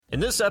In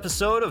this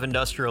episode of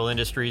Industrial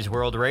Industries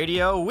World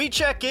Radio, we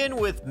check in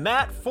with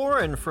Matt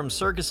Foran from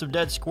Circus of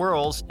Dead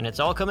Squirrels, and it's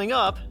all coming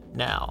up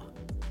now.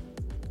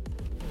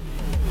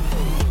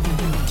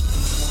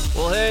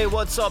 Well, hey,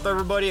 what's up,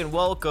 everybody, and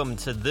welcome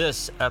to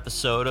this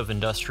episode of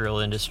Industrial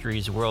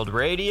Industries World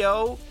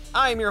Radio.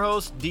 I'm your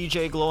host,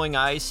 DJ Glowing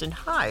Ice, and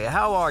hi,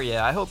 how are you?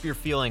 I hope you're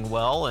feeling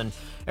well and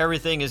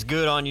everything is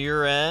good on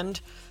your end.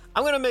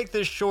 I'm going to make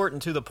this short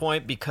and to the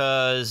point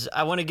because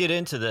I want to get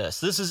into this.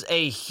 This is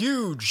a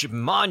huge,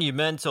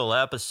 monumental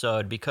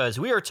episode because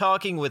we are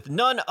talking with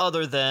none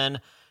other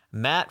than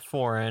Matt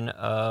Foran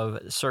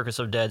of Circus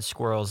of Dead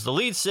Squirrels, the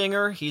lead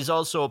singer. He's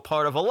also a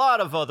part of a lot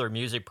of other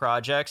music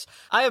projects.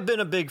 I have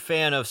been a big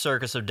fan of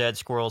Circus of Dead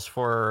Squirrels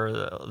for,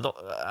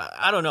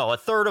 a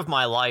third of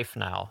my life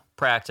now,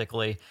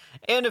 practically.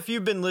 And if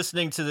you've been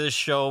listening to this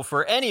show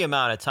for any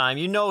amount of time,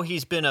 you know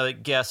he's been a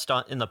guest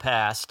in the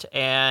past,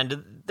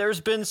 and there's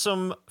been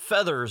some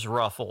feathers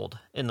ruffled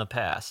in the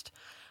past.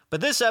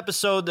 But this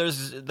episode,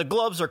 the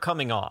gloves are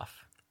coming off.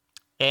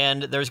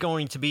 And there's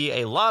going to be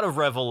a lot of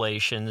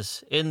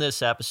revelations in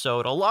this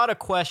episode, a lot of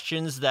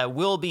questions that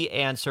will be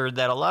answered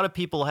that a lot of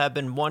people have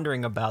been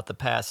wondering about the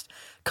past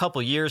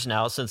couple years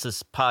now since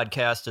this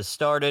podcast has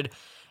started.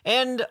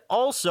 And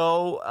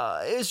also,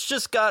 it's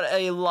just got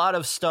a lot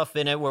of stuff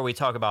in it where we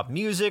talk about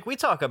music, we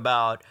talk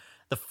about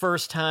the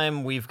first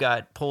time we've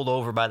got pulled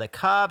over by the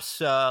cops,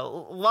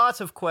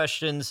 lots of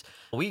questions.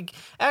 We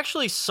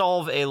actually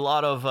solve a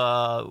lot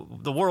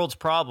of the world's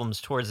problems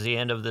towards the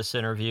end of this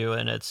interview,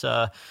 and it's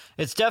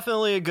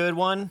definitely a good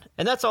one.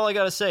 And that's all I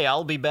got to say.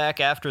 I'll be back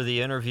after the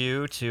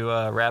interview to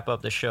wrap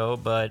up the show.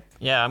 But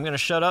yeah, I'm going to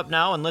shut up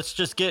now, and let's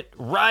just get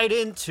right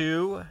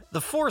into the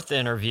fourth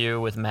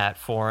interview with Matt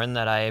Foran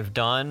that I've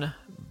done.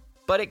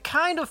 But it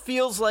kind of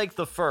feels like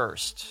the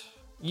first.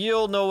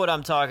 You'll know what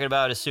I'm talking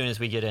about as soon as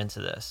we get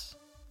into this.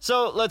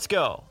 So let's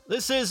go.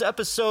 This is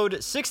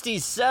episode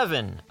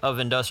 67 of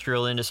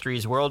Industrial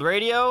Industries World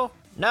Radio.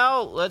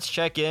 Now let's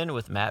check in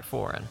with Matt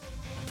Foran.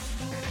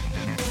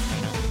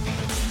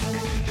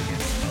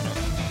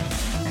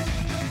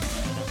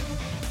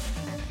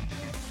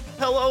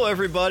 Hello,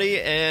 everybody,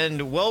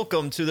 and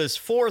welcome to this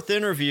fourth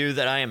interview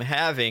that I am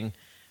having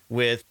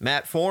with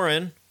Matt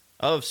Foran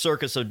of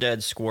Circus of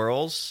Dead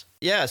Squirrels.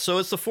 Yeah, so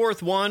it's the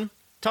fourth one.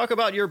 Talk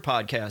about your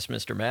podcast,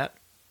 Mr. Matt.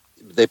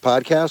 The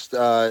podcast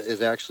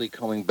is actually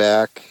coming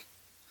back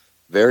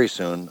very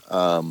soon.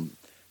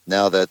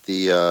 Now that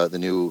the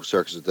new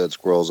Circus of Dead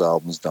Squirrels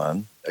album's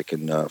done, I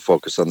can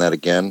focus on that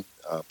again.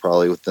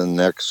 Probably within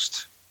the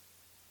next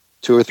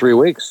 2 or 3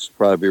 weeks.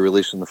 Probably be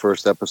releasing the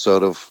first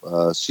episode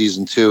of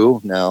season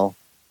 2 now.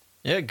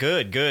 Yeah,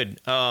 good.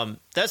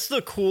 That's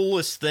the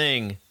coolest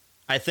thing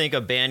I think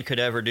a band could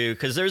ever do,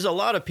 because there's a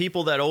lot of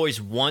people that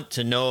always want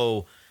to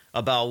know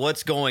about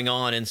what's going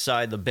on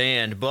inside the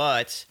band,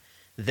 but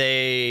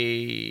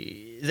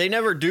they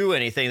never do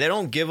anything. They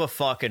don't give a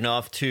fuck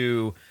enough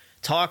to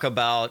talk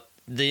about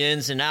the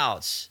ins and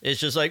outs. It's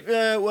just like,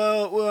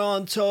 well, we're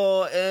on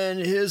tour, and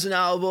here's an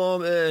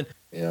album, and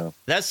yeah,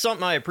 that's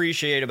something I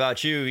appreciate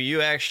about you.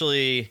 You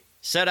actually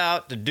set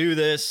out to do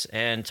this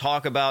and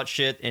talk about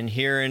shit and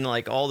hearing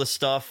like all the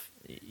stuff.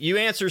 You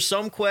answer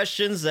some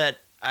questions that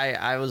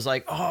I was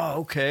like, oh,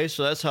 okay,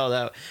 so that's how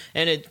that...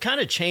 And it kind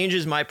of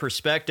changes my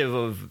perspective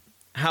of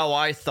how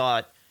I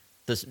thought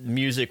this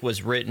music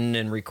was written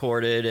and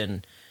recorded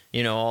and,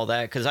 you know, all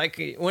that. Because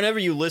whenever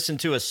you listen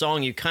to a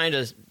song, you kind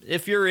of...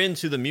 If you're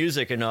into the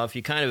music enough,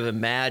 you kind of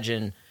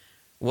imagine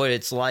what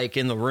it's like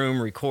in the room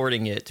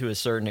recording it to a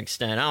certain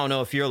extent. I don't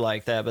know if you're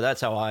like that, but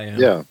that's how I am.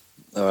 Yeah,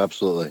 oh,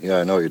 absolutely. Yeah,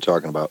 I know what you're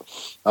talking about.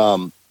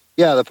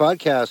 Yeah, the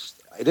podcast,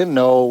 I didn't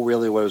know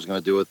really what I was going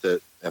to do with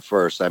it at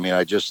first. I mean,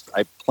 I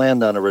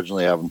planned on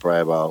originally having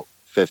probably about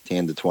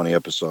 15 to 20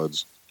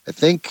 episodes. I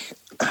think,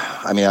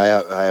 I mean,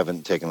 I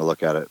haven't taken a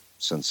look at it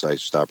since I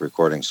stopped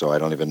recording, so I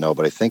don't even know,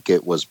 but I think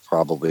it was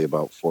probably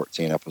about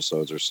 14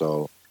 episodes or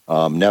so.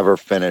 Never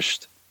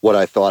finished what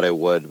I thought I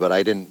would, but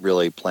I didn't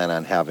really plan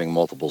on having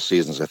multiple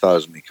seasons. I thought it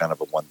was going to be kind of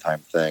a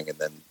one-time thing and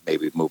then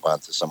maybe move on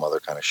to some other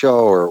kind of show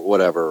or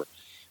whatever.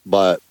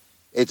 But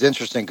it's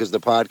interesting because the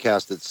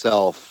podcast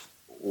itself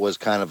was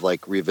kind of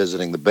like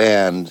revisiting the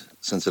band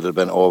since it had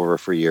been over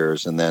for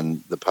years. And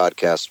then the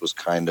podcast was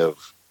kind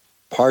of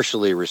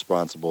partially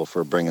responsible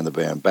for bringing the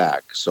band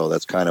back. So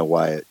that's kind of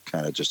why it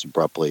kind of just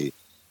abruptly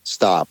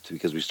stopped,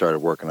 because we started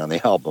working on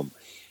the album.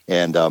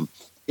 And,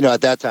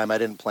 at that time I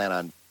didn't plan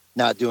on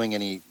not doing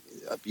any,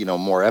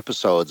 more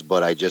episodes,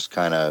 but I just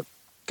kind of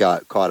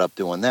got caught up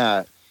doing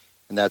that.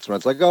 And that's when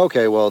it's like, oh,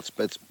 okay, well,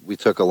 we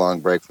took a long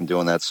break from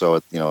doing that. So,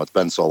 it's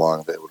been so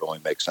long that it would only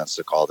make sense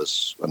to call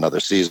this another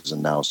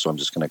season now. So I'm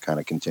just going to kind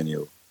of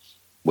continue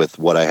with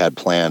what I had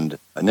planned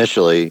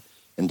initially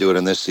and do it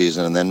in this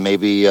season. And then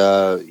maybe,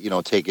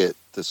 take it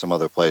to some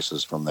other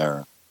places from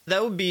there.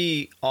 That would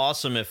be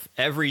awesome if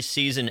every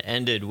season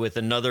ended with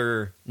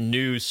another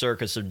new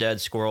Circus of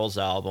Dead Squirrels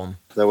album.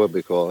 That would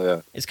be cool,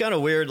 yeah. It's kind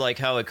of weird, like,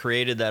 how it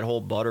created that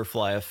whole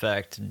butterfly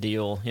effect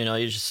deal. You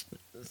just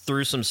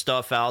threw some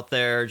stuff out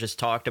there, just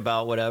talked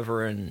about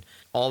whatever, and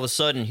all of a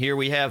sudden, here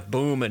we have,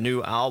 boom, a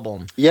new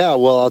album. Yeah,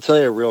 well, I'll tell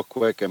you real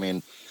quick. I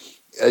mean,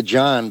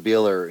 John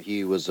Beeler,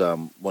 he was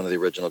one of the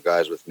original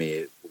guys with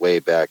me way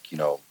back,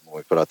 when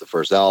we put out the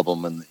first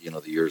album and,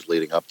 the years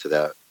leading up to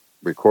that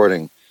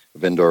recording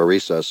of Indoor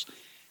Recess.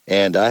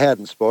 And I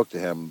hadn't spoke to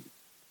him.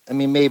 I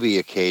mean, maybe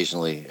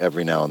occasionally,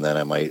 every now and then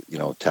I might,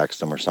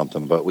 text him or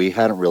something, but we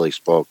hadn't really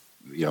spoke,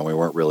 we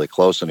weren't really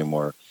close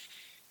anymore.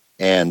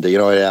 And,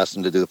 I asked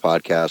him to do the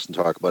podcast and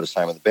talk about his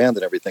time in the band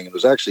and everything. It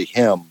was actually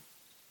him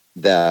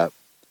that,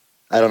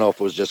 I don't know if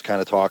it was just kind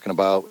of talking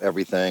about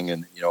everything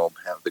and,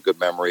 have the good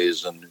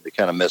memories and the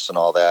kind of missing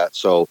all that.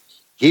 So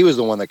he was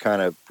the one that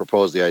kind of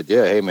proposed the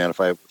idea. Hey man, if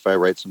I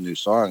write some new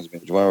songs, do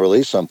you want to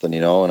release something,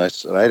 And I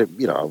said,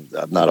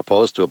 I'm not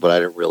opposed to it, but I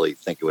didn't really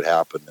think it would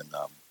happen.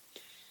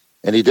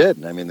 And he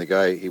did. I mean, the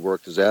guy, he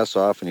worked his ass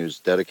off and he was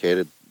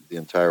dedicated the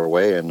entire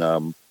way.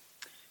 And,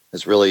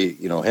 it's really,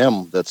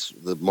 him that's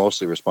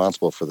mostly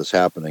responsible for this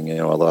happening.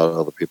 A lot of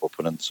other people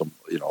put in some,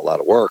 a lot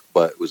of work,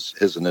 but it was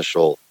his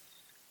initial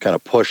kind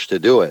of push to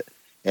do it.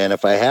 And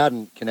if I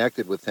hadn't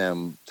connected with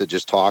him to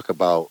just talk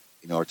about,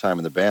 our time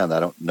in the band, I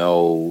don't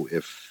know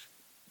if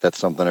that's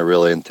something I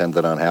really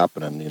intended on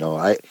happening.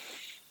 The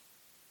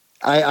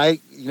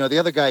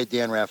other guy,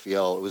 Dan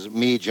Raphael, it was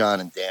me, John,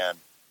 and Dan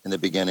in the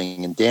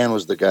beginning. And Dan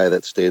was the guy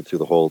that stayed through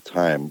the whole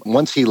time.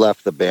 Once he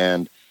left the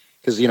band,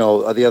 because,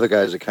 the other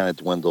guys had kind of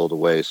dwindled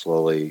away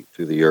slowly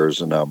through the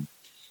years. And I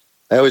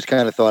always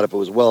kind of thought if it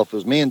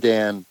was me and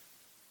Dan,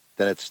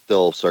 then it's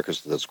still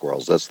Circus to the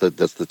Squirrels. That's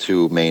the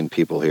two main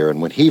people here.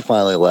 And when he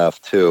finally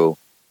left too,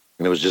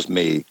 and it was just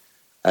me,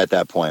 at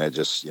that point, I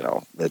just,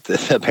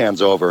 the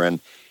band's over. And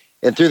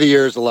through the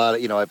years, a lot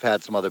of, I've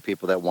had some other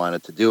people that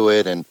wanted to do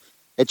it, and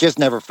it just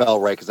never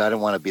felt right because I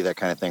didn't want to be that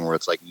kind of thing where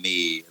it's like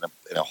me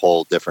and a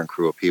whole different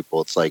crew of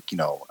people. It's like,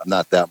 I'm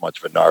not that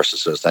much of a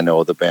narcissist. I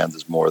know the band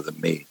is more than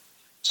me.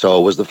 So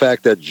it was the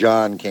fact that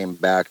John came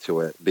back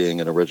to it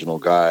being an original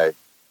guy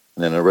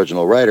and an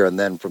original writer. And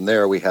then from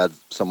there, we had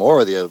some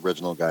more of the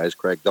original guys,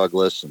 Craig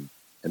Douglas and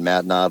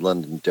Matt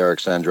Nodland and Derek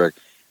Sendrick.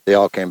 They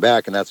all came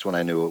back, and that's when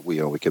I knew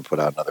we could put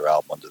out another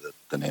album under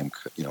the name,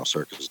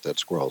 Circus Dead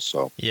Squirrels.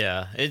 So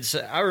yeah,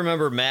 I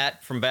remember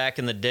Matt from back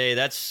in the day.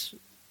 That's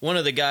one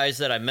of the guys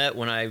that I met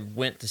when I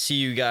went to see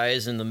you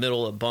guys in the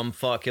middle of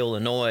bumfuck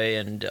Illinois,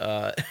 and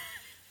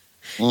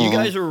you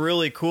guys were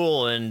really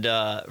cool, and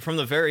from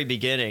the very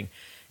beginning.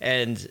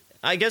 And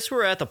I guess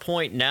we're at the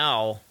point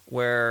now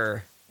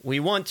where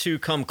we want to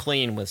come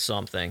clean with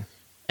something.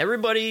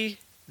 Everybody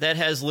that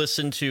has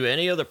listened to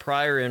any of the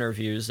prior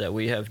interviews that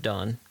we have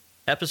done,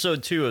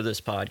 episode 2 of this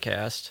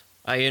podcast,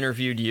 I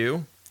interviewed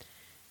you,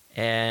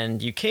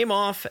 and you came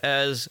off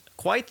as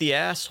quite the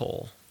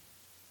asshole,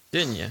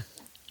 didn't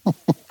you?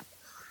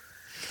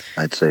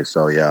 I'd say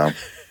so, yeah.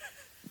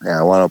 Yeah,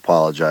 I want to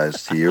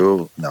apologize to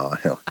you. No.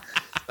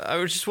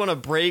 I just want to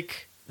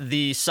break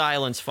the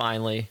silence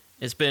finally.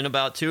 It's been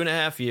about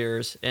 2.5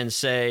 years, and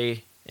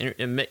say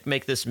and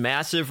make this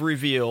massive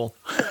reveal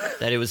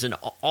that it was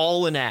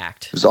all an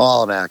act. It was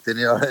all an act. And,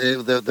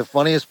 the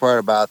funniest part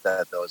about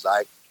that, though, is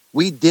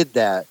we did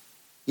that,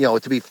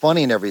 to be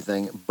funny and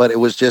everything, but it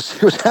was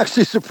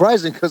actually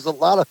surprising because a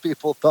lot of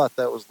people thought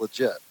that was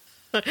legit.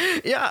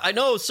 Yeah, I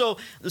know. So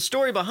the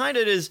story behind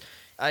it is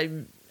I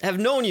have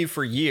known you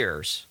for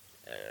years.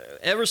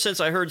 Ever since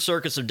I heard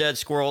Circus of Dead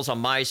Squirrels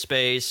on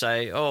MySpace,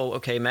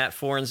 okay, Matt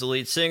Foran's the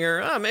lead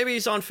singer. Maybe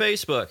he's on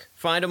Facebook.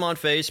 Find him on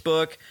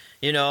Facebook,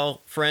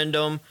 friend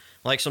him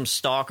like some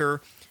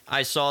stalker.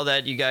 I saw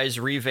that you guys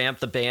revamped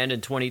the band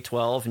in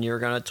 2012 and you were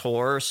going to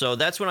tour. So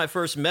that's when I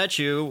first met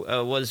you,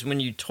 was when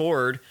you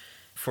toured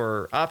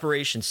for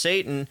Operation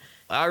Satan.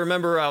 I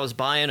remember I was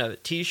buying a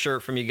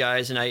T-shirt from you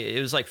guys, and it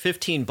was like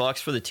 $15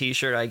 for the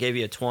T-shirt. I gave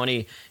you a 20,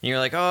 and you're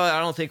like, "Oh, I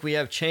don't think we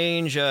have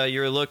change."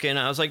 You're looking.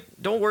 I was like,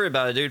 "Don't worry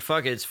about it, dude.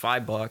 Fuck it, it's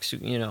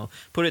 $5.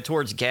 Put it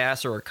towards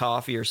gas or a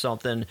coffee or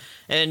something."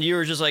 And you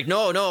were just like,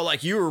 "No,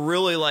 like you were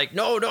really like,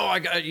 no, I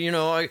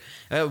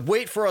got,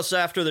 wait for us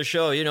after the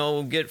show.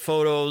 We'll get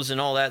photos and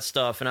all that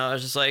stuff." And I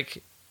was just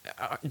like,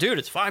 dude,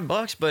 it's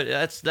 $5, but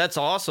that's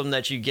awesome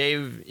that you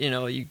gave,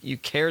 you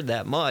cared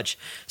that much.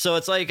 So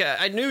it's like,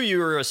 I knew you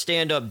were a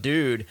stand-up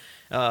dude,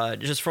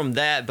 just from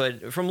that,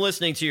 but from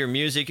listening to your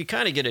music, you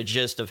kind of get a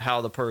gist of how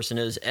the person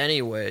is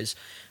anyways.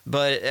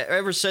 But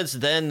ever since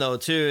then, though,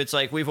 too, it's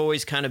like we've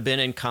always kind of been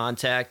in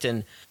contact,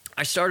 and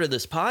I started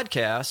this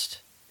podcast,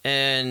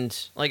 and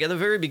like at the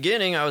very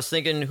beginning, I was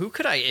thinking, who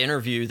could I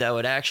interview that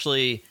would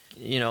actually,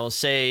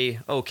 say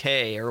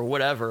okay or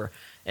whatever.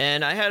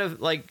 And I had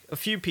a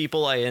few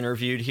people I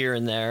interviewed here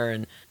and there,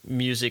 and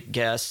music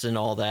guests and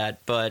all that.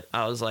 But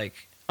I was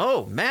like,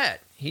 oh, Matt,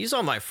 he's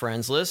on my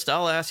friends list.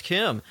 I'll ask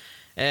him.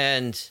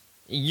 And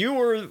you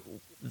were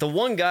the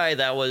one guy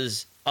that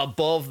was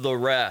above the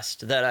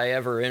rest that I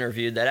ever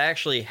interviewed that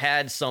actually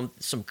had some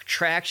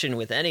traction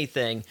with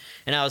anything.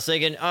 And I was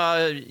thinking,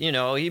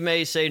 he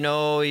may say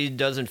no, he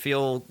doesn't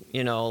feel,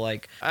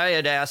 like I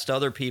had asked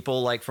other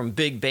people like from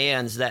big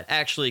bands that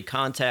actually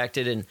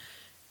contacted and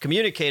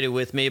communicated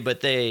with me,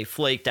 but they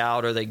flaked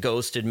out or they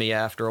ghosted me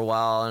after a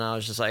while, and I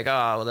was just like,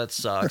 oh, well, that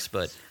sucks,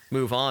 but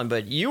move on.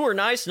 But you were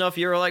nice enough.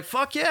 You were like,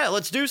 fuck yeah,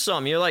 let's do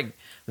something. You're like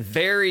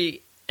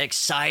very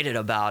excited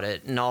about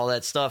it and all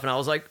that stuff, and I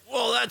was like,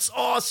 well, that's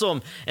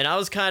awesome. And I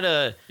was kind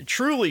of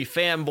truly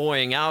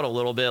fanboying out a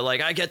little bit,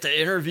 like I get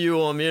to interview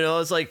him, you know.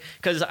 It's like,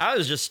 because I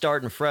was just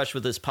starting fresh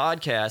with this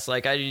podcast.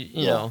 Like I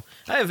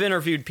have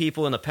interviewed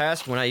people in the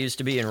past when I used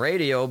to be in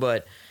radio,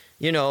 but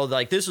you know,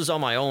 like this was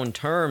on my own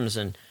terms.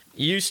 And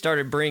you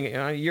started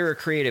bringing, you're a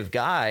creative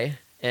guy,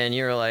 and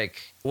you're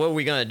like, what are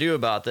we going to do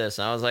about this?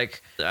 And I was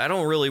like, I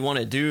don't really want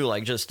to do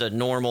like just a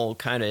normal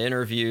kind of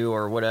interview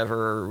or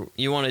whatever.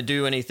 You want to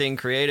do anything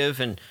creative?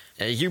 And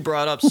you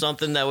brought up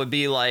something that would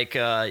be like,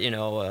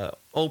 Oprah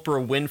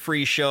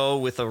Winfrey show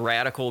with a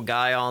radical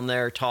guy on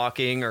there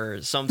talking,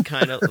 or some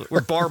kind of, or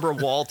Barbara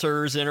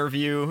Walters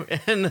interview.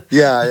 And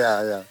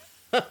Yeah.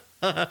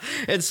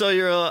 and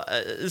so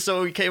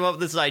so we came up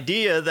with this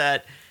idea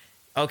that,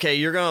 okay,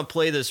 you're going to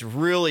play this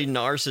really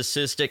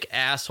narcissistic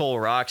asshole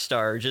rock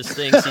star who just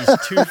thinks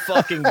he's too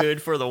fucking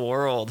good for the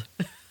world.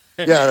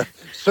 Yeah,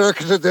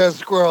 Circus of Dead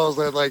Squirrels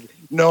that like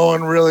no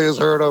one really has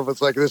heard of.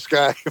 It's like this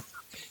guy,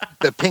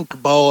 the pink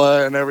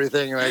boa and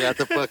everything, and I got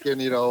the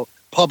fucking,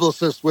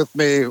 publicist with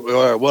me.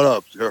 All right, what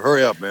up?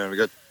 Hurry up, man. We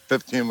got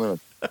 15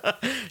 minutes.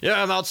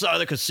 Yeah, I'm outside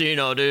the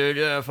casino, dude.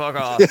 Yeah, fuck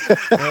off.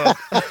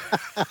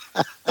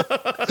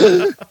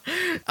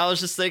 I was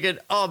just thinking,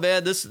 oh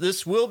man,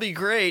 this will be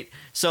great.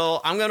 So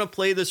I'm gonna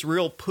play this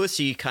real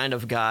pussy kind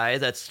of guy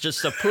that's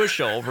just a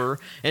pushover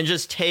and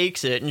just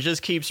takes it and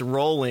just keeps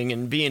rolling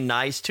and being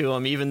nice to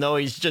him, even though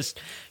he's just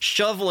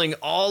shoveling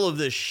all of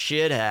this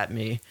shit at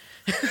me.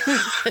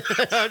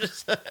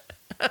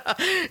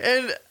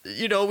 And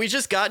we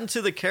just got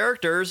into the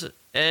characters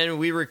and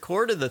we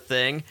recorded the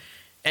thing.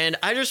 And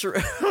I just,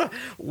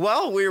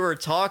 while we were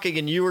talking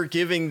and you were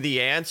giving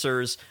the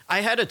answers,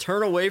 I had to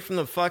turn away from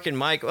the fucking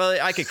mic. Well,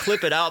 I could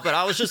clip it out, but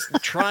I was just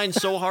trying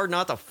so hard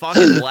not to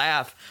fucking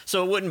laugh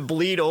so it wouldn't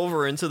bleed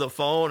over into the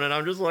phone. And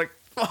I'm just like,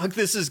 fuck,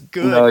 this is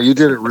good. No, you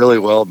did it really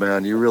well,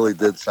 man. You really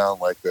did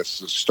sound like this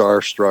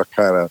starstruck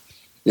kind of,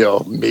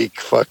 meek,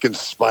 fucking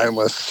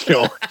spineless,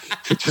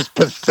 just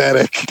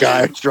pathetic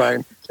guy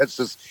trying to catch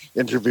this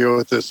interview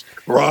with this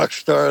rock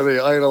star that he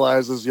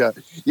idolizes. Yeah,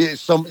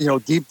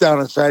 deep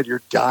down inside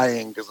you're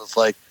dying because it's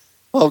like,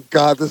 oh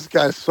God, this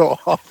guy's so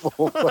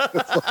awful.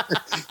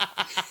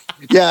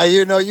 Yeah,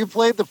 you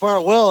played the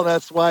part well, and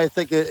that's why I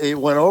think it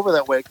went over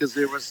that way, because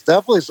there was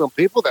definitely some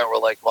people that were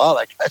like, wow,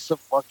 that guy's a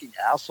fucking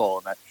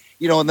asshole. And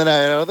and then I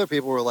had other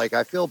people who were like,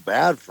 I feel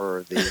bad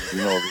for the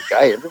the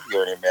guy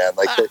interviewing him, man.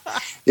 Like,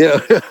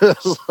 it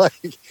was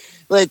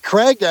like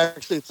Craig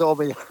actually told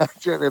me in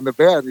the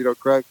band,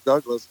 Craig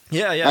Douglas.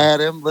 Yeah. I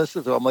had him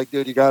listen to it. I'm like,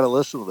 dude, you got to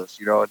listen to this,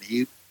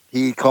 and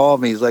he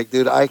called me. He's like,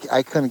 dude, I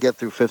couldn't get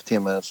through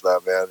 15 minutes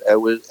of that, man.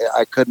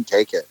 I couldn't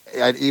take it.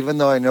 Even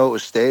though I know it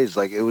was staged,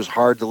 like, it was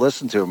hard to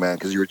listen to, man,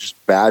 because you were just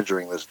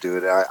badgering this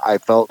dude. I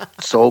felt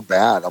so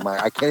bad. I'm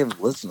like, I can't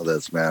even listen to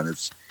this, man.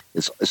 It's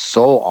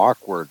so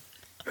awkward.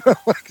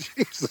 Like,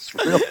 Jesus,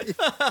 really?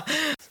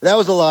 That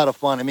was a lot of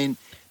fun. I mean,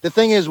 the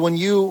thing is, when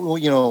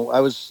I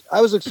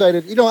was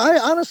excited. I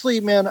honestly,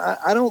 man,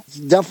 I don't,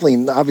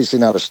 definitely, obviously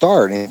not a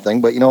star or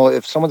anything, but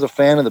if someone's a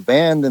fan of the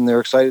band and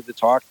they're excited to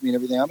talk to me and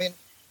everything, I mean,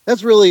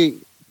 that's really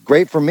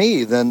great for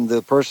me than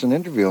the person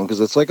interviewing, because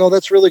it's like, oh,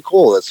 that's really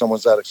cool that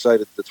someone's that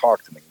excited to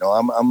talk to me.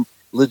 I'm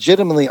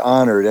legitimately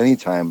honored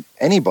anytime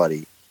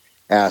anybody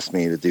asks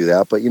me to do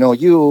that. But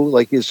you,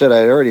 like you said, I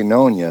had already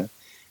known you,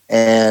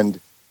 and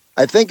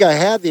I think I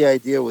had the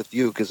idea with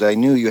you because I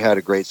knew you had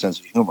a great sense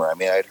of humor. I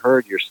mean, I'd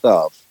heard your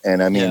stuff,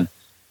 and I mean,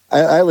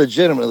 I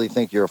legitimately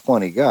think you're a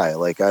funny guy.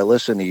 Like, I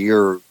listen to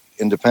your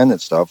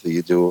independent stuff that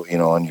you do,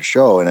 on your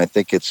show, and I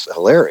think it's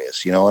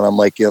hilarious, and I'm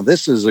like,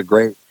 this is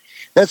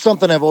that's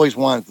something I've always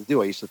wanted to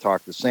do. I used to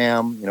talk to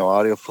Sam,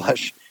 Audio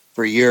Flesh,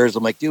 for years.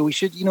 I'm like, dude, we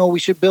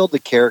should build the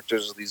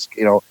characters of these,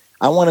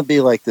 I want to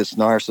be like this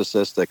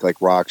narcissistic, like,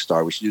 rock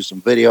star. We should do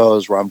some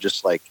videos where I'm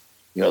just like,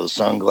 the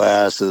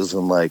sunglasses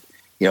and like,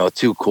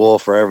 too cool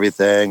for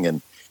everything.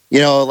 And,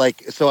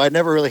 so I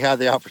never really had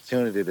the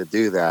opportunity to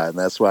do that. And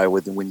that's why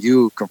when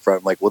you confront,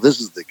 I'm like, well, this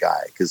is the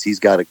guy, because he's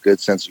got a good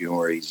sense of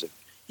humor.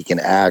 He can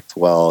act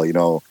well,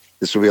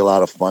 this will be a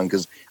lot of fun,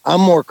 because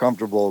I'm more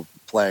comfortable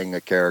playing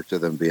a character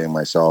than being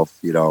myself,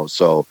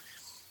 so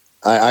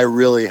I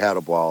really had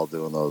a ball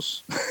doing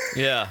those.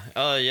 Yeah.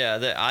 Oh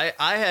yeah.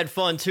 I had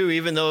fun too,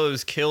 even though it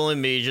was killing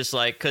me, just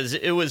like, because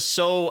it was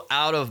so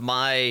out of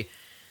my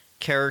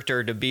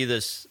character to be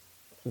this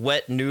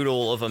wet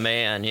noodle of a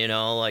man,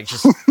 like,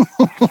 just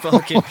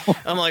fucking,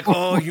 I'm like,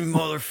 oh, you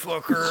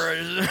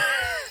motherfucker.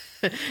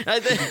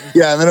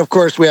 Yeah, and then of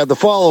course we had the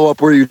follow-up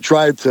where you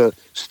tried to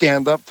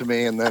stand up to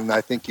me, and then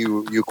I think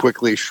you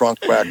quickly shrunk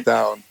back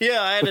down.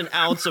 Yeah, I had an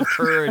ounce of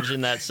courage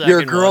in that second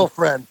Your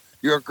girlfriend.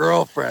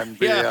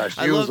 Yeah,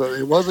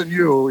 it wasn't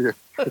you.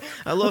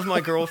 I love my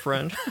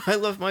girlfriend. I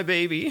love my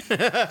baby.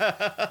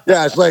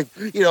 Yeah, it's like,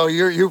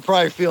 you're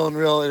probably feeling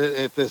real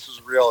if this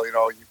is real.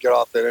 You get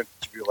off there and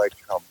be like,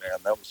 oh man,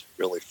 that was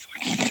really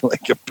fucking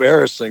like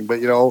embarrassing. But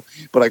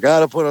but I got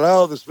to put it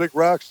out. This big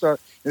rock star,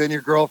 and then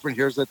your girlfriend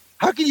hears it.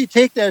 How can you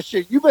take that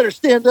shit? You better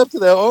stand up to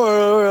that.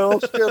 Oh, I'll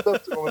stand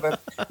up to him. And then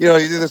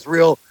you do this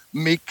real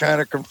meek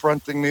kind of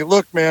confronting me.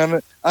 Look,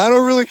 man, I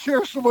don't really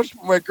care so much.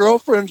 But my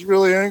girlfriend's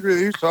really angry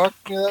that you talk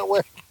to me that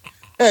way.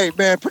 Hey,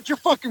 man, put your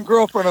fucking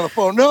girlfriend on the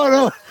phone.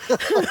 No.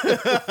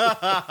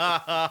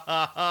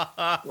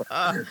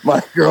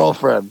 My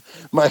girlfriend.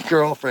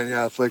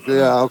 Yeah, it's like,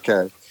 yeah,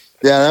 okay.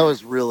 Yeah, that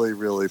was really,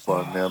 really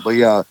fun, man. But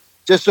yeah,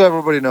 just so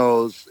everybody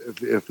knows,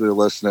 if they're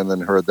listening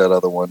and heard that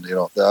other one,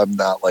 I'm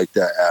not like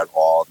that at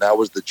all. That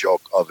was the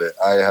joke of it.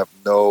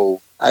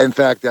 In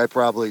fact, I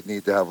probably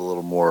need to have a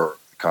little more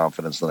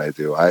confidence than I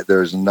do.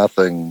 There's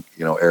nothing,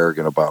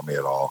 arrogant about me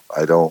at all.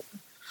 I don't.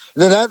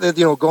 And then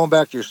that, going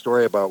back to your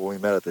story about when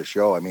we met at the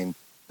show, I mean,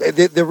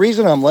 the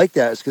reason I'm like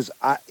that is because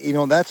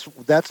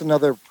that's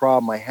another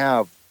problem I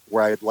have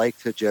where I'd like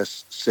to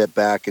just sit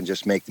back and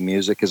just make the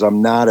music because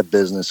I'm not a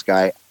business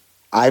guy.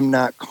 I'm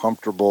not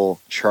comfortable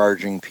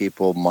charging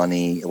people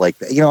money like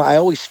that. I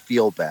always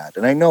feel bad.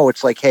 And I know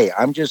it's like, hey,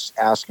 I'm just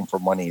asking for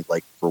money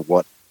like for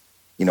what,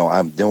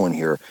 I'm doing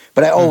here.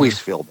 But I always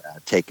feel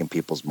bad taking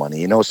people's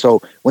money,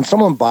 So when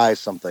someone buys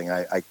something,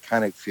 I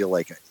kind of feel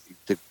like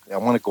I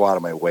want to go out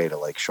of my way to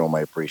like show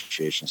my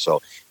appreciation.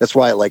 So that's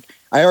why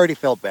I already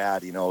felt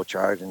bad,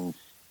 charging,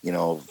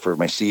 for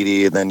my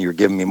CD, and then you're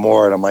giving me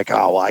more. And I'm like,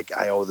 oh, well,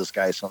 I owe this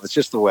guy something. It's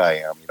just the way I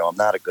am. I'm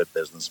not a good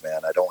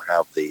businessman. I don't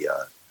have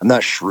I'm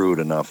not shrewd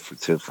enough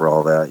for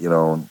all that,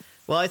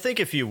 Well, I think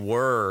if you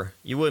were,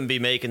 you wouldn't be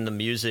making the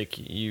music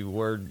you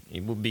would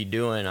be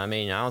doing. I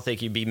mean, I don't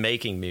think you'd be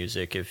making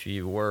music if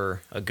you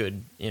were a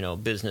good,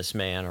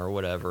 businessman or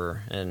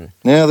whatever. And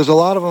yeah, there's a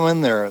lot of them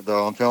in there,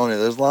 though. I'm telling you,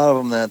 there's a lot of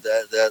them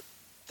that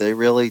they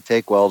really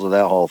take well to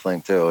that whole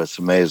thing too. It's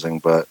amazing,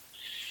 but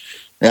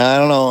yeah, I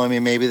don't know. I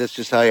mean, maybe that's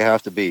just how you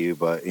have to be.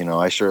 But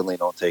I certainly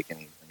don't take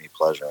any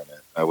pleasure in it.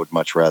 I would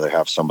much rather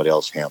have somebody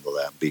else handle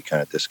that and be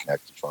kind of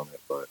disconnected from it.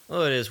 But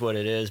well, it is what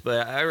it is.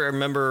 But I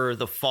remember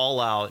the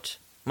fallout.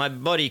 My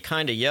buddy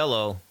Kinda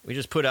Yellow, we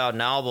just put out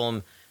an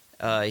album.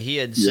 He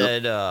had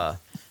said,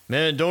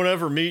 man, don't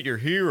ever meet your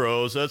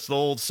heroes. That's the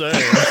old saying.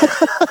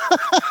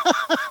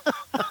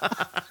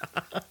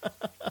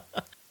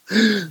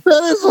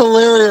 That is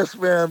hilarious,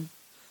 man.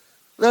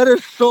 That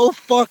is so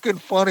fucking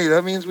funny.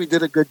 That means we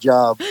did a good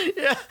job.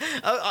 Yeah,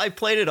 I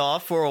played it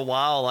off for a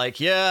while. Like,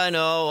 yeah, I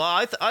know.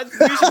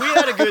 We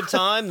had a good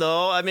time,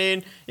 though. I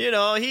mean,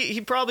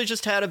 he probably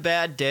just had a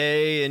bad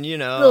day, and Yeah,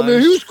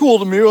 man, he was cool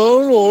to me. I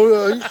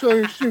don't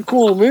know. He seemed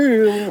cool to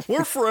me.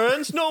 We're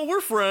friends. No, we're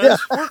friends.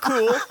 Yeah. We're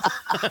cool.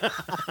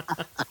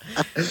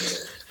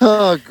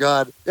 Oh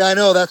God, yeah, I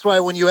know. That's why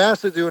when you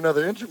asked to do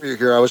another interview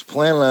here, I was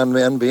planning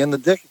on being the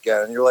dick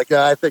again, and you're like,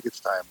 yeah, I think it's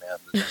time, man.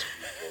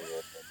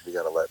 We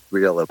gotta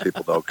let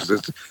people know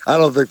because I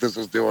don't think this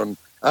is going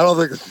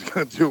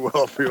to do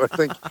well for you. I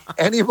think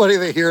anybody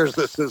that hears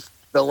this is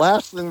the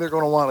last thing they're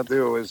going to want to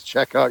do is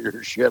check out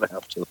your shit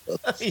after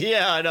this.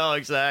 Yeah, I know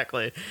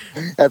exactly.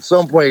 At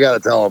some point, you got to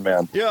tell him,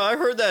 man. Yeah, I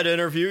heard that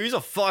interview. He's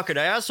a fucking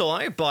asshole.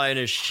 I ain't buying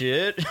his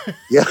shit.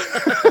 Yeah.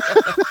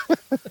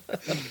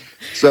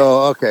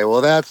 So okay,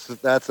 well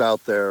that's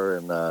out there,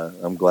 and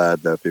I'm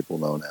glad that people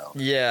know now.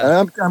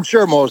 Yeah, and I'm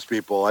sure most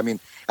people. I mean,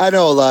 I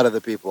know a lot of the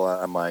people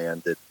on my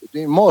end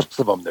most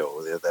of them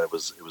knew that it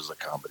was a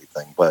comedy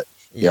thing, but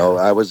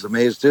I was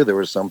amazed too. There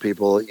were some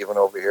people even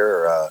over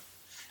here.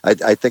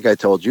 I think I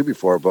told you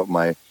before, but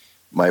my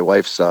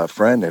wife's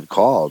friend had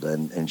called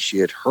and she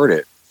had heard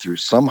it through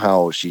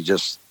somehow. She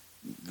just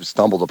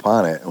stumbled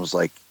upon it and was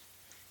like,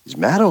 "Is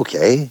Matt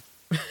okay?"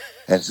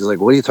 And she's like,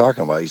 "What are you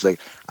talking about?" He's like,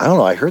 "I don't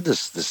know. I heard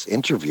this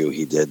interview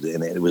he did,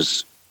 and he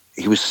was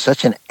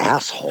such an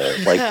asshole.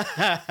 Like,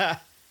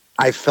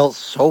 I felt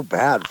so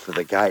bad for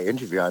the guy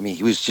interviewing. I mean,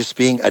 he was just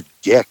being a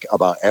dick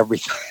about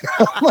everything."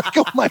 I'm like,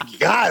 "Oh my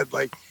God!"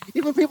 Like,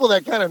 even people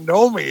that kind of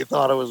know me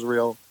thought it was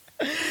real.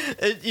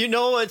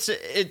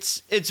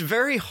 It's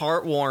very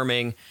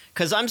heartwarming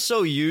because I'm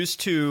so used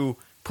to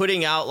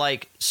putting out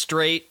like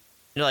straight,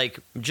 like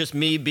just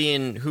me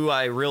being who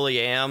I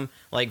really am,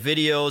 like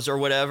videos or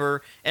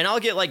whatever, and I'll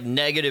get like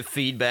negative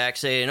feedback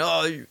saying,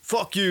 "Oh,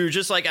 fuck you,"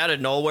 just like out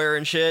of nowhere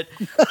and shit.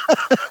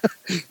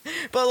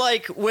 But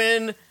like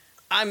when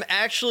I'm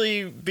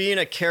actually being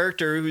a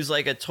character who's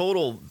like a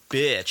total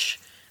bitch,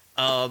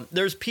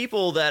 there's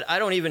people that I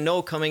don't even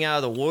know coming out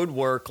of the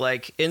woodwork,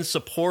 like in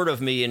support of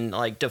me and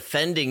like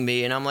defending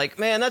me. And I'm like,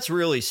 man, that's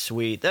really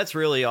sweet. That's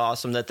really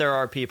awesome that there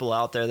are people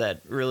out there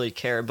that really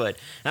care. But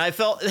I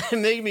felt it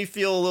made me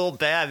feel a little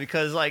bad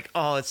because like,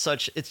 oh, it's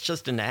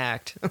just an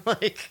act.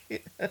 Like,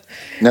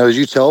 now, did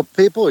you tell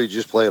people or you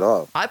just play it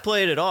off? I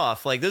played it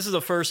off. Like, this is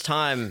the first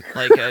time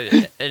like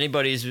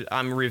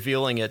I'm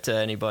revealing it to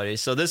anybody.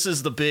 So this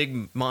is the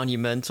big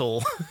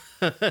monumental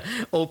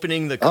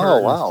opening the curtain. Oh,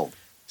 wow.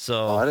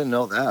 So I didn't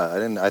know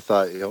that. I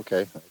thought you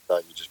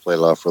just played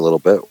it off for a little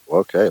bit.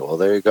 Okay, well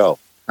there you go.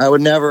 I would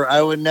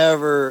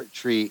never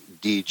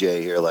treat DJ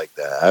here like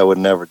that. I would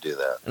never do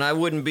that. And I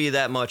wouldn't be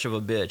that much of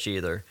a bitch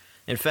either.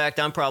 In fact,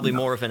 I'm probably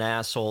more of an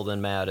asshole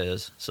than Matt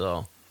is.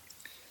 So,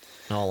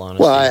 in all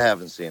honesty. Well, I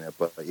haven't seen it,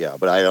 but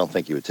I don't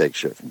think you would take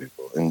shit from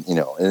people.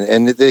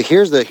 And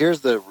here's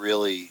the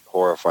really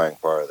horrifying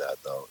part of that,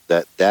 though.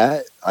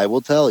 That I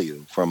will tell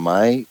you from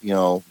my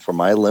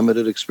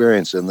limited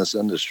experience in this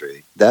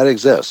industry, that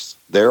exists.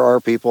 There are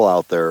people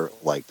out there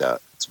like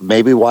that. It's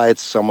maybe why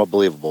it's somewhat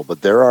believable,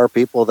 but there are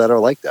people that are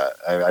like that.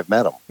 I've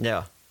met them.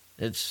 Yeah.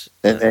 It's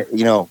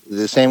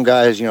the same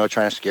guys,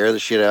 trying to scare the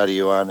shit out of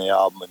you on the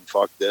album and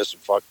fuck this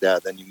and fuck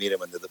that. Then you meet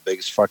them and they're the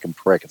biggest fucking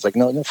prick. It's like,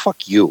 no,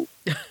 fuck you.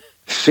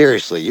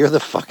 Seriously, you're the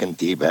fucking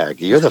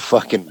D-bag. You're the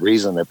fucking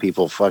reason that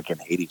people fucking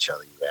hate each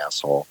other, you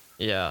asshole.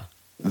 Yeah.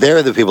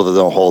 They're the people that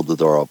don't hold the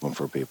door open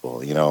for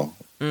people,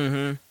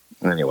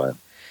 Mm-hmm.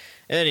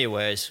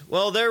 Anyways,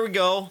 well, there we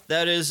go.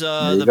 That is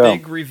the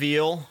big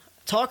reveal.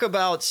 Talk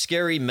about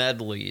scary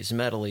medleys.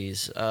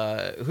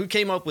 Who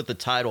came up with the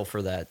title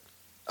for that?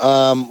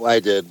 I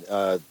did.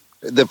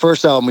 The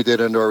first album we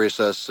did, Indoor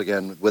Recess,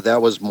 again,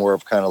 that was more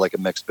of kind of like a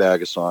mixed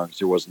bag of songs.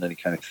 There wasn't any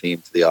kind of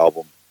theme to the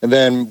album. And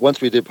then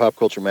once we did Pop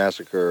Culture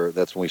Massacre,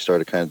 that's when we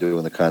started kind of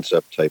doing the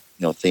concept type,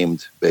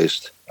 themed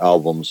based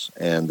albums.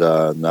 And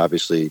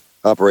obviously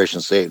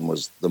Operation Satan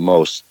was the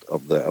most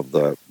of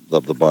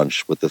the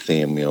bunch with the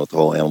theme, the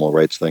whole animal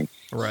rights thing.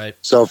 Right.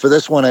 So for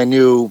this one, I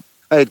knew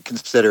I had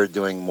considered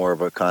doing more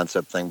of a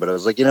concept thing, but I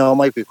was like, it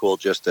might be cool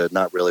just to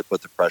not really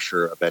put the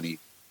pressure of any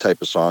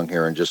type of song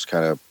here and just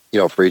kind of,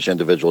 for each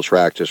individual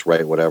track, just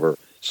write whatever.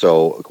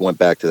 So went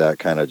back to that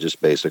kind of just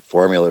basic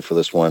formula for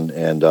this one.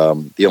 And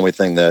the only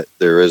thing that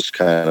there is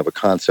kind of a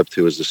concept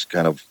to is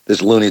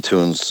this Looney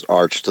Tunes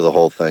arch to the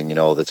whole thing,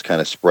 that's kind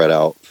of spread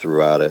out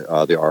throughout it.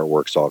 The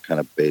artwork's all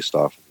kind of based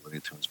off of Looney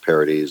Tunes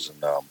parodies.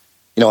 And,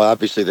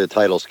 obviously the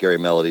title Scary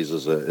Melodies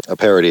is a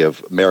parody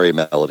of Merry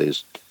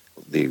Melodies.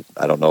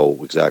 I don't know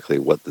exactly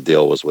what the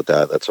deal was with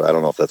that. I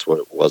don't know if that's what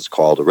it was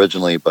called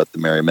originally, but the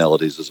Merry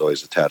Melodies is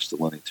always attached to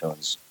Looney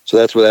Tunes. So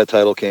that's where that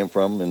title came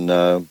from.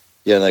 And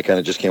and I kind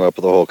of just came up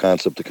with the whole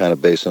concept to kind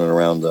of basing it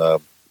around the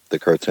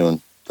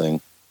cartoon thing.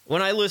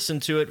 When I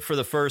listened to it for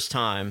the first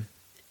time,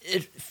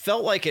 it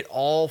felt like it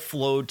all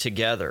flowed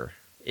together.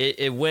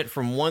 It went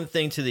from one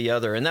thing to the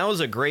other, and that was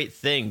a great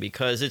thing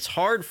because it's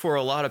hard for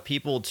a lot of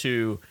people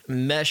to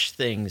mesh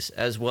things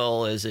as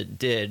well as it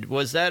did.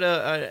 Was that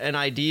an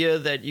idea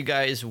that you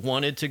guys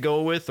wanted to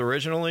go with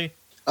originally?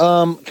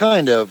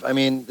 Kind of. I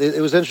mean,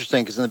 it was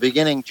interesting because in the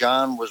beginning,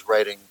 John was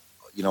writing,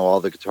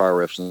 all the guitar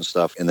riffs and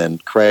stuff, and then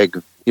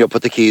Craig,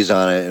 put the keys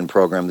on it and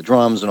programmed the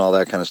drums and all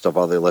that kind of stuff,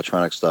 all the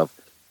electronic stuff,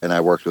 and I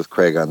worked with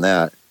Craig on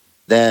that.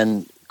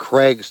 Then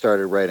Craig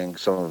started writing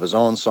some of his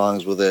own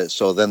songs with it.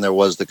 So then there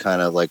was the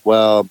kind of like,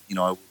 well, we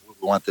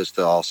want this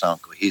to all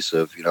sound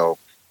cohesive,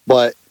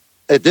 but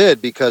it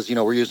did because,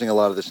 we're using a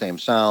lot of the same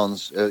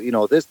sounds.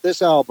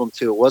 This album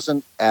too, it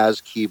wasn't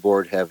as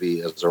keyboard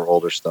heavy as our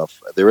older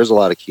stuff. There is a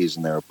lot of keys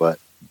in there, but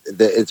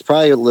it's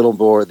probably a little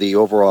more, the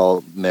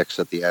overall mix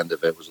at the end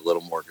of it was a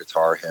little more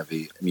guitar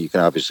heavy. I mean, you can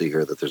obviously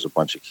hear that there's a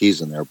bunch of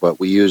keys in there, but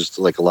we used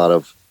like a lot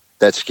of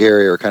that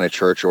scarier kind of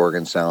church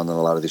organ sound in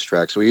a lot of these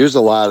tracks. So we used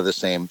a lot of the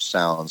same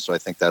sounds. So I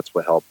think that's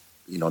what helped,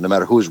 no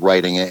matter who's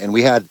writing it. And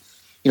we had,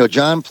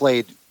 John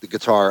played the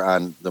guitar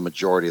on the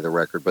majority of the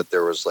record, but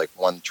there was like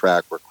one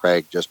track where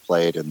Craig just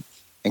played and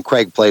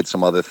Craig played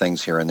some other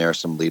things here and there,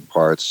 some lead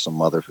parts,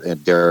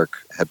 and Derek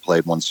had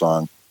played one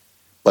song.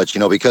 But,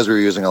 because we were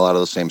using a lot of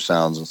the same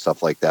sounds and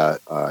stuff like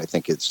that, I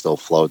think it still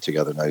flowed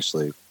together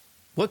nicely.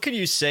 What could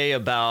you say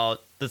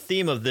about the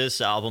theme of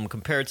this album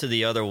compared to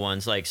the other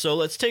ones? So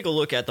let's take a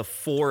look at the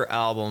 4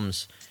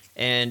 albums,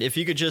 and if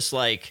you could just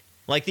like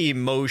the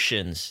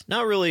emotions,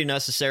 not really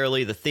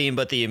necessarily the theme,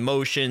 but the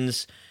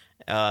emotions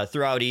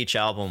throughout each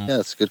album. Yeah,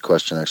 that's a good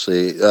question,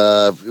 actually.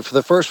 For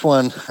the first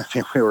one, I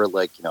mean, we were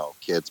like,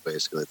 kids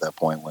basically at that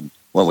point when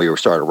we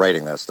started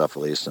writing that stuff,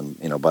 at least. And,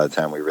 by the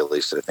time we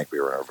released it, I think we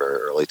were in our very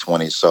early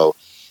 20s. So,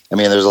 I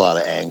mean, there's a lot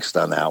of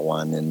angst on that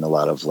one and a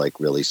lot of like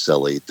really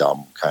silly,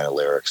 dumb kind of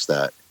lyrics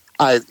that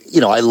I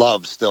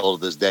love still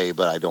to this day,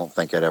 but I don't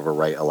think I'd ever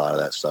write a lot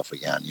of that stuff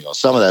again.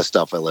 Some of that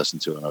stuff I listen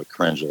to and I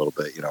cringe a little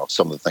bit,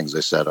 some of the things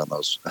they said on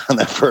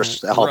that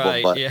first album.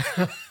 Right, but, yeah.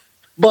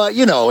 But,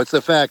 it's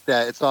the fact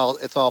that it's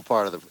all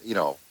part of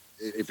the,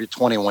 if you're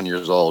 21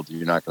 years old,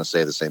 you're not going to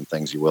say the same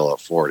things you will at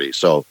 40.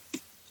 So,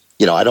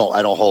 I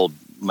don't hold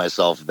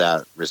myself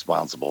that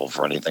responsible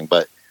for anything,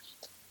 but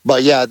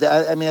yeah,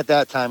 I mean, at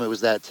that time it was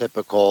that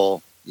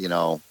typical,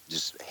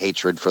 just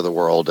hatred for the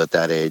world at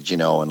that age,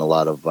 and a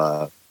lot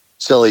of,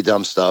 silly,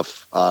 dumb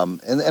stuff.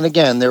 And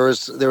again, there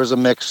was a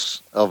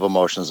mix of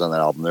emotions on that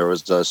album. There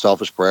was a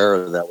Selfish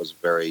Prayer that was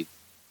very,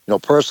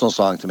 personal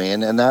song to me.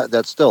 And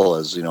that still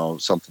is,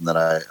 something that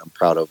I'm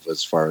proud of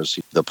as far as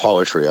the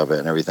poetry of it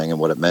and everything and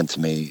what it meant to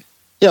me.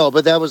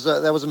 But that was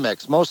a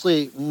mix,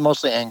 mostly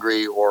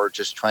angry or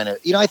just trying to,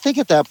 I think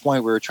at that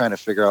point we were trying to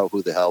figure out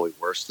who the hell we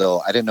were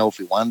still. I didn't know if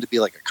we wanted to be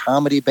like a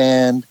comedy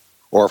band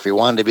or if we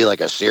wanted to be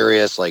like a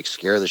serious, like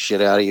scare the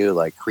shit out of you,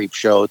 like creep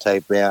show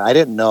type band. I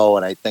didn't know.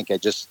 And I think I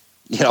just,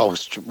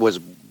 was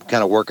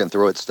kind of working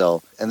through it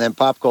still. And then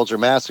Pop Culture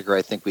Massacre,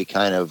 I think we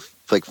kind of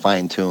like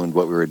fine-tuned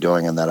what we were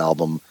doing on that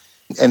album.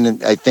 And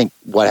then I think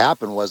what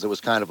happened was it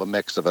was kind of a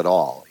mix of it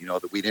all, you know,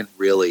 that we didn't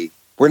really,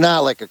 we're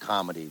not like a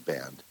comedy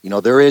band. You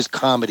know, there is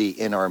comedy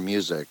in our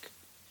music,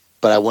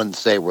 but I wouldn't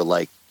say we're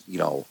like, you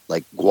know,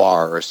 like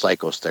Guar or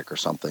Psycho Stick or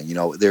something. You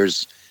know,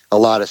 there's a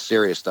lot of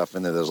serious stuff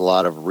in there. There's a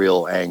lot of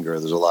real anger.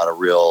 There's a lot of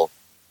real,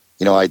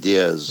 you know,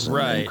 ideas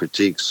and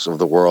critiques of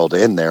the world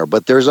in there.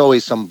 But there's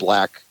always some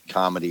black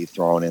comedy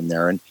thrown in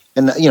there. And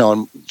you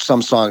know,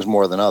 some songs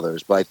more than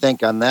others. But I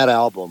think on that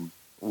album,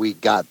 we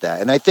got that.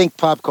 And I think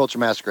Pop Culture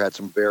Massacre had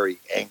some very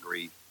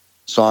angry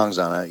songs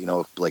on it, you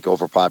know, like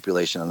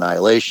Overpopulation,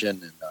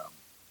 Annihilation, and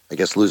I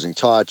guess Losing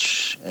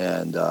Touch,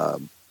 and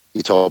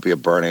Utopia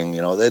Burning.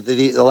 You know,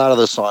 a lot of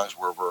those songs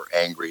were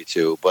angry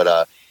too.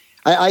 But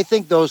I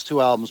think those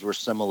two albums were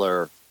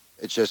similar.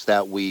 It's just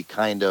that we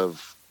kind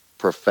of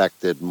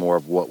perfected more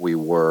of what we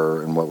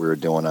were and what we were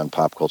doing on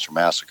Pop Culture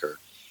Massacre.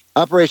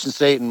 Operation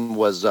Satan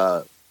was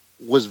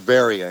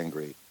very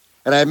angry.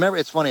 And I remember,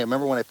 it's funny, I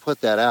remember when I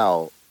put that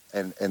out,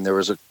 and there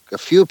was a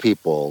few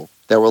people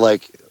that were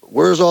like,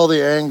 where's all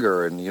the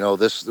anger? And, you know,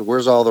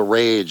 where's all the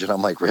rage? And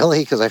I'm like, really?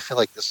 Because I feel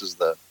like this is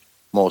the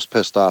most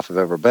pissed off I've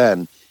ever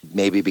been.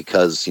 Maybe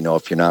because, you know,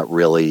 if you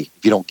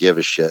don't give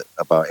a shit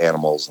about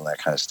animals and that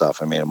kind of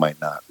stuff, I mean, it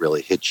might not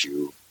really hit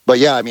you. But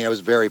yeah, I mean, I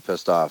was very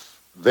pissed off,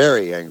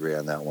 very angry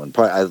on that one.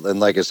 And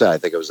like I said, I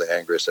think it was the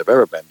angriest I've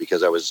ever been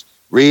because I was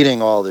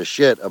reading all this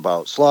shit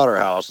about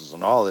slaughterhouses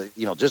and all the,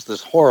 you know, just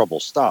this horrible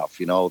stuff,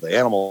 you know, the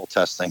animal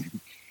testing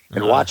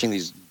and watching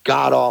these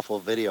god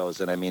awful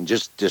videos. And I mean,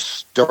 just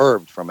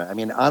disturbed from it. I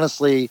mean,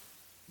 honestly,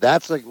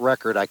 that's a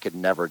record I could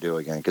never do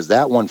again because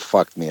that one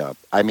fucked me up.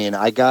 I mean,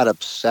 I got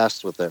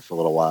obsessed with it for a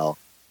little while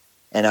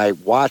and I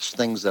watched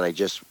things that I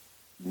just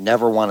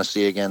never want to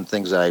see again,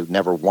 things that I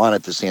never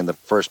wanted to see in the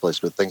first place,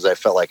 but things I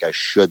felt like I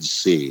should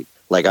see.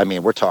 Like, I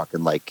mean, we're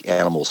talking like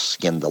animals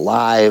skinned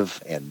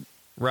alive and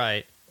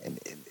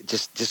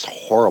just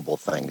horrible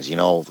things, you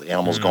know,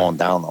 animals going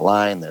down the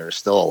line, they're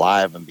still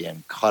alive and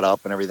being cut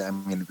up and everything. I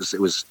mean, it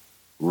was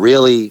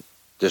really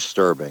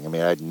disturbing. I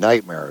mean, I had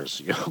nightmares,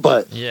 you know,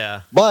 but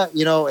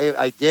you know,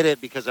 I did it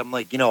because I'm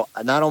like, you know,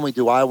 not only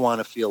do I want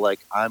to feel like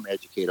I'm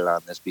educated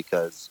on this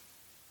because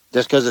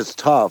it's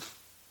tough,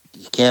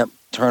 you can't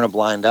turn a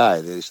blind eye.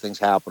 These things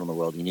happen in the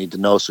world. You need to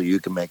know so you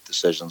can make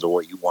decisions of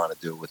what you want to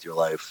do with your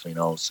life, you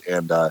know,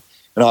 and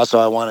also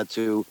I wanted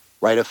to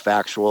write a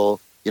factual,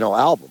 you know,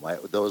 album.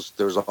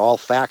 There's all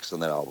facts in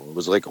that album. It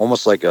was like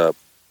almost like an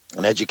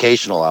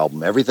educational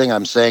album. Everything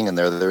I'm saying in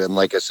there, and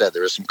like I said,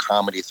 there is some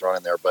comedy thrown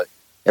in there, but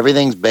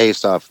everything's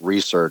based off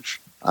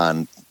research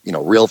on, you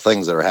know, real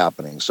things that are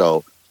happening. So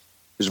it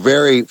was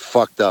very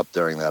fucked up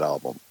during that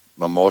album.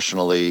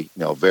 Emotionally, you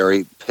know,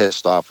 very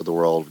pissed off with the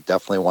world.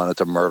 Definitely wanted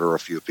to murder a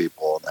few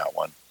people in that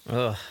one.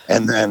 Ugh.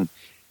 And then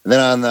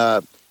on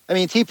I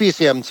mean,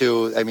 TPCM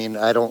 2, I mean,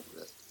 I was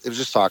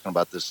just talking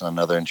about this in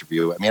another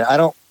interview. I mean,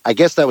 I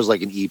guess that was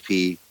like an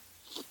EP.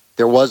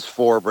 There was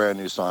 4 brand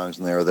new songs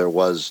in there. There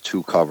was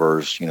 2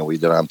 covers. You know, we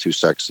did I'm Too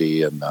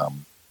Sexy and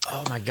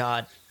oh my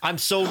God. I'm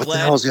so glad. What the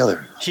hell was the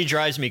other? She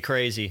drives me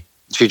crazy.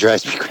 She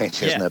drives me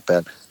crazy. Isn't that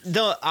bad?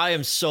 No, I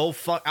am so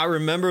I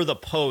remember the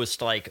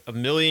post like a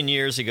million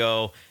years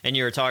ago, and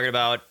you were talking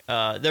about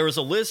there was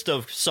a list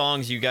of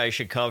songs you guys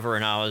should cover,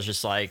 and I was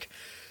just like,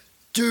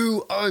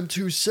 dude, I'm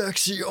Too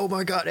Sexy. Oh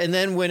my God. And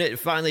then when it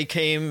finally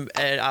came,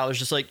 and I was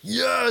just like,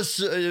 yes,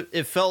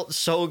 it felt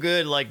so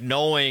good, like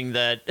knowing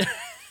that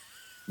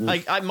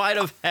like I might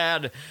have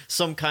had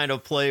some kind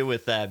of play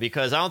with that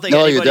because I don't think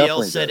anybody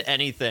else said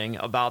anything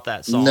about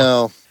that song.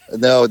 No,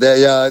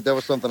 that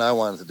was something I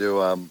wanted to do.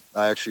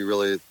 I actually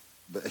really,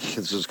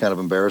 this is kind of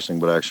embarrassing,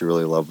 but I actually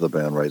really love the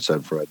band Right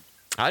Said Fred.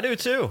 I do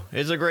too.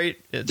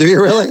 Do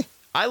you really?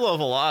 I love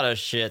a lot of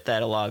shit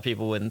that a lot of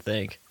people wouldn't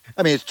think.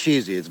 I mean, it's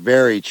cheesy. It's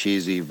very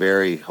cheesy,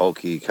 very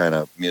hokey kind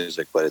of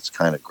music, but it's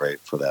kind of great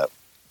for that,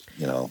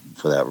 you know,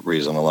 for that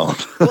reason alone.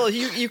 Well,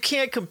 you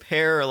can't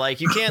compare,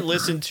 like, you can't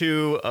listen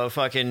to a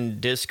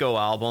fucking disco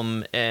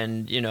album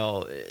and, you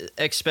know,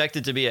 expect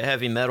it to be a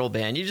heavy metal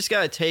band. You just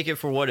got to take it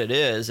for what it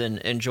is and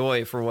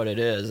enjoy it for what it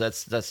is.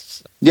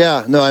 That's.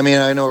 Yeah, no, I mean,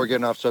 I know we're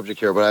getting off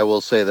subject here, but I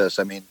will say this.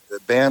 I mean,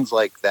 bands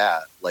like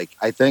that, like,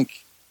 I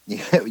think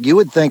you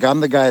would think I'm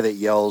the guy that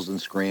yells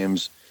and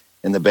screams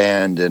in the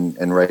band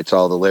and writes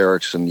all the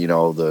lyrics and, you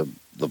know, the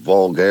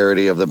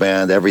vulgarity of the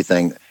band,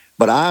 everything.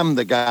 But I'm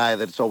the guy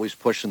that's always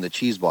pushing the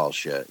cheeseball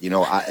shit, you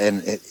know.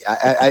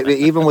 I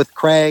even with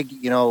Craig,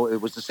 you know,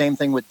 it was the same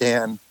thing with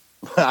Dan.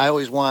 I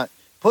always want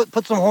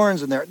put some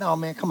horns in there. No,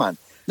 man, come on.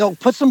 No,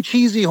 put some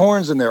cheesy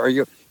horns in there. Or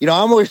you know,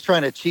 I'm always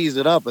trying to cheese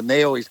it up, and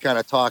they always kind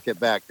of talk it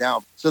back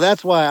down. So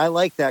that's why I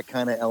like that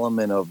kind of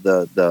element of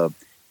the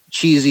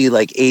cheesy,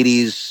 like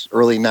 80s,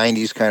 early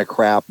 90s kind of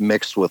crap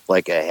mixed with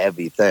like a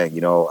heavy thing, you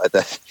know.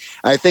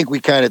 I think we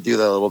kind of do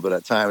that a little bit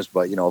at times,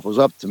 but, you know, if it was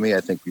up to me,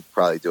 I think we'd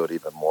probably do it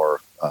even more.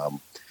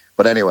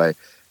 But anyway,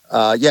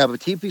 but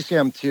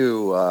TPCM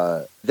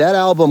 2, that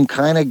album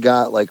kind of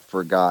got like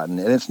forgotten.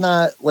 And it's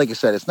not, like I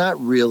said, it's not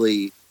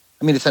really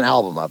I mean, it's an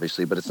album,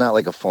 obviously, but it's not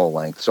like a full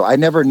length. So I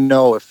never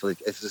know if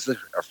is this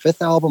our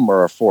fifth album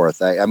or our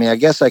fourth. I mean, I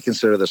guess I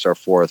consider this our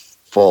fourth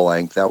full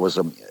length. That was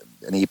an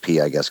EP,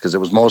 I guess, because it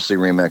was mostly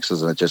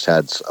remixes and it just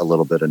had a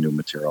little bit of new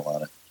material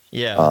on it.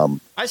 Yeah.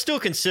 I still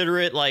consider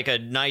it like a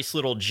nice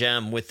little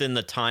gem within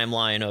the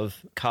timeline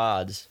of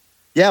CODs.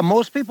 Yeah,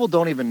 most people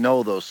don't even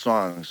know those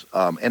songs.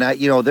 And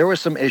there were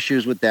some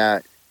issues with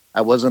that.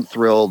 I wasn't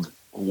thrilled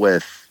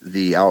with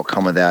the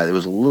outcome of that. It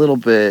was a little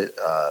bit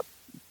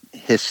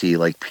hissy,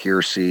 like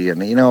piercy,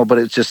 and but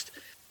it's just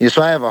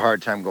so I have a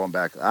hard time going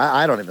back.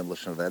 I don't even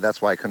listen to that.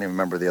 That's why I couldn't even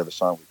remember the other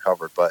song we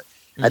covered. But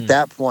at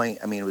that point,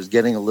 I mean, it was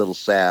getting a little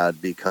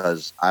sad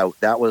because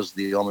that was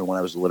the only one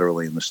I was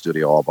literally in the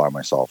studio all by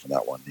myself in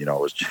that one. It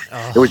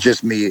was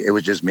just me. It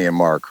was just me and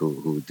Mark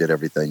who did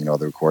everything. The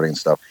recording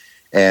stuff.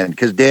 And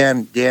because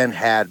Dan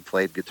had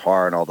played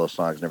guitar and all those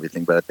songs and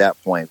everything, but at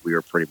that point we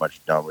were pretty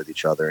much done with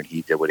each other, and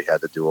he did what he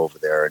had to do over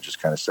there and just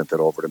kind of sent it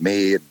over to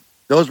me. And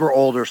those were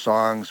older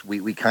songs.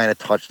 We kind of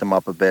touched them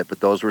up a bit,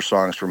 but those were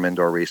songs from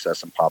Indoor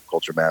Recess and Pop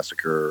Culture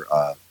Massacre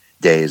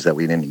days that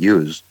we didn't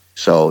use.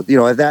 So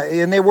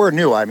and they were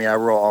new. I mean, I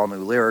wrote all new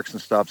lyrics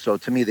and stuff. So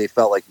to me, they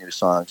felt like new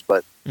songs,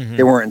 but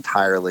they weren't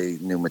entirely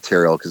new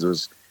material because it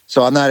was.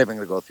 So I'm not even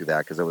going to go through that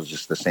because it was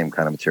just the same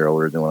kind of material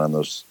we were doing on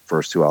those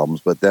first two albums.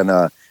 But then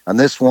on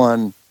this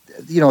one,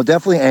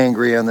 definitely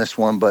angry on this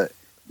one, but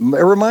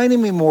it reminded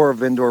me more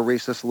of Indoor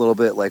Recess a little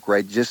bit, like where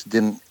I just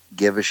didn't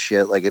give a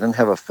shit. Like I didn't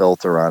have a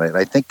filter on it. And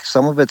I think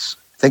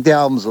the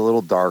album's a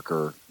little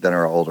darker than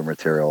our older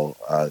material.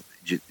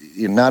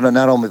 Not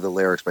only the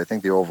lyrics, but I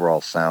think the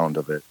overall sound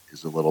of it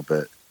is a little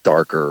bit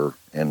darker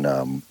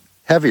and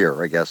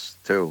heavier, I guess,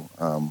 too.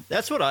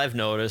 That's what I've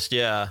noticed,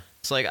 yeah.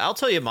 It's like, I'll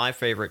tell you my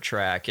favorite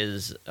track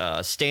is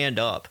Stand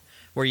Up,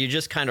 where you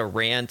just kind of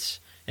rant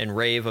and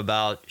rave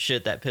about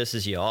shit that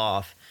pisses you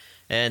off.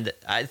 And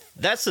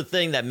that's the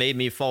thing that made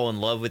me fall in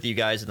love with you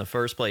guys in the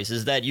first place,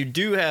 is that you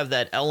do have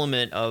that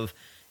element of,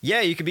 yeah,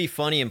 you could be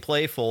funny and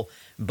playful,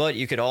 but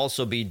you could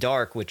also be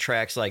dark with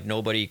tracks like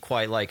Nobody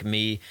Quite Like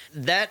Me.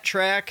 That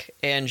track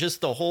and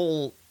just the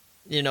whole,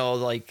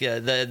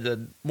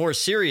 the more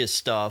serious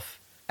stuff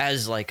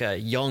as like a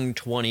young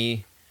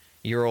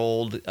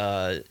 20-year-old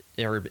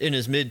or in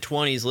his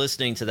mid-20s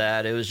listening to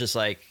that, it was just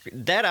like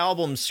that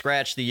album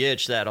scratched the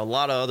itch that a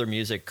lot of other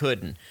music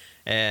couldn't.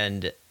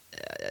 And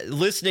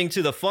listening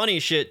to the funny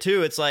shit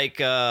too, it's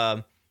like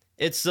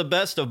it's the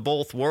best of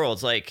both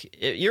worlds. Like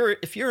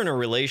if you're in a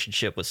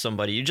relationship with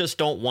somebody, you just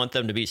don't want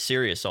them to be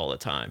serious all the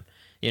time.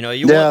 You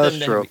want them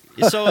to. True.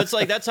 So it's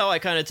like that's how I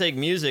kind of take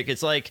music.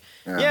 It's like,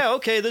 yeah,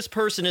 okay, this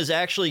person is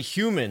actually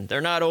human.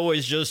 They're not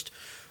always just,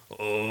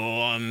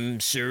 oh,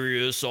 I'm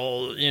serious,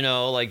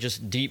 like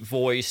just deep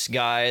voice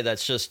guy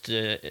that's just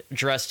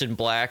dressed in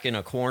black in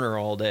a corner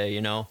all day,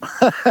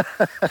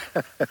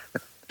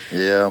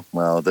 Yeah,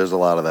 well, there's a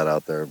lot of that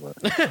out there, but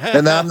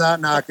and I'm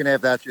not knocking it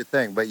if that's your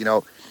thing, but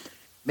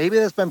maybe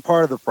that's been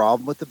part of the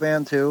problem with the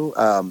band too.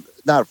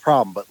 Not a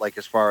problem, but like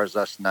as far as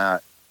us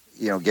not,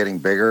 getting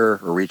bigger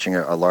or reaching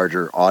a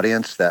larger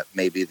audience, that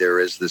maybe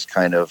there is this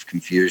kind of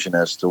confusion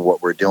as to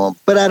what we're doing.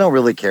 But I don't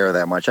really care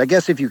that much. I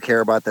guess if you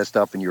care about that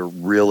stuff and you're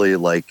really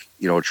like,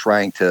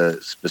 trying to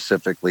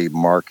specifically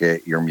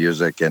market your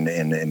music and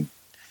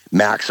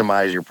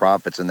maximize your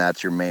profits, and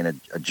that's your main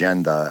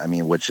agenda, I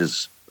mean, which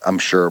is, I'm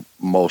sure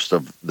most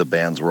of the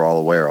bands we're all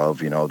aware of,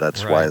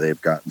 that's right. Why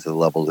they've gotten to the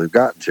level they've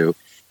gotten to.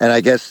 And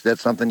I guess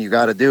that's something you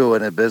got to do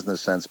in a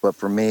business sense. But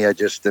for me, I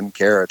just didn't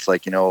care. It's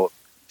like,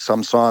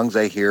 some songs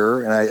I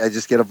hear and I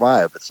just get a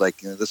vibe. It's like,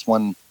 this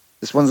one's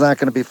not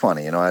going to be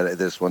funny.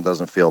 This one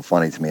doesn't feel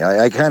funny to me.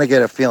 I kind of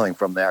get a feeling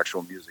from the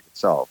actual music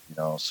itself,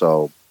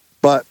 so,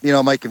 but,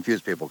 it might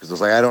confuse people because it's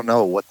like, I don't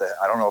know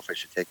if I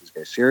should take these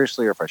guys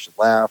seriously or if I should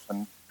laugh.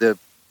 And the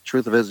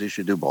truth of it is you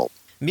should do both.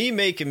 Me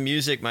making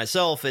music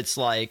myself, it's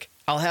like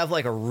I'll have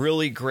like a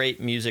really great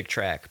music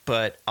track,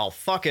 but I'll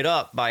fuck it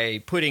up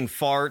by putting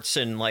farts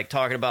and like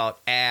talking about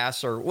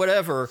ass or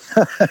whatever.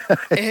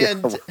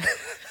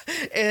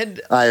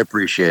 And I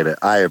appreciate it.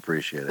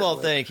 Well,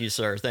 thank you,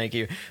 sir. Thank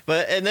you.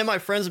 And then my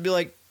friends would be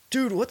like,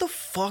 dude, what the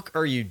fuck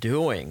are you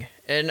doing?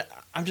 And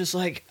I'm just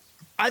like,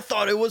 I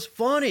thought it was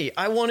funny.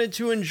 I wanted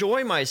to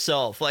enjoy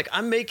myself. Like,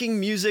 I'm making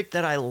music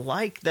that I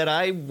like, that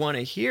I want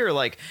to hear.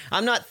 Like,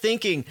 I'm not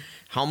thinking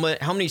how many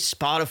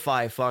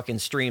Spotify fucking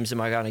streams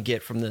am I going to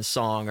get from this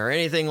song or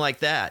anything like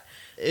that.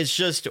 It's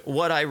just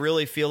what I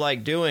really feel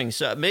like doing.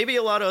 So maybe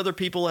a lot of other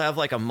people have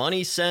like a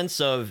money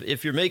sense of,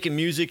 if you're making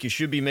music, you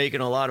should be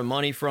making a lot of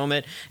money from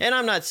it. And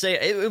I'm not saying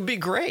it would be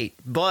great,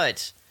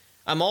 but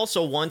I'm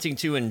also wanting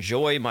to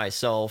enjoy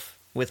myself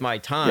with my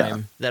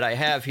time that I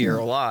have here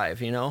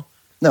alive, No,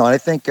 and I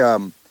think,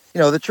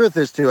 the truth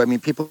is too, I mean,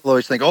 people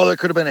always think, oh, there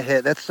could have been a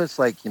hit. That's just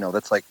like,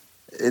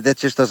 that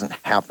just doesn't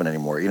happen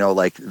anymore.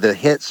 Like the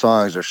hit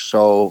songs are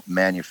so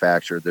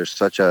manufactured. There's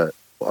such a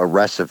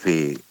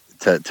recipe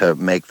to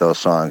make those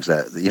songs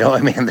that,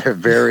 I mean,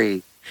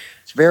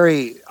 it's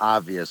very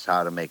obvious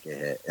how to make a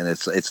hit. And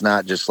it's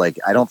not just like,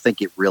 I don't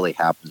think it really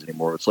happens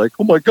anymore. It's like,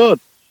 oh my God,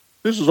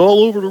 this is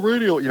all over the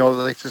radio.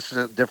 Like, it's just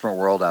a different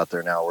world out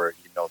there now where,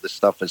 this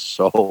stuff is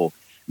so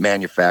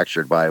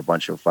manufactured by a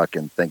bunch of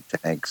fucking think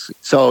tanks.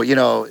 So, you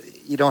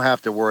don't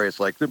have to worry. It's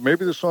like,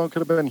 maybe the song could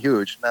have been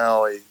huge.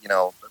 No,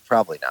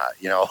 probably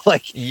not.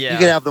 Like you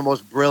can have the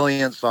most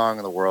brilliant song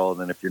in the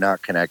world, and if you're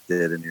not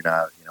connected and you're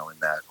not, in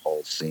that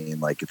whole scene,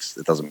 like it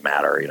doesn't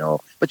matter,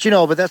 But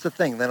that's the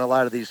thing. Then a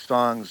lot of these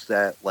songs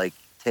that like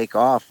take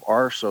off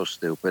are so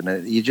stupid,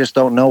 and you just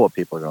don't know what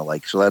people are going to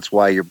like. So that's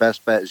why your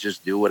best bet is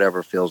just do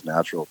whatever feels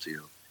natural to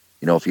you.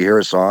 If you hear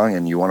a song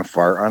and you want to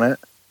fart on it,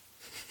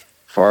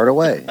 fart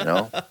away,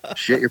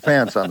 shit your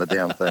pants on the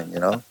damn thing,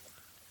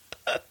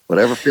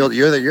 whatever feels.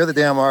 You're the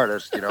damn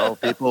artist,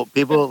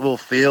 People will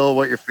feel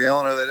what you're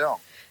feeling or they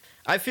don't.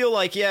 I feel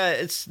like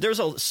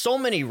there's so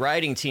many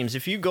writing teams.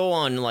 If you go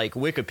on like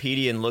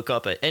Wikipedia and look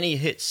up at any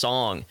hit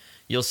song,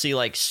 you'll see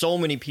like so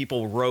many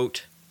people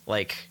wrote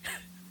like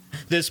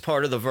this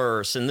part of the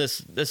verse, and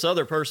this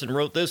other person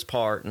wrote this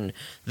part, and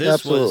this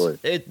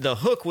Absolutely. the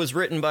hook was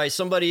written by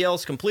somebody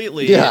else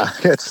completely. Yeah,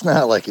 it's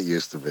not like it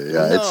used to be.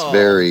 Yeah,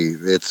 no.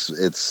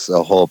 It's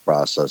a whole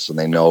process, and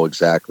they know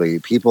exactly.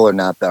 People are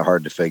not that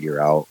hard to figure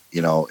out.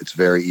 It's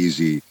very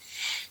easy.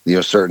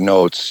 Certain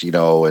notes,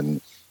 and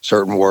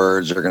certain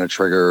words are going to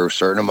trigger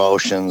certain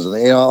emotions,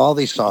 and all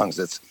these songs.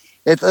 It's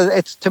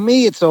to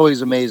me, it's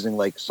always amazing.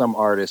 Like some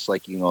artists,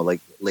 like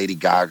like Lady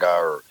Gaga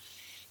or.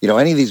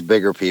 Any of these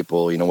bigger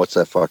people, what's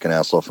that fucking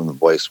asshole from The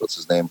Voice? What's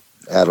his name?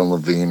 Adam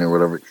Levine or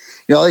whatever.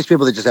 All these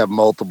people that just have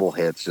multiple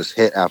hits, just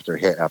hit after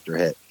hit after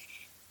hit.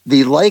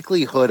 The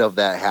likelihood of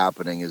that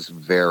happening is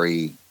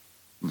very,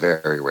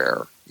 very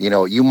rare.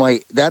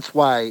 That's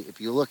why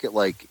if you look at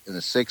like in the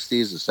 60s,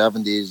 the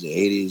 70s, the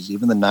 80s,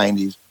 even the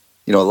 90s,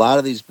 a lot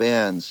of these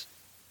bands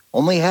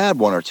only had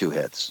one or two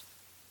hits.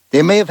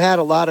 They may have had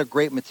a lot of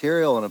great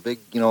material and a big,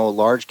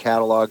 large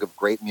catalog of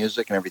great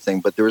music and everything,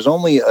 but there was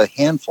only a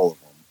handful of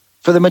them.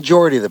 For the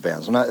majority of the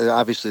bands.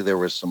 Obviously, there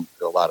was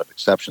a lot of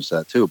exceptions to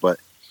that too, but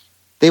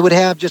they would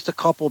have just a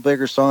couple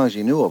bigger songs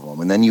you knew of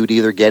them, and then you would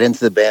either get into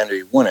the band or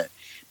you wouldn't.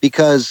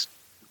 Because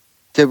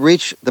to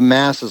reach the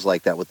masses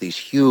like that with these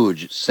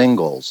huge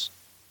singles,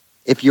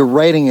 if you're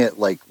writing it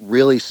like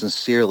really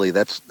sincerely,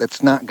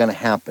 that's not going to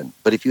happen.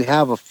 But if you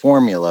have a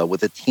formula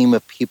with a team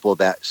of people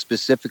that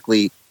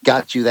specifically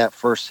got you that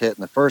first hit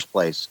in the first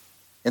place,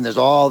 and there's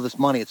all this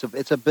money. It's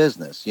a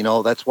business,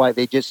 That's why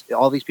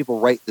all these people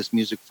write this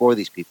music for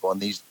these people, and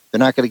they're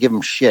not going to give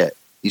them shit.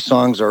 These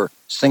songs are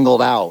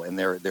singled out, and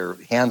they're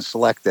hand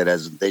selected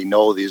as they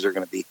know these are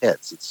going to be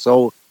hits. It's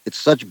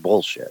such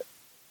bullshit,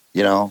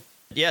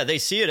 Yeah, they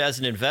see it as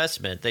an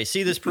investment. They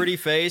see this pretty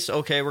face.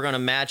 Okay, we're going to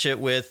match it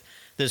with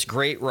this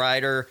great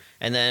writer,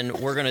 and then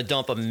we're going to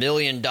dump $1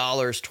 million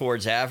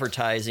towards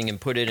advertising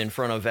and put it in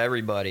front of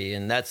everybody,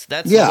 and that's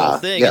the whole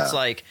thing. Yeah. It's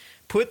like.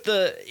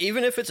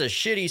 Even if it's a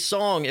shitty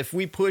song, if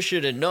we push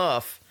it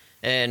enough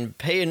and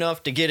pay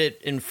enough to get it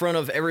in front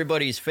of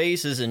everybody's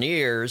faces and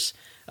ears,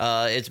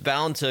 it's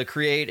bound to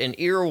create an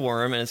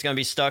earworm, and it's going to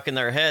be stuck in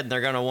their head, and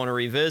they're going to want to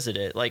revisit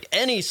it. Like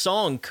any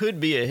song could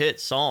be a hit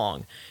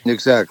song.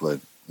 Exactly.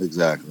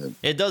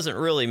 It doesn't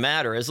really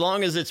matter as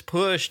long as it's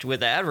pushed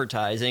with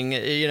advertising.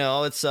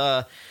 It's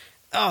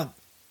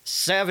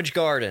Savage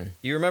Garden.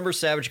 You remember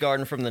Savage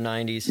Garden from the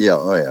 90s? Yeah.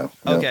 Oh yeah.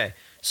 Okay.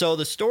 So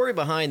the story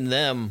behind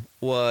them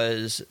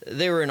was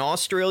they were an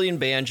Australian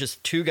band,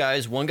 just two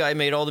guys. One guy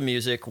made all the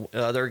music,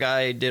 the other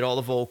guy did all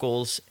the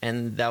vocals,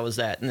 and that was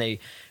that. And they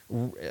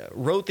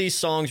wrote these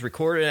songs,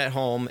 recorded at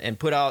home, and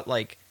put out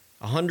like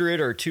 100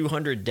 or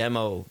 200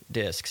 demo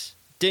discs.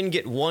 Didn't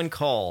get one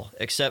call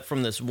except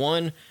from this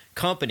one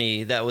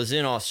company that was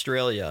in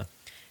Australia.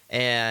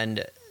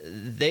 And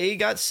they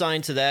got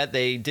signed to that.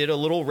 They did a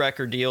little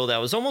record deal that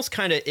was almost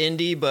kind of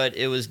indie, but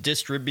it was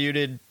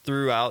distributed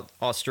throughout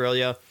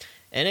Australia.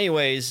 And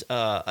anyways,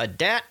 a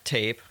DAT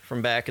tape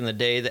from back in the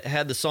day that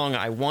had the song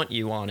 "I Want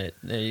You" on it.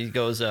 It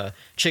goes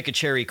 "Chicka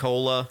Cherry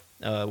Cola"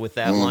 with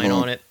that line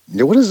on it.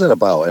 Yeah, what is that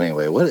about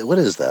anyway? What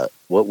is that?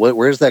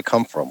 Where does that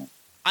come from?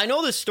 I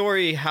know the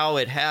story how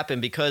it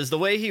happened because the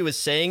way he was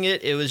saying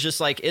it, it was just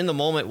like in the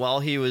moment while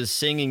he was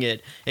singing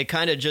it, it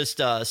kind of just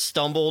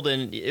stumbled,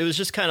 and it was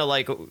just kind of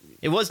like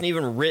it wasn't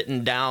even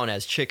written down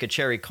as "Chicka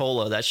Cherry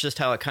Cola." That's just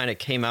how it kind of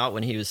came out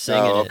when he was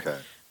singing it. Okay.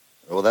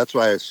 Well, that's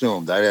what I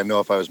assumed. I didn't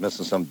know if I was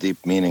missing some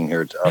deep meaning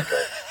here.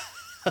 Okay.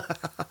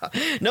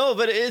 No,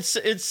 but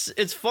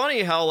it's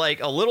funny how like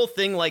a little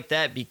thing like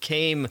that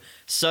became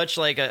such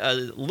like a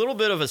little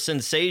bit of a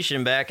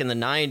sensation back in the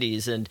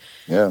 90s, and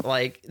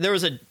like there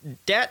was a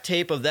DAT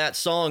tape of that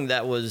song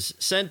that was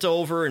sent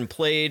over and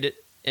played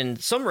in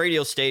some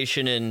radio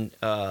station in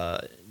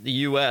the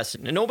U.S.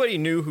 and nobody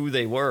knew who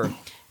they were,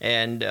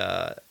 and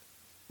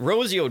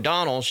Rosie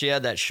O'Donnell, she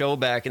had that show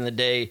back in the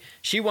day.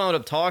 She wound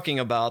up talking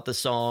about the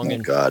song,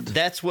 and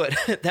that's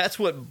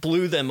what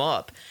blew them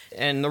up.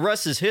 And the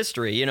rest is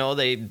history.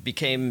 They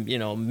became,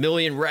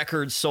 million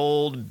records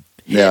sold,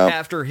 hit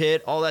after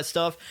hit, all that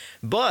stuff.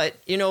 But,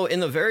 in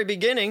the very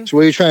beginning... So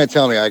what are you trying to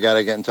tell me? I got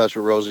to get in touch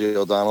with Rosie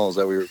O'Donnell? Is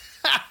that what you're...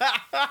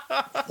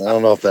 I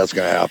don't know if that's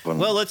going to happen.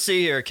 Well, let's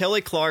see here.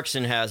 Kelly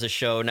Clarkson has a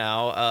show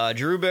now.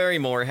 Drew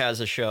Barrymore has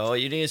a show.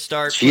 You need to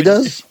start... She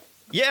does?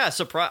 Yeah,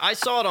 surprise! I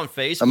saw it on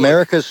Facebook.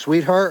 America's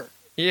Sweetheart?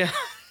 Yeah.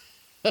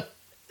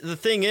 The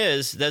thing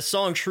is, that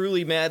song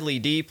Truly Madly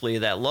Deeply,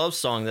 that love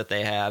song that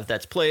they have,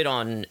 that's played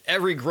on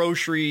every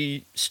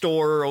grocery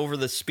store, over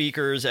the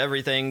speakers,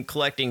 everything,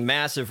 collecting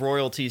massive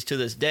royalties to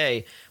this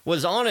day,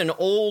 was on an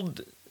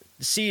old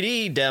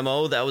CD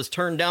demo that was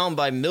turned down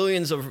by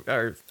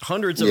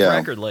hundreds of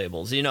record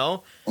labels, you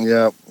know?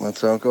 Yeah,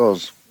 that's how it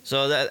goes.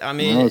 So that, I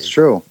mean, no, it's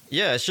true.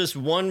 Yeah, it's just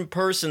one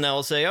person that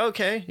will say,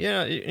 okay,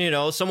 yeah, you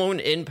know,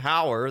 someone in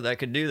power that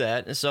could do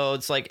that. And so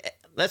it's like,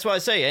 that's why I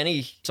say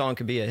any song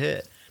could be a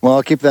hit. Well,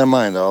 I'll keep that in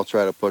mind. I'll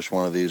try to push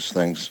one of these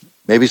things.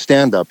 Maybe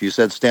stand up. You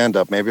said stand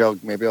up. Maybe I'll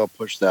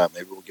push that.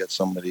 Maybe we'll get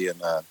somebody in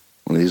one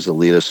of these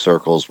elitist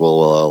circles.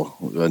 Will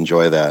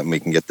enjoy that, and we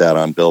can get that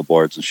on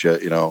billboards and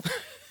shit. You know,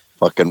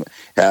 fucking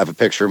have a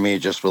picture of me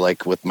just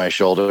with my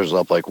shoulders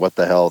up, like what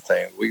the hell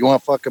thing. We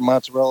want fucking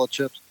mozzarella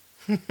chips.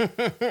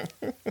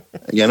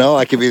 You know,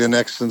 I could be the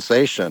next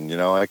sensation. You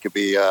know, I could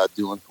be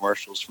doing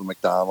commercials for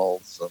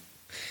McDonald's and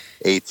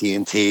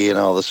AT&T and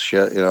all this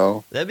shit, you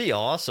know. That'd be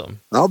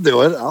awesome. I'll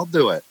do it.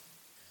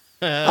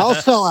 I'll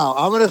sell out.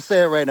 I'm going to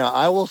say it right now.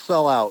 I will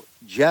sell out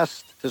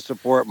just to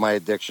support my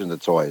addiction to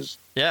toys.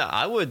 Yeah,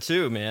 I would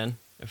too, man.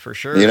 For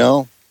sure. You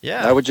know?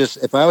 Yeah. I would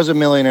if I was a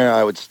millionaire,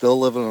 I would still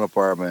live in an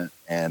apartment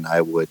and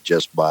I would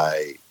just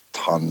buy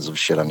tons of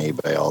shit on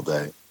eBay all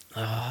day.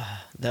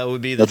 That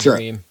would be the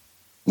dream.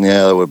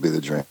 Yeah, that would be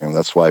the dream.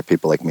 That's why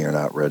people like me are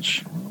not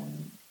rich.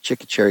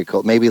 Chicken cherry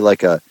cola. Maybe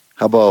like how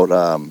about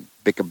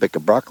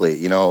Bicka broccoli,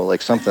 you know,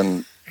 like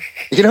something,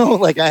 you know,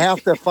 like I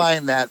have to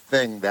find that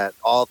thing that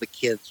all the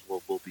kids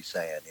will be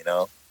saying, you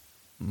know.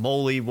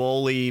 Moly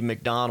Woly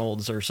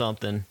McDonald's or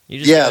something.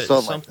 You just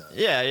something like that.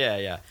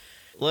 Yeah.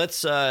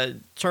 Let's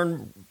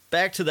turn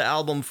back to the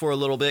album for a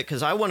little bit,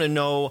 because I want to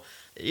know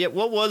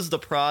what was the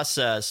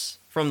process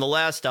from the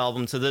last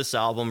album to this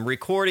album,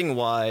 recording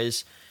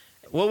wise.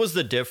 What was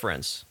the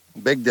difference?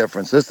 Big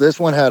difference. This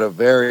one had a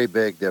very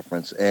big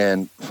difference,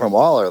 and from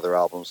all our other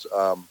albums,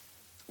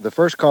 the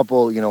first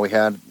couple, you know, we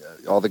had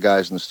all the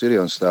guys in the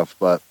studio and stuff,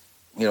 but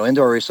you know,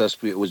 Indoor Recess,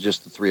 it was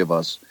just the three of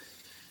us,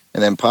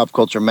 and then Pop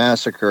Culture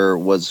Massacre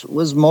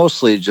was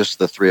mostly just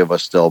the three of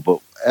us still. But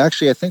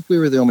actually, I think we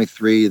were the only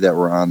three that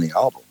were on the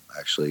album.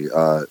 Actually,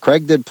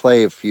 Craig did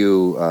play a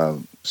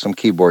few some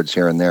keyboards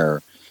here and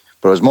there,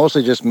 but it was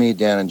mostly just me,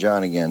 Dan, and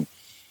John again.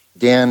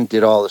 Dan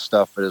did all the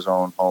stuff at his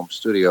own home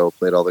studio,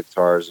 played all the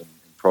guitars and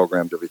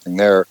programmed everything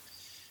there.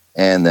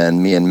 And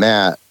then me and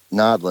Matt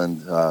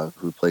Nodland,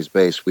 who plays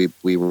bass,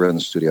 we were in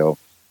the studio.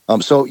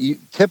 So you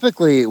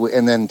typically,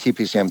 and then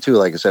TPCM too,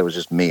 like I said, was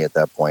just me at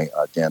that point.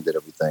 Dan did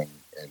everything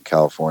in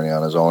California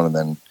on his own, and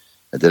then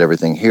I did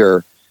everything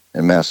here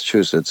in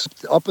Massachusetts.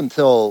 Up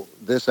until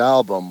this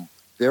album,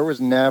 there was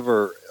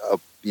never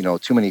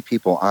too many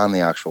people on the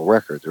actual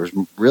record. There was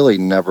really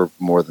never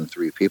more than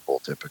three people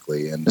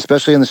typically, and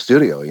especially in the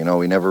studio, you know,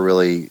 we never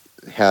really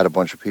had a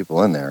bunch of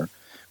people in there.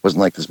 It wasn't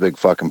like this big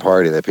fucking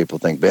party that people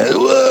think, man,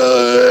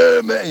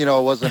 you know,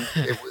 it wasn't.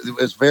 It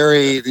was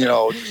very, you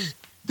know,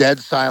 dead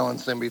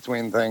silence in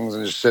between things,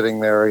 and just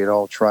sitting there, you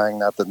know, trying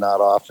not to nod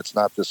off. It's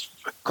not this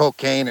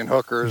cocaine and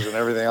hookers and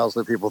everything else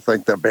that people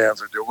think that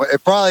bands are doing.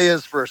 It probably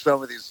is for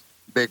some of these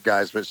big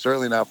guys, but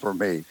certainly not for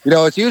me. You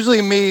know, it's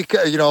usually me,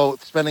 you know,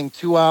 spending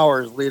 2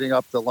 hours leading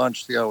up to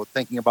lunch, you know,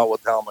 thinking about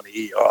what the hell I'm going to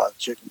eat. Oh, the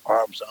chicken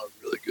parm sounds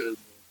really good.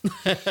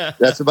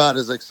 That's about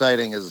as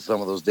exciting as some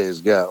of those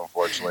days get,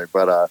 unfortunately.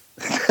 But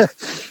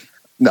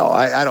no,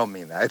 I don't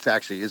mean that.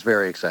 It's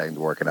very exciting to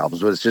work on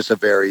albums, but it's just a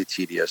very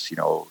tedious, you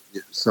know,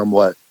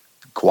 somewhat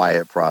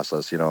quiet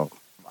process, you know.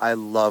 I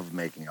love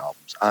making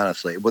albums,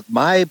 honestly. But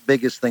my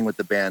biggest thing with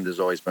the band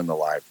has always been the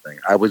live thing.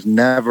 I was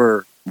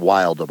never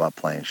wild about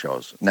playing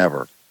shows.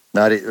 Never.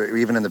 Not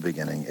even in the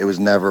beginning. It was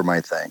never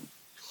my thing.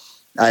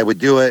 I would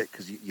do it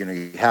because, you know,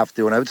 you have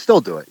to, and I would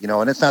still do it, you know,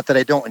 and it's not that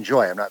I don't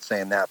enjoy it. I'm not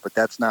saying that, but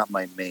that's not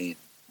my main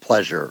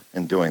pleasure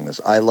in doing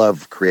this. I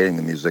love creating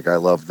the music. I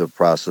love the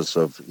process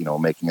of, you know,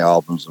 making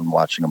albums and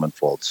watching them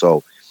unfold.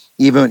 So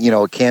even, you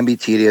know, it can be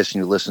tedious, and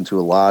you listen to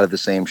a lot of the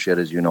same shit,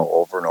 as you know,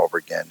 over and over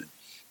again. It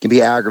can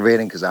be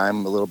aggravating because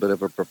I'm a little bit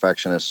of a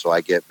perfectionist, so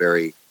I get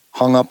very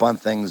hung up on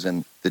things.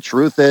 And the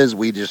truth is,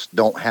 we just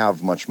don't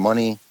have much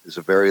money. It's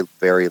a very,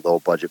 very low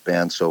budget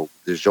band, so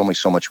there's only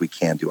so much we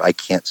can do. I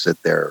can't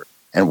sit there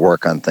and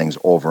work on things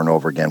over and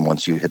over again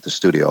once you hit the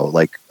studio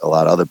like a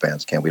lot of other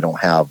bands can. We don't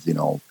have, you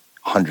know,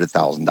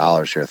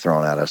 $100,000 here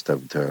thrown at us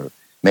to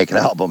make an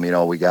album. You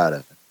know, we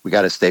gotta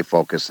stay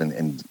focused,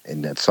 and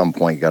at some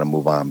point you gotta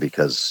move on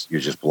because you're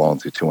just blowing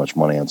through too much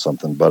money on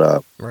something.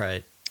 But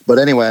right. But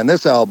anyway, on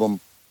this album,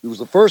 it was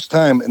the first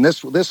time, and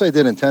this I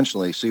did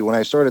intentionally. See, when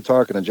I started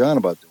talking to John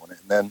about doing it,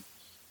 and then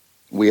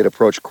we had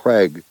approached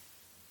Craig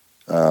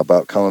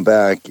about coming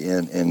back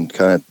and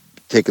kind of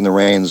taking the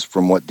reins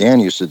from what Dan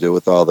used to do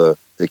with all the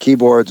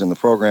keyboards and the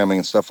programming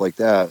and stuff like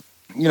that.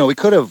 You know, we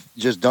could have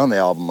just done the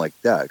album like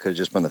that. It could have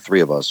just been the three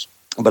of us.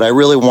 But I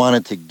really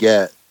wanted to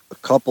get a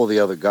couple of the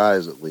other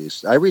guys at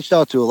least. I reached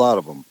out to a lot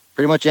of them,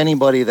 pretty much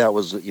anybody that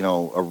was,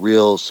 a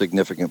real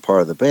significant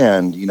part of the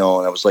band, and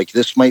I was like,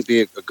 this might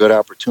be a good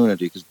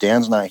opportunity because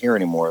Dan's not here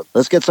anymore.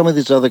 Let's get some of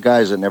these other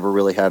guys that never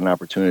really had an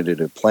opportunity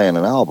to play on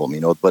an album,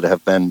 but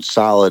have been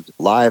solid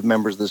live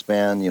members of this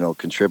band,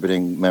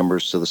 contributing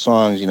members to the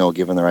songs,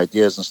 giving their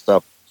ideas and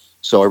stuff.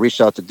 So I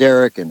reached out to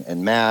Derek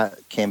and Matt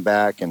came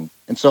back. And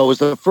so it was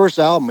the first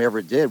album we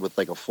ever did with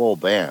like a full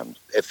band.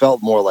 It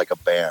felt more like a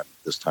band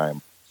this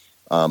time.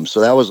 So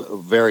that was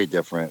very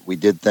different. We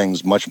did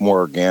things much more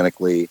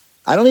organically.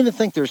 I don't even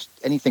think there's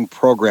anything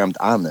programmed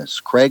on this.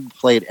 Craig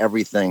played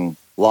everything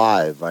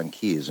live on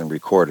keys and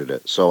recorded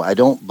it. So I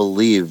don't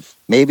believe,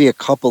 maybe a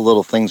couple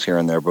little things here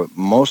and there, but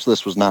most of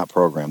this was not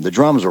programmed. The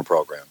drums were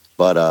programmed,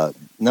 but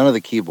none of the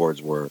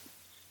keyboards were.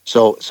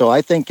 So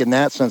I think in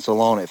that sense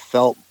alone, it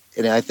felt,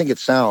 and I think it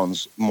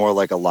sounds more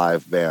like a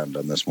live band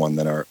on this one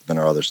than our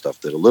other stuff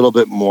did. A little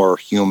bit more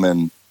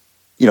human.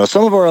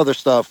 Some of our other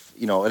stuff,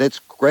 and it's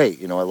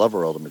great. I love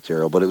our older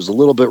material, but it was a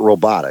little bit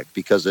robotic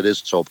because it is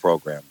so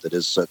programmed. It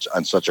is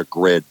on such a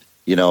grid.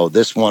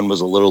 This one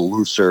was a little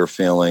looser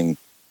feeling,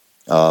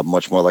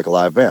 much more like a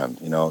live band,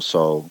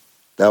 so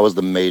that was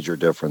the major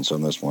difference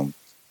on this one.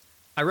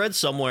 I read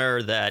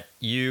somewhere that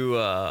you,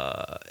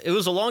 it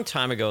was a long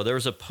time ago. There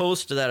was a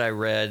post that I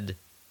read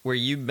where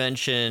you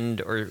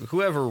mentioned, or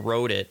whoever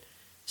wrote it,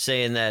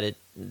 saying that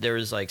there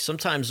was like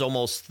sometimes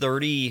almost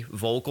 30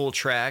 vocal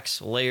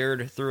tracks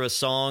layered through a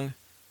song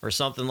or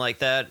something like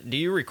that. Do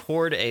you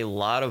record a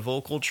lot of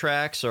vocal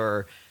tracks,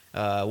 or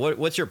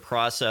what's your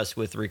process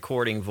with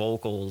recording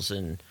vocals?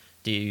 And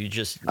do you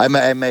just... I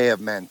may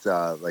have meant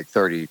like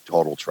 30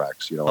 total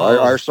tracks.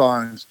 Our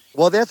songs...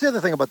 Well, that's the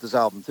other thing about this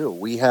album, too.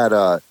 We had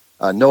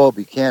Noah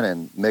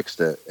Buchanan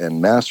mixed it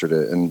and mastered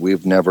it, and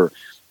we've never...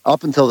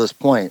 Up until this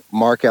point,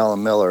 Mark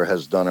Allen Miller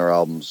has done our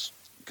albums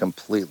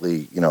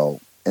completely,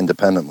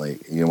 independently.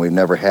 We've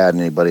never had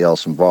anybody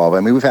else involved.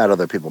 I mean, we've had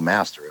other people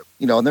master it,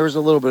 and there was a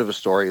little bit of a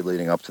story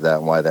leading up to that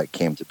and why that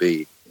came to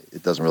be.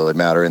 It doesn't really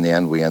matter. In the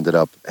end, we ended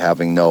up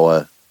having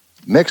Noah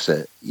mix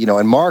it,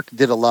 and Mark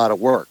did a lot of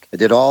work. I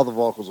did all the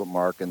vocals with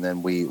Mark, and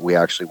then we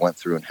actually went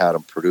through and had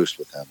them produced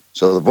with him.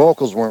 So the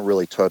vocals weren't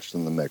really touched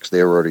in the mix.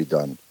 They were already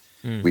done.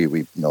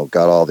 We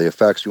got all the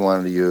effects we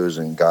wanted to use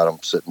and got them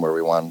sitting where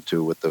we wanted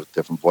to with the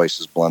different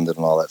voices blended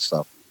and all that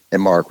stuff.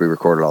 And Mark, we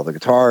recorded all the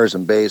guitars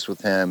and bass with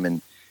him.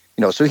 And,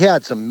 so he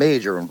had some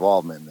major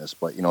involvement in this,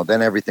 but,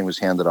 then everything was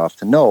handed off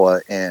to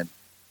Noah. And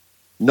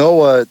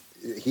Noah,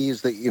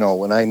 he's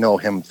when I know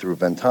him through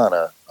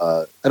Ventana,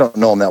 I don't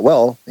know him that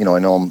well. I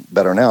know him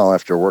better now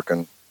after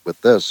working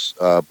with this,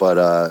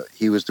 but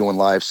he was doing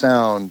live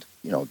sound,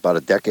 about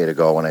a decade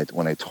ago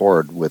when I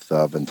toured with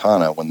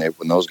Ventana, when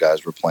those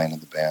guys were playing in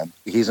the band.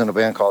 He's in a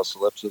band called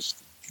Solipsis.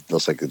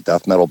 It's like a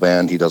death metal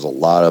band. He does a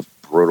lot of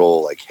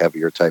brutal, like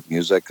heavier type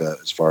music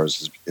as far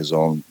as his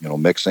own,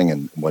 mixing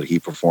and what he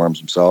performs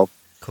himself.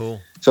 Cool.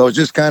 So it's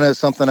just kind of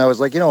something I was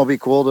like, it'd be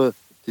cool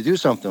to do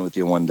something with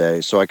you one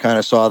day. So I kind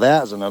of saw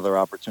that as another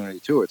opportunity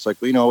too. It's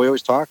like, we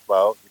always talk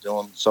about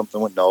doing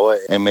something with Noah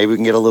and maybe we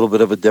can get a little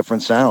bit of a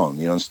different sound,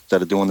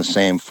 instead of doing the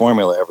same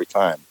formula every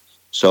time.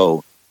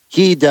 So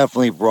he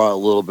definitely brought a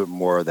little bit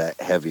more of that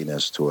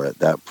heaviness to it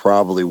that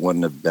probably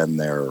wouldn't have been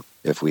there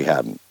if we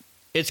hadn't.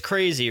 It's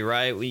crazy,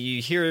 right? When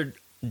you hear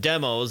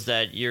demos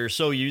that you're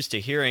so used to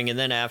hearing, and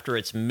then after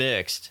it's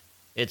mixed,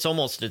 it's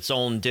almost its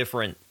own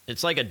different,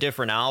 it's like a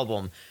different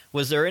album.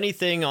 Was there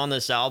anything on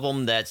this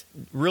album that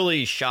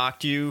really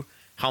shocked you,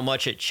 how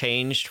much it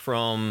changed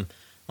from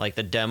like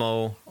the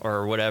demo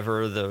or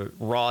whatever, the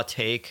raw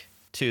take,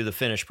 to the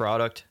finished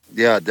product?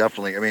 Yeah,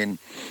 definitely. I mean,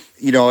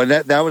 and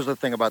that was the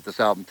thing about this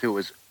album too,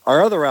 is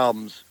our other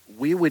albums,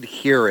 we would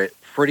hear it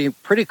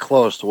pretty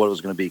close to what it was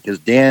going to be because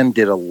Dan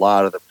did a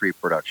lot of the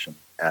pre-production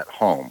at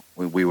home.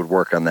 We would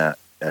work on that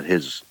at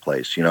his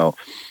place, and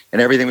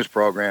everything was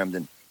programmed,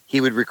 and he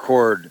would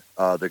record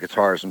the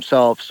guitars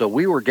himself. So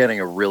we were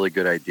getting a really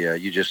good idea.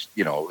 You just,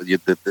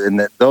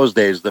 in those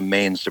days, the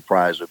main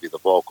surprise would be the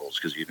vocals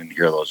because you didn't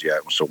hear those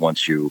yet. So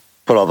once you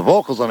put all the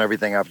vocals on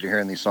everything after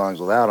hearing these songs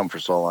without them for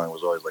so long, it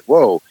was always like,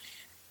 whoa.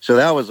 So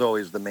that was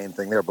always the main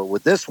thing there. But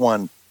with this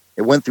one,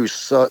 it went through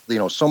so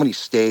many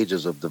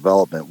stages of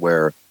development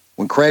where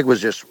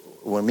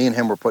when me and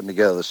him were putting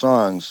together the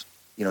songs,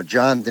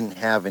 John didn't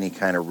have any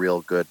kind of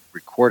real good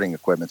recording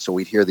equipment. So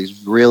we'd hear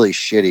these really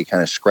shitty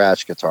kind of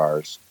scratch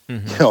guitars,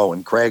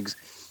 and Craig's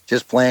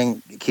just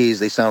playing keys.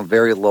 They sound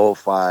very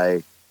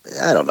lo-fi.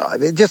 I don't know. I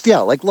mean,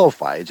 like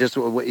lo-fi. It just,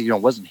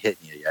 wasn't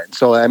hitting you yet. And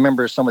so I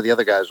remember some of the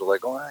other guys were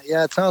like, oh,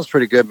 yeah, it sounds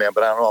pretty good, man.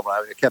 But I don't know.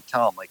 But I kept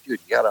telling them, like, dude,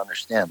 you got to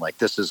understand, like,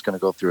 this is going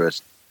to go through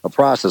a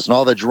process. And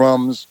all the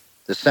drums,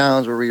 the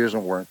sounds we were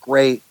using weren't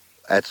great.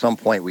 At some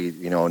point, we,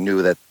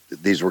 knew that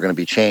these were going to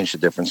be changed to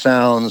different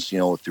sounds,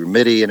 through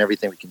MIDI and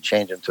everything. We can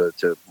change them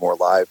to more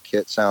live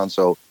kit sounds.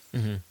 So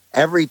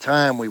every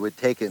time we would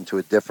take it into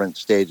a different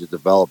stage of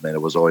development, it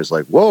was always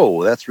like,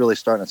 whoa, that's really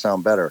starting to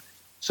sound better.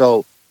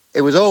 So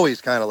it was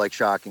always kind of like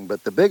shocking.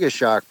 But the biggest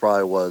shock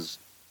probably was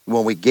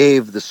when we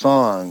gave the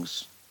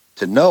songs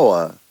to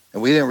Noah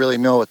and we didn't really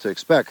know what to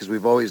expect because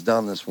we've always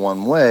done this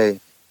one way.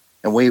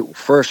 and we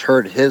first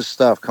heard his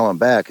stuff coming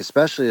back,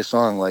 especially a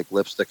song like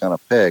Lipstick on a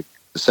Pig,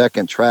 the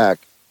second track,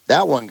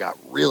 that one got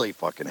really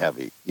fucking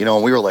heavy, you know,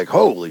 and we were like,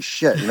 holy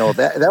shit, you know,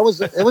 that was,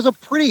 it was a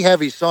pretty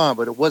heavy song,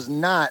 but it was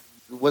not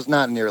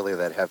nearly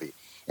that heavy.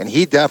 And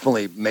he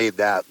definitely made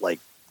that like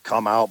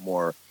come out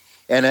more.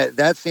 And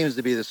that seems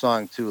to be the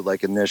song too,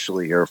 like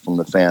initially here from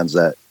the fans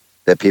that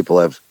people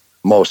have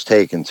most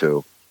taken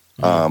to.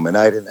 And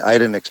I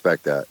didn't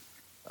expect that.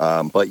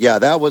 But yeah,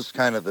 that was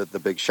kind of the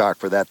big shock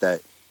for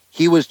that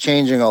he was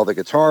changing all the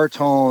guitar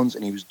tones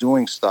and he was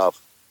doing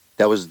stuff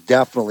that was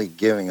definitely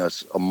giving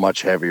us a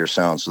much heavier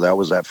sound. So that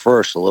was at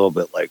first a little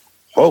bit like,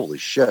 holy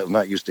shit, I'm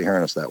not used to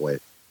hearing us that way.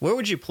 Where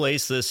would you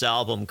place this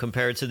album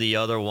compared to the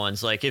other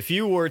ones? Like if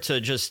you were to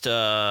just,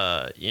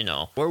 where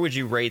would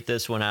you rate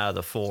this one out of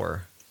the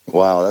 4?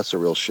 Wow, that's a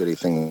real shitty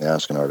thing to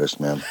ask an artist,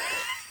 man.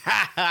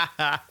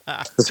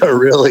 It's a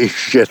really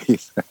shitty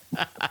thing.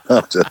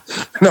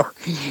 No,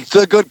 it's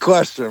a good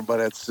question,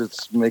 but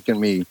it's making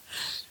me,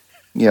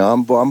 you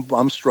know,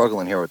 I'm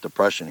struggling here with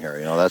depression here.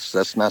 You know,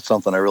 that's not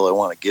something I really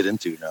want to get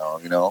into now.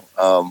 You know,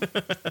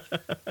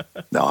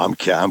 no, I'm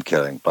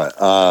kidding.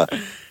 But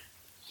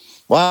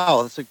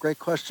wow, that's a great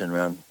question,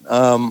 man.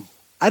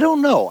 I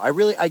don't know.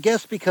 I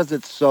guess because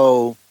it's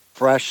so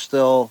fresh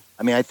still.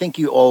 I mean, I think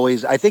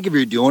if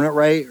you're doing it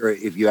right, or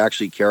if you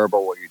actually care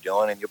about what you're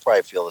doing, and you'll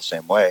probably feel the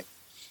same way,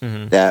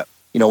 that,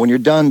 you know, when you're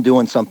done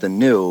doing something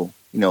new,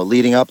 you know,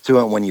 leading up to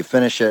it, when you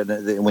finish it,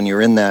 when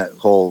you're in that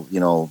whole, you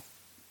know,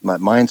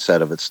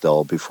 mindset of it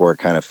still, before it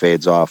kind of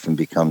fades off and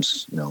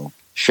becomes, you know,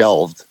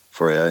 shelved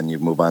for you and you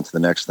move on to the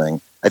next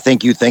thing, I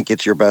think you think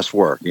it's your best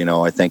work. You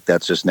know, I think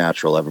that's just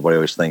natural. Everybody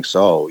always thinks,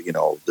 oh, you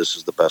know, this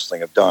is the best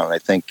thing I've done. I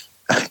think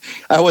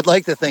I would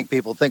like to think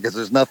people think because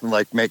there's nothing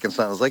like making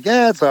something. It's like,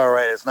 yeah, it's all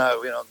right. It's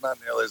not, you know, it's not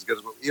nearly as good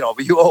as, you know,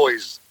 but you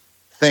always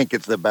think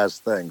it's the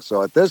best thing.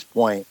 So at this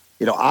point,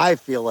 you know, I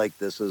feel like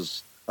this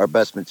is our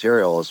best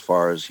material as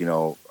far as, you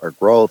know, our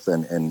growth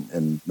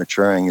and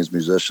maturing as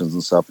musicians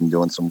and stuff and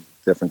doing some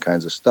different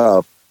kinds of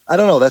stuff. I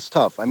don't know. That's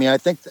tough. I mean, I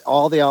think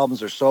all the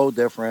albums are so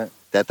different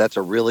that's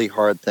a really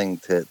hard thing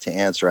to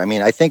answer. I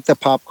mean, I think the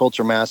Pop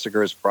Culture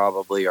Massacre is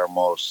probably our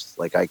most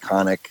like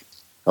iconic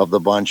of the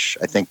bunch.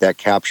 I think that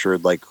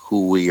captured like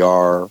who we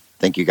are. I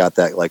think you got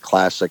that like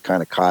classic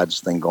kind of CODS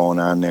thing going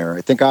on there.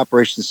 I think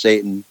Operation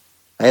Satan,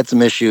 I had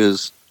some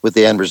issues with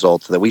the end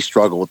result that we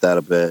struggled with that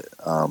a bit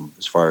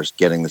as far as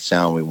getting the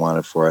sound we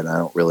wanted for it. And I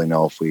don't really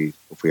know if we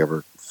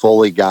ever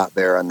fully got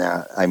there on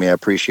that. I mean, I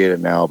appreciate it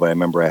now, but I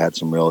remember I had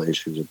some real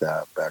issues with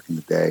that back in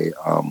the day.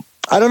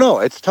 I don't know.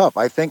 It's tough.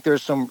 I think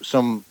there's some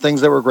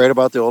things that were great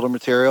about the older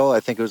material. I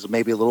think it was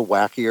maybe a little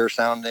wackier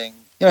sounding.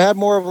 You know, it had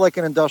more of like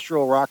an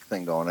industrial rock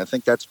thing going. I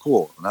think that's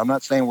cool. And I'm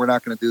not saying we're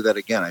not going to do that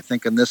again. I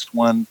think in this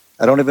one,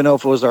 I don't even know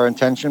if it was our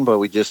intention, but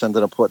we just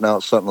ended up putting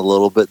out something a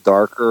little bit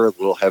darker, a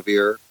little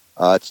heavier.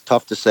 It's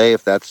tough to say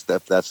if that's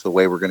the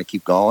way we're going to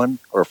keep going,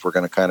 or if we're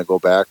going to kind of go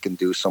back and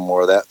do some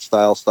more of that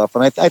style stuff.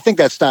 And I think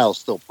that style is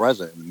still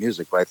present in the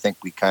music, but I think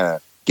we kind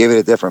of gave it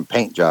a different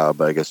paint job,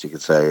 I guess you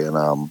could say.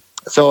 And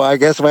so I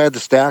guess if I had to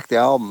stack the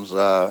albums,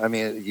 I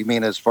mean, you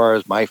mean as far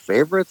as my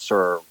favorites,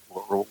 or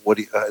what?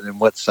 In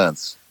what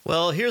sense?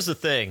 Well, here's the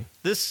thing.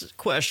 This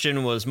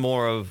question was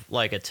more of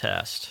like a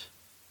test.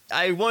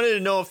 I wanted to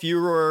know if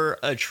you were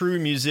a true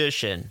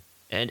musician,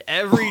 and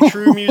every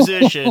true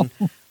musician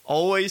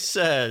always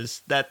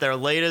says that their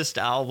latest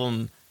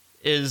album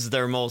is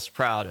their most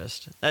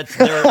proudest. That's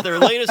their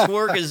latest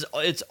work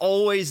it's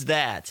always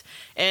that.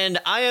 And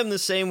I am the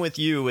same with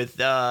you with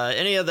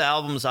any of the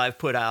albums I've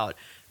put out.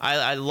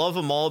 I love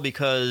them all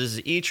because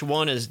each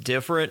one is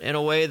different in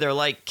a way. They're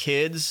like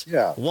kids.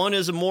 Yeah. One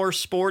is a more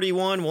sporty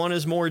one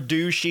is more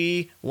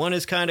douchey, one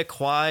is kind of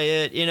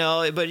quiet, you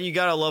know, but you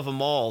got to love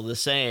them all the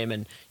same.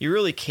 And you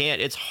really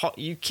can't,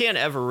 you can't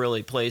ever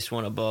really place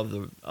one above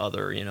the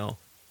other, you know.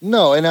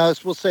 No, and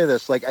we'll say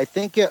this, like, I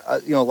think, you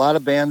know, a lot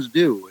of bands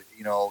do,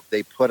 you know,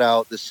 they put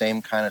out the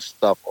same kind of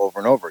stuff over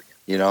and over again,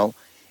 you know,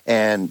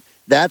 and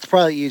that's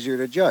probably easier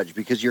to judge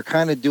because you're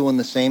kind of doing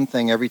the same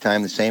thing every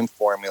time, the same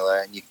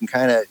formula, and you can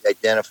kind of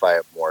identify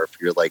it more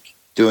if you're like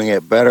doing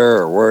it better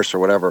or worse or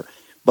whatever.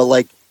 But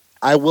like,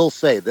 I will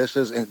say this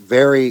is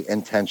very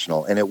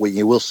intentional, and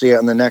you will see it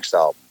on the next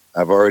album.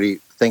 I've already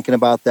thinking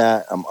about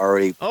that. I'm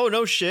already. Oh,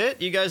 no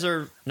shit. You guys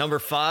are number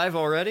 5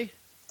 already?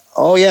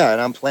 Oh yeah, and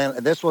I'm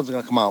planning. This one's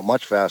going to come out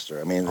much faster.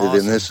 I mean, awesome.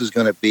 And this is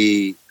going to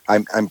be.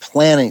 I'm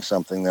planning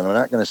something that I'm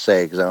not going to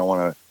say because I don't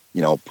want to,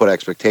 you know, put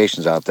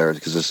expectations out there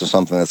because this is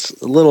something that's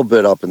a little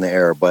bit up in the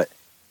air. But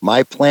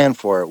my plan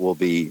for it will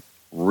be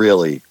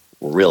really,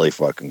 really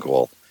fucking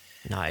cool.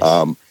 Nice.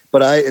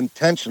 But I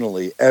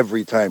intentionally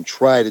every time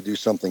try to do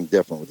something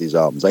different with these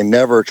albums. I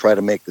never try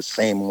to make the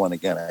same one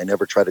again. I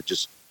never try to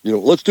just, you know,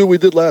 let's do what we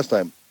did last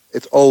time.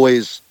 It's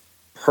always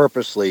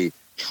purposely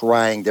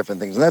trying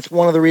different things. And that's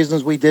one of the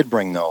reasons we did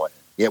bring Noah in.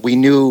 Yet we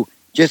knew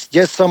just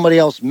somebody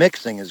else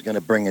mixing is going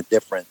to bring a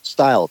different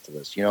style to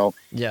this, you know?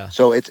 Yeah.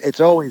 So it's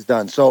always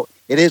done. So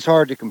it is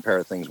hard to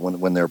compare things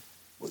when they're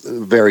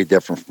very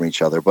different from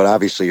each other. But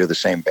obviously you're the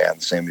same band,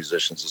 the same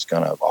musicians is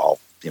going to all,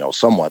 you know,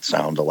 somewhat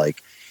sound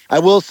alike. I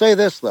will say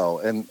this though,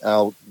 and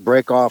I'll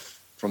break off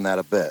from that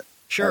a bit.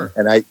 Sure.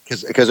 And I,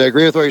 because I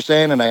agree with what you're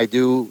saying, and I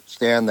do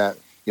stand that,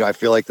 I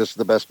feel like this is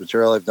the best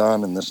material I've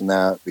done and this and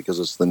that because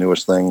it's the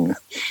newest thing.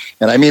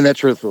 And I mean that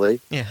truthfully.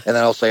 Yeah. And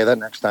then I'll say that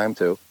next time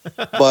too.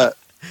 But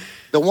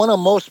the one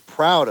I'm most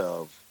proud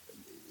of,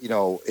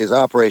 is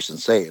Operation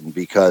Satan,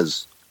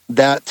 because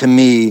that to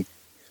me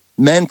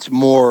meant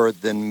more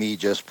than me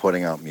just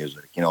putting out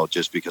music,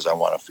 just because I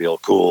want to feel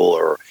cool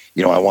or,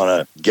 I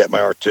want to get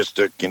my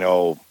artistic,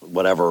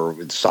 whatever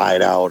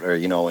side out or,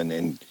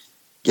 and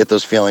get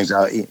those feelings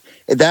out.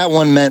 That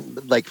one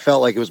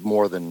felt like it was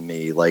more than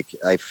me. Like,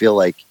 I feel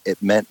like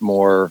it meant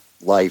more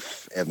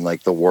life and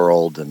like the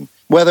world, and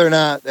whether or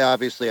not,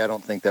 obviously, I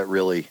don't think that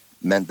really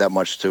meant that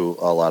much to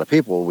a lot of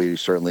people. We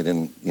certainly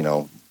didn't,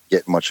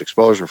 get much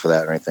exposure for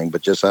that or anything,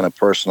 but just on a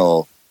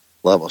personal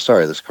level.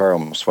 Sorry, this car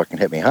almost fucking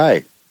hit me.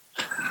 Hi.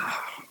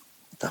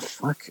 What the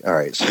fuck? All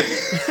right.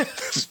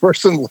 This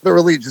person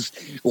literally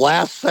just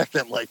last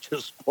second,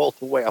 just pulled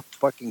away. I'm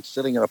fucking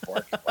sitting in a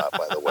parking lot,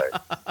 by the way.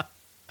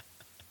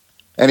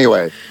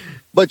 Anyway,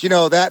 but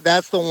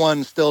that's the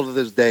one still to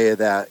this day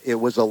that it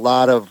was a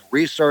lot of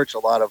research, a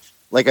lot of,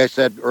 like I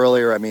said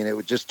earlier, I mean,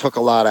 it just took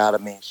a lot out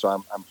of me. So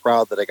I'm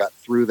proud that I got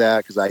through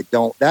that,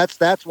 because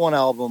that's one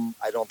album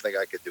I don't think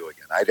I could do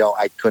again.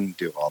 I couldn't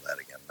do all that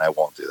again. I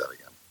won't do that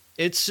again.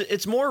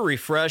 It's more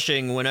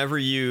refreshing whenever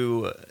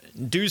you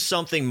do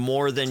something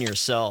more than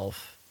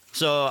yourself.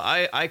 So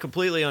I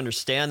completely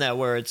understand that,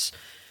 where it's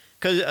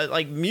because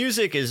like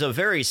music is a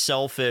very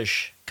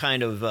selfish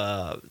kind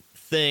of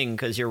thing,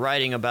 because you're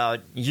writing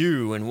about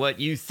you and what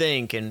you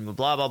think and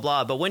blah blah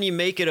blah. But when you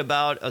make it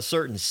about a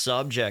certain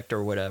subject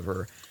or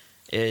whatever,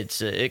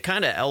 it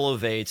kind of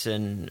elevates,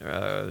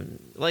 and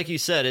like you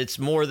said, it's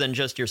more than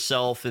just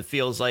yourself. It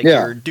feels like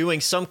you're doing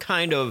some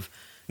kind of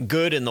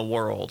good in the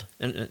world,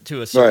 and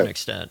to a certain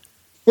extent.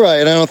 Right,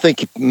 and I don't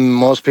think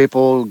most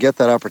people get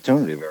that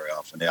opportunity very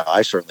often. Yeah,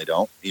 I certainly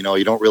don't. You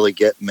don't really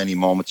get many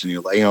moments in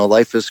your life.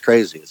 Life is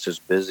crazy. It's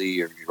just busy.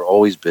 You're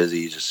always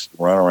busy. You just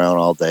run around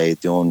all day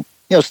doing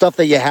stuff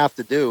that you have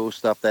to do,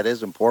 stuff that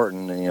is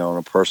important, on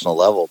a personal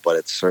level, but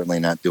it's certainly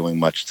not doing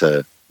much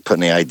to put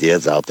any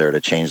ideas out there to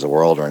change the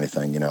world or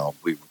anything.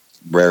 We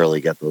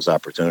rarely get those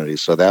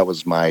opportunities. So that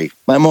was my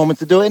moment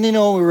to do it.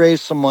 And, we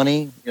raised some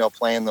money,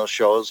 playing those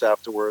shows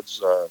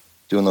afterwards,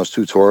 doing those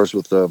 2 tours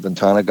with the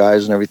Ventana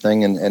guys and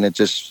everything. And it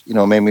just,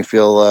 made me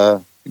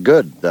feel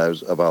good that I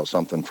was about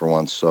something for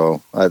once.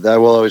 So I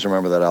will always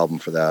remember that album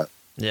for that.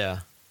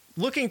 Yeah.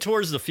 Looking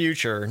towards the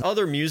future,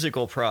 other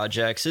musical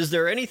projects, is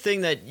there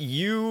anything that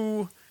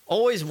you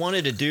always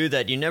wanted to do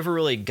that you never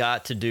really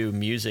got to do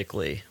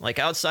musically? Like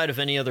outside of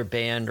any other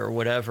band or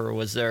whatever,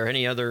 was there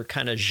any other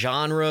kind of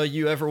genre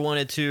you ever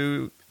wanted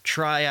to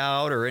try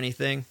out or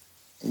anything?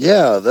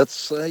 Yeah,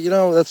 that's,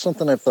 that's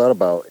something I've thought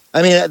about.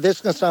 I mean, this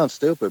is going to sound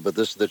stupid, but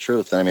this is the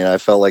truth. I mean, I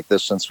felt like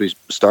this since we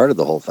started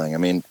the whole thing. I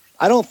mean,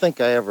 I don't think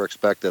I ever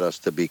expected us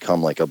to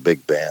become like a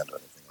big band or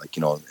anything, like,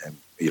 and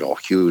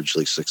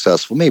hugely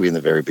successful, maybe in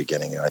the very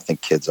beginning. And I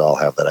think kids all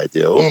have that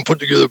idea. I'm going to put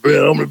together a band.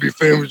 I'm going to be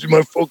famous.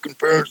 My fucking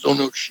parents don't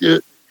know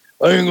shit.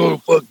 I ain't going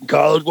to fucking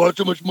college. Watch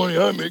how much money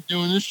I make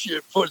doing this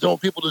shit. Fuck, telling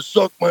people to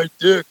suck my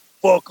dick.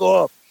 Fuck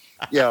off.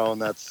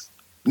 And that's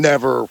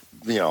never,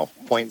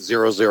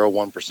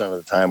 0.001%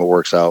 of the time it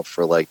works out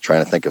for like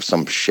trying to think of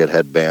some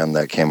shithead band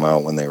that came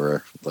out when they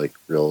were like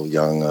real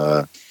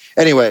young.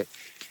 Anyway,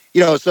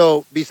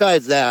 so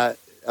besides that,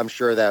 I'm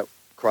sure that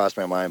crossed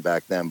my mind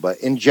back then, but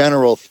in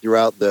general,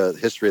 throughout the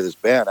history of this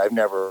band,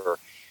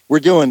 we're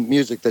doing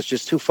music that's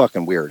just too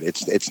fucking weird.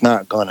 It's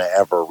not gonna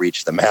ever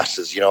reach the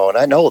masses, and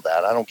I know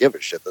that. I don't give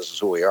a shit. This is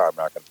who we are. I'm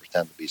not gonna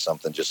pretend to be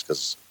something just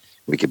because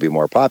we could be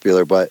more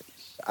popular, but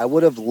I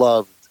would have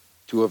loved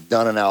to have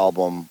done an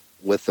album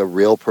with a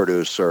real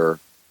producer,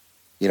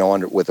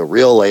 with a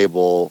real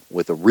label,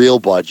 with a real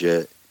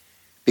budget,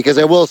 because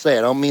I will say,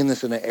 I don't mean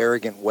this in an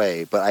arrogant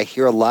way, but I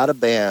hear a lot of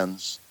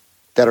bands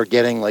that are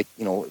getting like,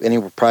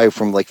 anywhere probably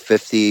from like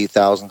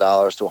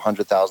 $50,000 to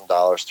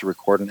 $100,000 to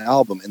record an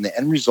album. And the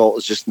end result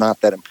is just not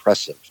that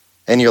impressive.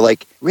 And you're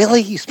like,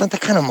 really? You spent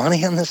that kind of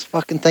money on this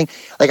fucking thing?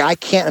 Like, I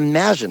can't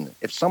imagine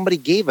if somebody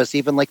gave us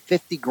even like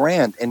 50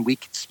 grand and we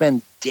could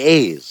spend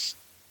days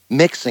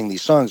mixing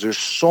these songs. There's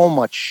so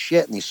much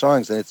shit in these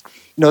songs. And it's,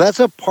 that's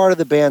a part of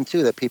the band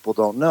too, that people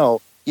don't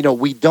know.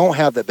 We don't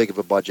have that big of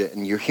a budget,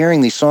 and you're hearing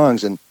these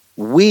songs, and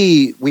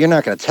we are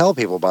not going to tell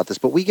people about this,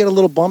 but we get a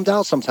little bummed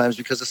out sometimes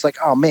because it's like,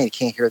 oh man, you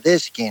can't hear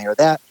this, you can't hear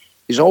that.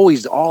 There's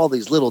always all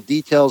these little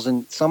details,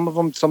 and some of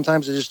them,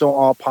 sometimes they just don't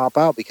all pop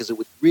out, because it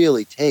would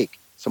really take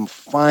some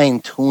fine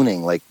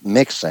tuning, like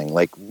mixing,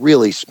 like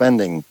really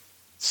spending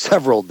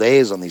several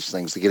days on these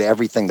things to get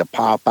everything to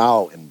pop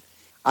out. And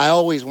I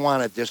always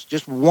wanted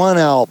just one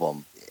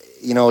album,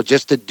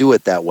 just to do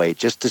it that way,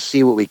 just to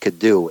see what we could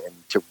do and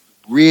to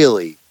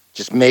really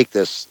just make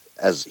this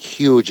as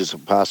huge as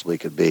it possibly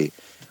could be.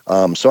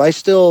 So I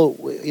still,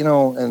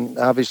 and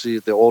obviously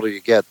the older you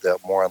get, the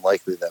more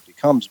unlikely that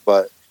becomes,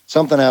 but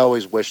something I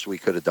always wished we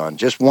could have done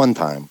just one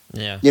time.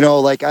 Yeah.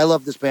 Like I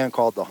love this band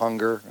called The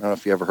Hunger. I don't know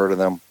if you ever heard of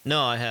them.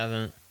 No, I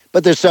haven't.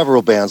 But there's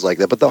several bands like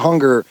that. But the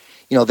Hunger,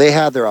 they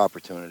had their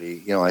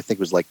opportunity. I think it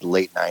was like the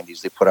late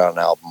 90s. They put out an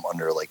album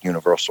under like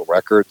Universal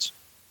Records.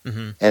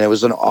 Mm-hmm. And it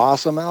was an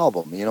awesome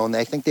album, and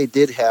I think they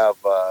did have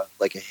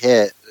like a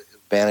hit,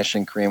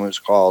 Vanishing Cream it was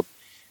called.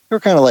 They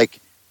were kind of like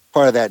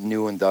part of that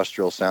new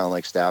industrial sound,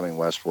 like Stabbing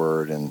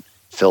Westward and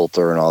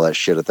Filter and all that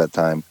shit at that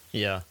time.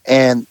 Yeah.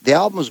 And the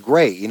album was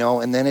great,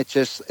 and then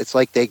it's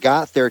like they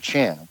got their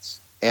chance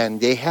and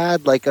they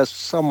had like a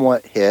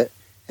somewhat hit.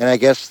 And I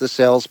guess the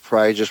sales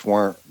probably just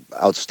weren't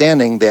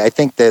outstanding. I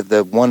think that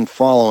the one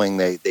following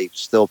they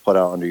still put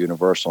out under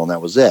Universal, and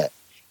that was it.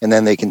 And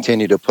then they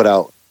continued to put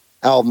out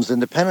albums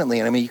independently,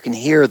 and I mean, you can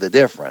hear the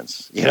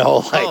difference, yeah,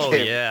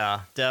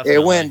 definitely.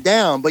 It went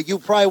down, but you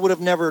probably would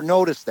have never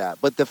noticed that.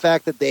 But the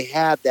fact that they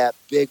had that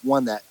big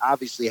one that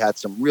obviously had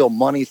some real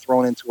money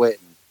thrown into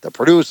it, and the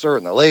producer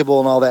and the label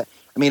and all that,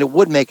 I mean, it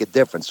would make a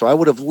difference. So I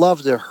would have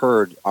loved to have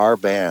heard our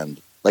band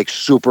like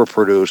super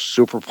produced,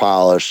 super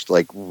polished,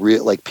 like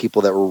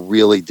people that were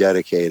really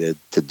dedicated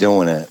to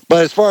doing it.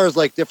 But as far as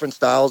like different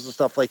styles and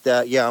stuff like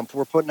that, yeah,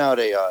 we're putting out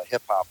a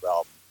hip hop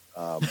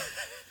album.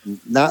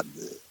 Not.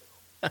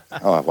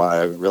 Oh, wow,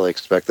 I really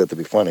expect that to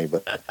be funny,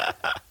 but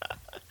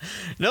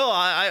no,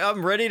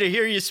 I'm ready to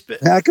hear you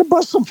spit. I could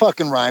bust some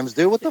fucking rhymes,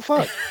 dude. What the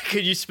fuck?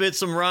 Could you spit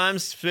some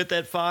rhymes? Spit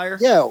that fire?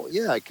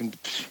 Yeah, I can.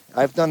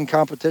 I've done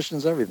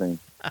competitions, everything.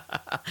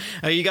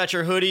 You got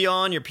your hoodie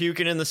on. You're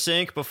puking in the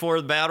sink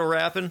before the battle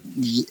rapping.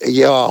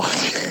 Yo,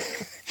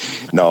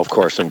 no, of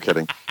course I'm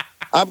kidding.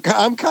 I'm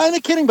kind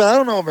of kidding, but I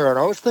don't know, Merritt.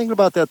 I was thinking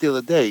about that the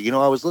other day.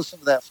 I was listening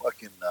to that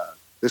fucking.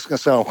 This is gonna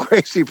sound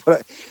crazy,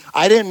 but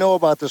I didn't know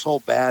about this whole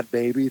Bad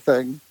Baby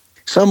thing.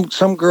 Some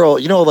girl,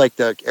 like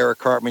the Eric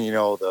Cartman,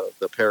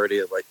 the parody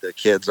of like the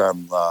kids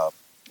on,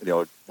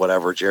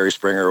 whatever, Jerry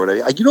Springer or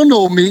whatever. You don't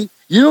know me.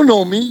 You don't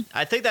know me.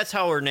 I think that's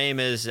how her name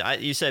is.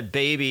 You said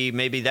Baby.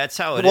 Maybe that's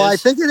how it is. Well, I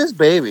think it is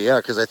Baby, yeah,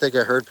 because I think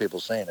I heard people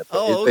saying it.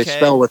 But okay. It's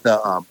spelled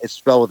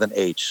with an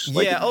H.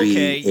 Like yeah,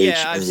 okay.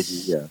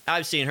 Yeah,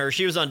 I've seen her.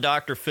 She was on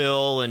Dr.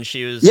 Phil, and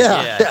she was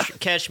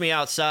Catch Me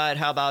Outside.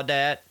 How about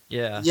that?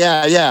 Yeah.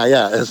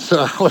 Yeah. So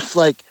I was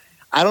like,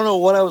 I don't know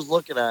what I was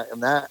looking at,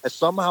 and that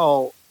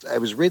somehow I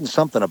was reading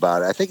something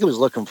about it. I think it was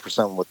looking for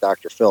something with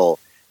Dr. Phil,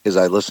 because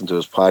I listen to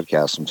his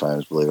podcast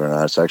sometimes, believe it or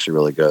not. It's actually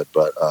really good,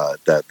 but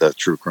that the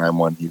true crime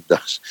one he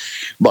does.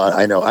 But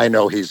I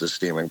know he's a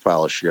steaming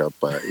pile of shit,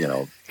 but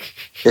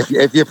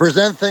if you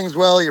present things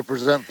well, you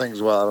present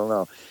things well. I don't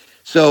know.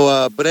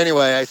 So, but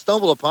anyway, I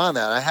stumbled upon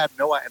that. I had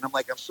no idea, and I'm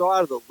like, I'm so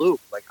out of the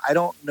loop. Like, I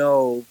don't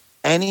know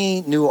any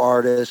new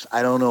artists.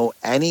 I don't know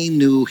any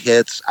new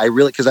hits.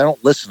 Because I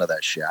don't listen to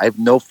that shit. I have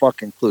no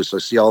fucking clue. So I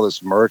see all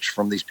this merch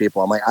from these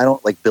people. I'm like, I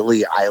don't like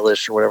Billie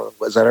Eilish or whatever.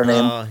 Was that her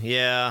name?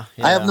 Yeah.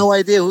 I have no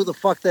idea who the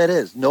fuck that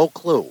is. No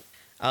clue.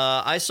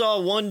 I saw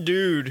one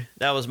dude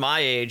that was my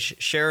age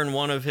sharing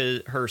one of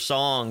her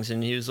songs,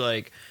 and he was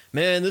like,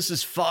 man, this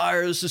is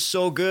fire. This is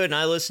so good. And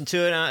I listened to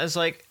it, and I was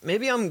like,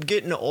 maybe I'm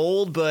getting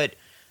old, but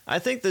I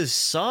think this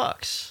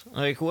sucks.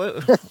 Like,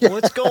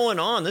 what's going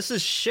on? This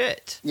is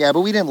shit. Yeah,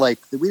 but we didn't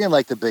like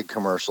the big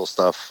commercial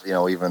stuff,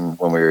 even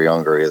when we were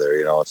younger either.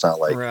 It's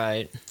not like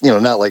right.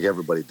 Not like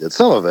everybody did.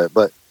 Some of it,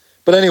 but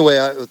anyway,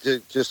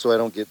 just so I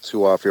don't get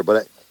too off here,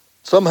 but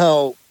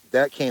somehow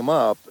that came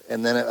up,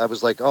 and then I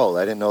was like, oh,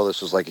 I didn't know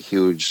this was like a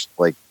huge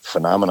like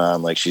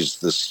phenomenon. Like, she's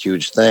this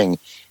huge thing.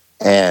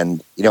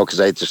 And, because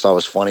I just thought it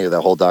was funny,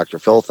 that whole Dr.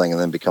 Phil thing, and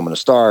then becoming a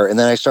star. And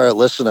then I started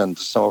listening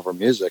to some of her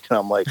music, and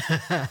I'm like,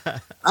 I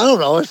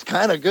don't know, it's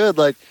kind of good.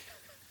 Like,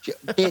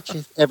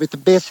 bitches, everything,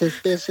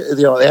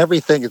 bitches,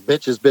 everything is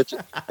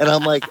bitches. And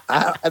I'm like,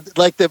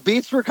 like the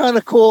beats were kind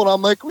of cool. And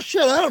I'm like, well,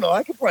 shit, I don't know.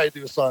 I could probably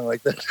do a song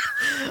like this.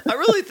 I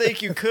really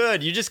think you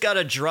could. You just got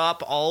to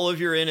drop all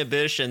of your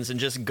inhibitions and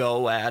just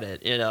go at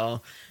it,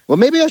 Well,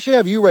 maybe I should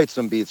have you write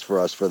some beats for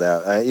us for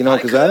that,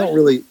 because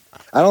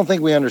I don't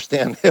think we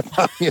understand hip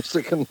hop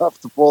music enough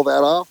to pull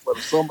that off. But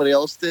if somebody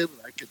else did,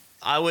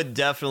 I would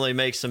definitely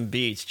make some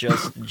beats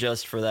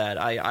just for that.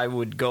 I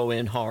would go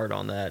in hard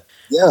on that.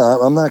 Yeah,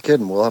 I'm not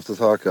kidding. We'll have to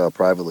talk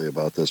privately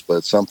about this, but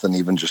it's something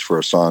even just for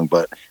a song.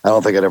 But I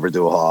don't think I'd ever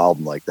do a whole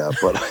album like that.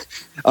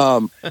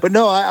 But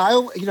no,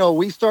 I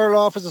we started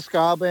off as a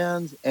ska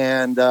band,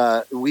 and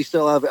we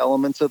still have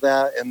elements of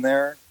that in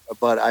there.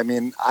 But I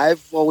mean,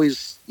 I've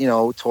always,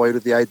 toyed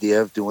with the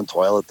idea of doing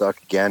Toilet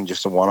Duck again,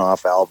 just a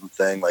one-off album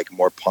thing, like a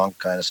more punk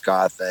kind of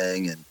ska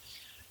thing. And,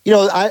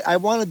 I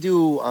want to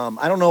do,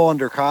 I don't know,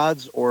 under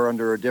CODS or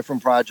under a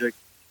different project.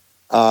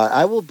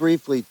 I will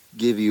briefly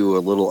give you a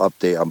little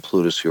update on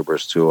Plutus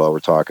Hubris too while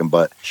we're talking.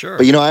 But, sure.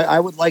 But I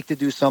would like to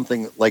do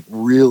something like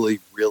really,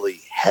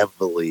 really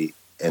heavily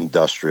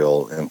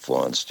industrial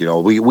influenced.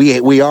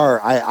 We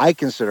are, I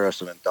consider us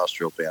an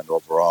industrial band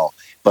overall,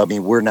 but I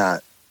mean, we're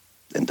not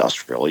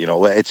industrial.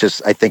 It's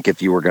just, I think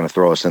if you were going to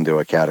throw us into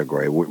a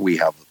category, we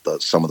have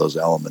some of those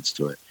elements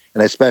to it,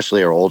 and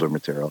especially our older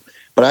material.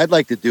 But I'd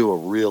like to do a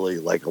really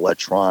like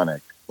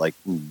electronic, like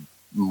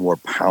more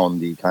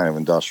poundy kind of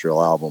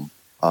industrial album.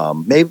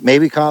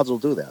 Maybe CODS will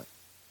do that.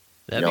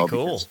 That'd be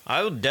cool.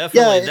 I would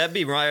definitely. That'd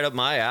be right up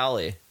my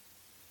alley.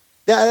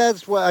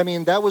 That's what I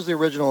mean. That was the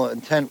original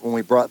intent when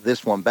we brought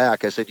this one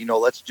back. I said,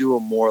 let's do a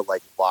more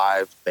like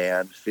live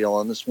band feel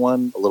on this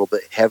one, a little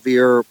bit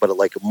heavier, but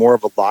like more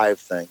of a live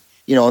thing.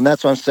 And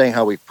that's what I'm saying,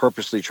 how we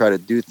purposely try to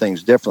do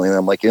things differently. And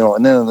I'm like,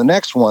 and then in the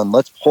next one,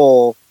 let's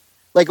pull,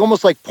 like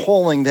almost like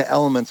pulling the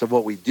elements of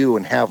what we do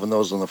and having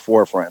those in the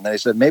forefront. And then I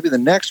said, maybe the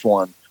next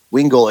one,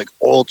 we can go like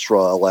ultra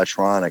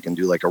electronic and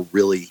do like a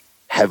really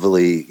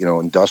heavily,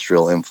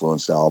 industrial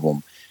influenced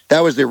album. That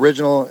was the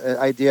original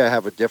idea. I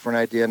have a different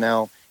idea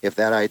now. If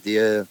that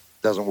idea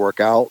doesn't work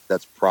out,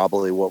 that's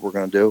probably what we're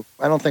going to do.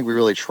 I don't think we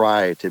really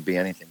try to be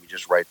anything. We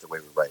just write the way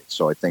we write.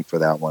 So I think for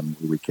that one,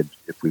 we could,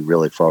 if we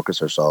really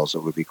focus ourselves,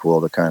 it would be cool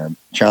to kind of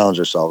challenge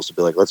ourselves to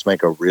be like, let's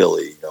make a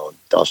really,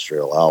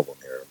 industrial album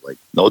here. Like,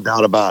 no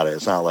doubt about it.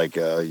 It's not like,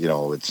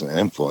 it's an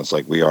influence.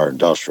 Like, we are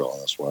industrial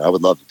on this one. I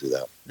would love to do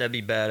that. That'd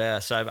be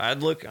badass.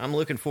 I'm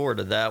looking forward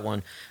to that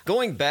one.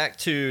 Going back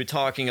to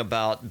talking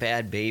about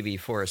Bad Baby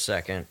for a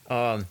second.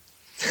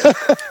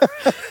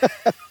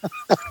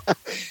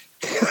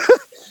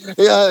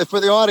 Yeah,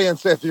 for the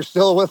audience, if you're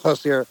still with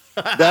us here,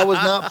 that was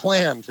not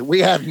planned. We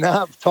had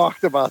not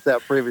talked about that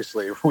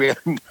previously.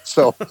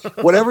 So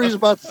whatever he's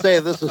about to say,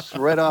 this is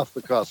right off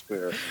the cusp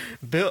here.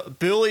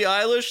 Billie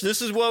Eilish, this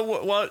is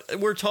what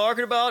we're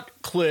talking about?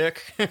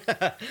 Click.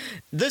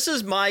 This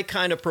is my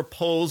kind of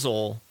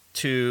proposal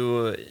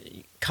to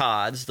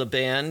CODS, the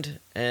band,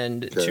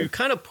 and to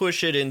kind of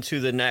push it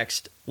into the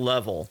next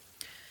level.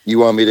 You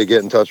want me to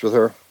get in touch with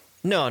her?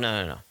 No.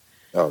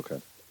 Oh,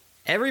 okay.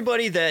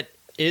 Everybody that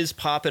is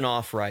popping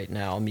off right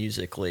now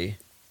musically,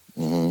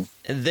 mm-hmm.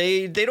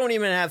 they don't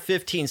even have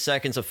 15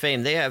 seconds of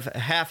fame. They have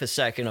half a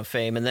second of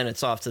fame, and then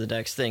it's off to the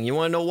next thing. You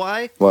want to know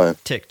why? Why?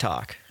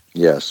 TikTok.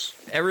 Yes.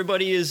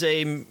 Everybody is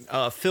a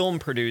film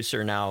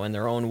producer now in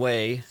their own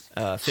way,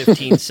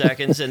 15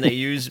 seconds, and they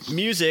use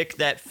music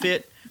that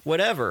fit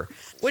whatever.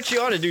 What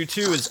you ought to do,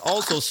 too, is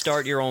also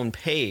start your own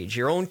page,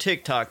 your own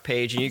TikTok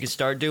page, and you can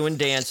start doing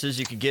dances.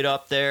 You could get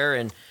up there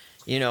and,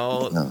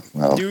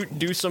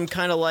 do some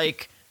kind of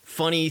like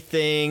funny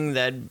thing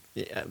that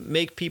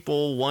make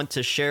people want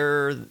to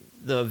share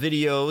the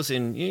videos,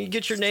 and you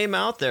get your name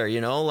out there,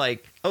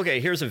 like, okay,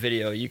 here's a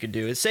video you could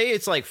do. Say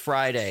it's like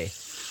Friday,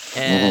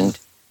 and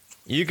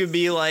you could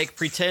be like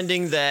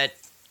pretending that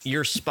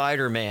you're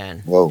Spider-Man.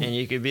 Whoa. And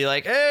you could be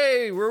like,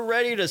 hey, we're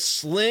ready to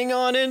sling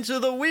on into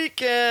the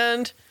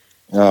weekend.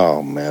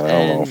 Oh, man, I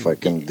don't know if I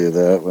can do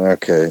that.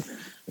 Okay.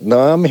 No,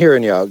 I'm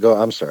hearing you out. Go.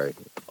 I'm sorry.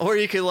 Or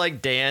you could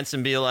like dance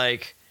and be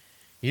like,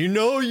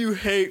 you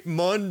hate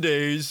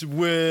Mondays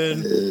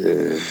when...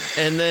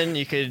 and then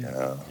you could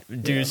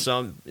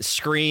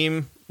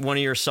scream one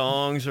of your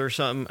songs or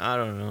something. I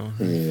don't know.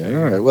 Yeah,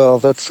 all right. Well,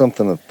 that's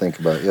something to think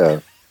about,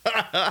 yeah.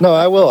 No,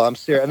 I will. I'm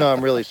serious. No,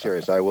 I'm really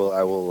serious. I will.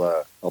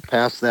 I'll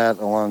pass that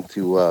along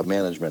to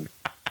management.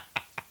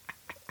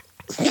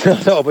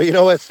 No, but you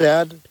know what's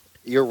sad?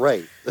 You're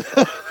right.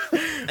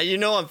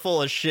 I'm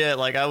full of shit.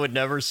 Like, I would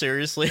never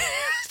seriously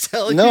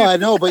tell you. No, I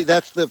know, but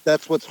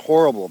that's what's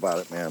horrible about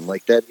it, man.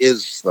 Like, that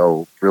is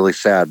so really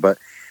sad. But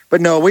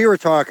no, we were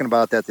talking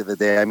about that the other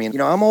day. I mean,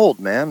 I'm old,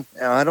 man.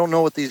 I don't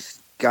know what these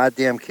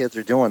goddamn kids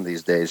are doing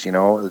these days,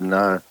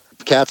 and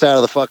cat's out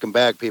of the fucking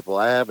bag, people.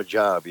 I have a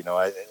job,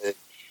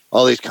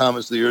 all these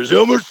comments of the years,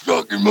 how much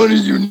fucking money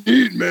do you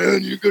need,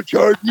 man? You could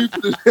charge me for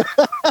this.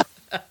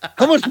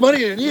 How much money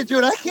do you need,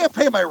 dude? I can't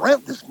pay my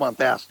rent this month,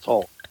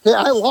 asshole.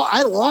 Yeah,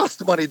 I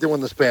lost money doing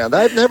this band.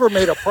 I've never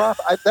made a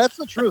profit. That's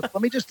the truth.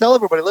 Let me just tell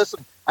everybody,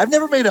 listen, I've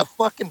never made a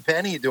fucking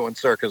penny doing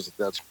Circus at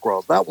that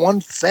Squirrels. Not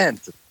 1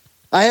 cent.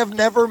 I have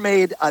never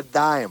made a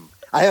dime.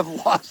 I have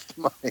lost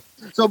money.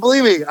 So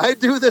believe me, I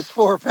do this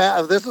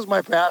this is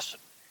my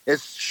passion.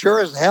 It's sure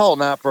as hell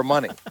not for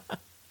money.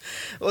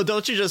 Well,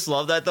 don't you just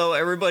love that, though?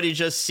 Everybody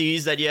just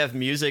sees that you have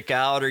music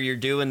out or you're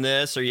doing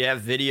this or you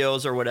have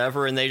videos or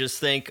whatever, and they just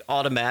think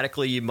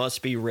automatically you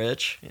must be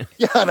rich.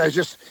 Yeah, and I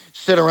just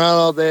sit around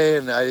all day,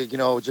 and I,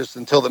 just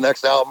until the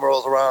next album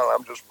rolls around,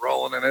 I'm just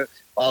rolling in it.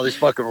 All these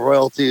fucking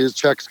royalties,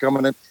 checks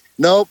coming in.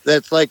 Nope,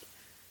 that's like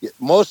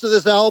most of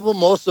this album,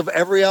 most of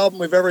every album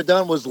we've ever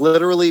done was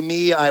literally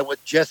me. I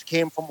just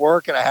came from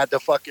work, and I had to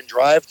fucking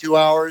drive 2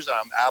 hours.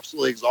 I'm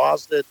absolutely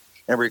exhausted.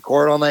 And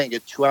record all night and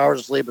get 2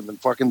 hours of sleep and then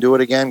fucking do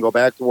it again, go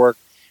back to work.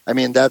 I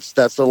mean, that's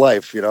the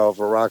life, of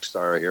a rock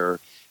star here.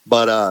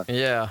 But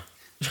yeah.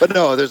 But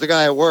no, there's a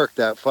guy at work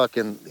that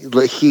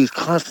he's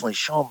constantly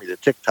showing me the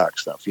TikTok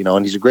stuff,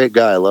 and he's a great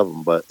guy. I love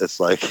him, but it's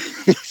like,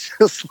 he's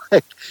just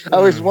like, I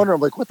always wonder, I'm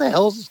like, what the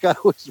hell is this guy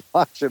always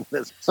watching?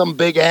 This some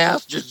big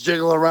ass just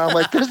jiggling around. I'm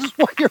like, this is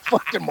what you're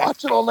fucking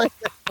watching all night.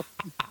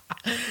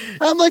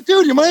 I'm like,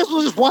 dude, you might as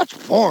well just watch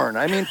porn.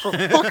 I mean, for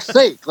fuck's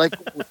sake, like.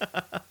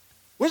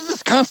 What's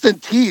this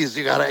constant tease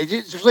you gotta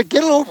just like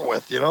get it over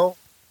with,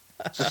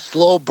 It's a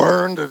slow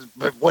burn.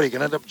 What are you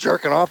gonna end up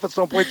jerking off at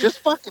some point? Just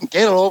fucking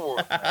get it over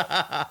with.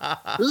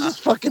 This is this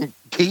fucking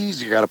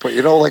tease you gotta put,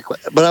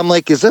 But I'm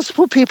like, is this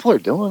what people are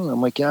doing? I'm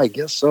like, yeah, I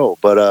guess so.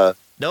 But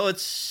no,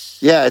 it's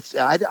yeah, it's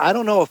I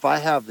don't know if I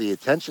have the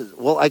attention.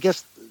 Well, I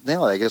guess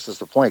nail it. I guess that's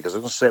the point. Because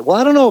I'm going to say, well,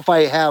 I don't know if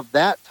I have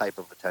that type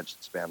of attention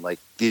span. Like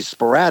these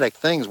sporadic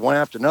things, one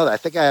after another. I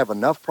think I have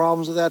enough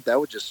problems with that. That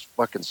would just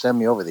fucking send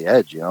me over the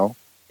edge, you know?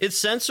 It's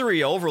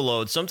sensory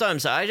overload.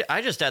 Sometimes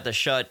I just have to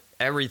shut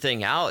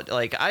everything out.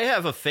 Like, I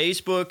have a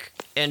Facebook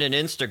and an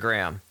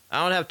Instagram.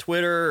 I don't have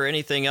Twitter or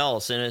anything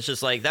else, and it's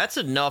just like, that's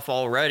enough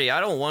already.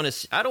 I don't want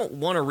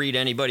to read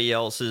anybody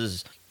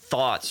else's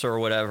thoughts or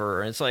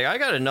whatever. And it's like, I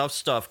got enough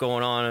stuff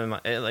going on in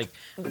my, like,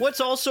 what's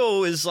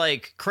also is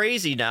like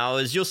crazy now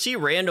is you'll see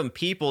random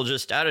people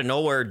just out of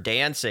nowhere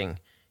dancing,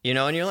 you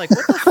know, and you're like,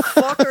 what the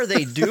fuck are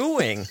they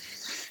doing?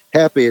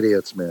 Happy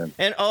idiots, man.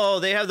 And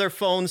they have their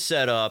phone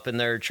set up and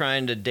they're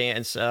trying to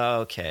dance.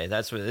 Oh, okay,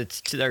 that's what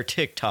it's. They're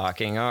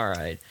TikToking. All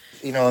right.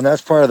 You know, and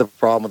that's part of the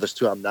problem with this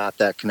too. I'm not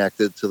that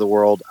connected to the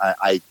world.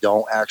 I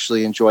don't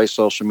actually enjoy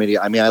social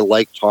media. I mean, I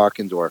like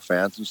talking to our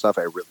fans and stuff.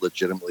 I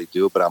legitimately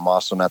do, but I'm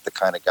also not the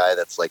kind of guy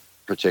that's like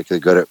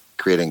particularly good at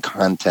creating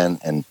content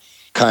and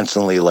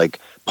constantly like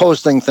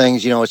posting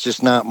things. You know, it's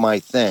just not my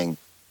thing.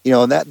 You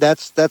know, and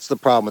that's the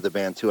problem with the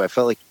band too. I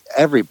felt like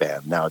every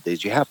band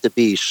nowadays, you have to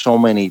be so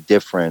many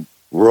different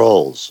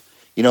roles.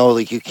 You know,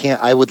 like you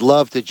can't, I would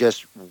love to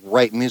just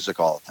write music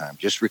all the time,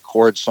 just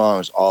record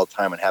songs all the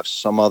time and have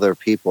some other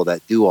people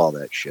that do all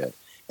that shit.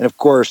 And of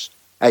course,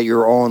 at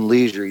your own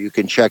leisure, you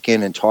can check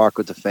in and talk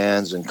with the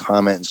fans and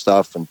comment and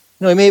stuff. And,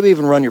 you know, maybe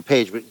even run your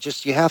page, but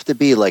just, you have to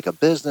be like a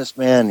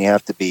businessman. You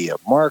have to be a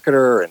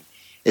marketer. And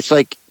it's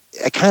like,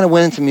 I kind of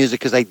went into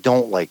music because I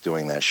don't like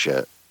doing that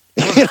shit.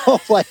 You know,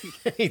 like,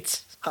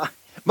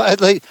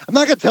 like, I'm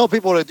not going to tell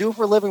people what to do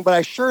for a living, but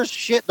I sure as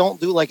shit don't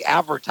do like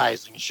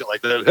advertising and shit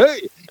like that.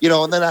 Hey, you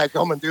know, and then I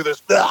come and do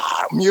this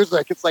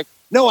music. It's like,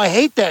 no, I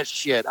hate that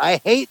shit. I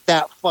hate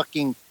that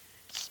fucking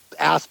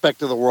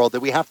aspect of the world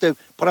that we have to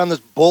put on this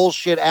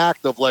bullshit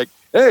act of like,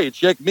 hey,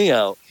 check me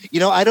out. You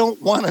know, I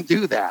don't want to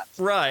do that.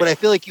 Right. But I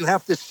feel like you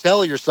have to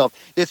sell yourself.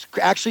 It's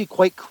actually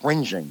quite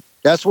cringing.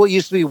 That's what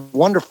used to be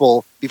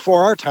wonderful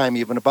before our time,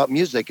 even about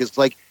music. It's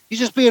like, you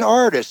just be an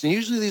artist. And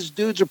usually these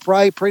dudes are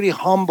probably pretty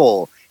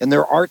humble. And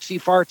they're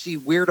artsy-fartsy,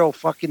 weirdo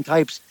fucking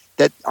types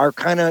that are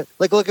kind of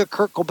like, look at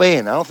Kurt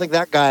Cobain. I don't think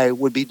that guy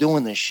would be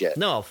doing this shit.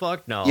 No,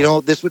 fuck no. You know,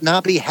 this would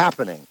not be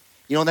happening.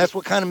 You know, and that's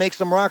what kind of makes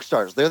them rock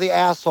stars. They're the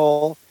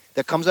asshole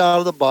that comes out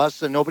of the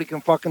bus and nobody can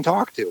fucking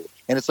talk to.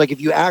 And it's like,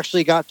 if you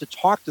actually got to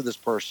talk to this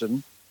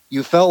person,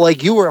 you felt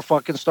like you were a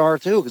fucking star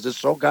too, because it's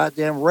so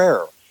goddamn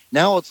rare.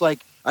 Now it's like,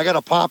 I got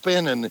to pop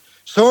in and,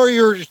 sorry,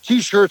 your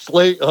T-shirt's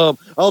late.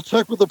 I'll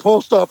check with the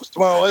post office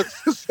tomorrow.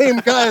 It's the same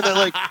guy that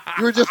like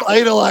you were just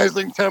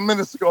idolizing 10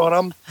 minutes ago, and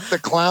I'm the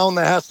clown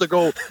that has to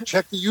go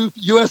check the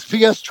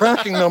USPS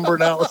tracking number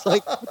now. It's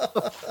like, what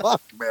the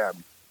fuck, man?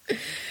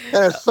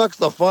 And it sucks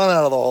the fun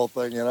out of the whole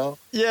thing, you know?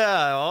 Yeah,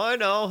 well, I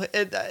know.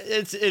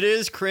 It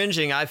is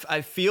cringing. I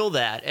feel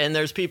that. And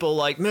there's people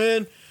like,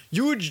 man,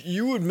 you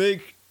would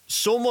make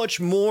so much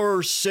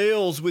more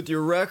sales with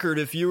your record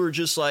if you were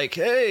just like,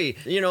 hey,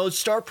 you know,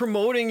 start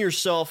promoting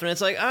yourself. And it's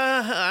like,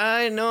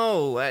 I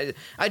know.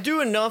 I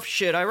do enough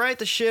shit. I write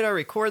the shit. I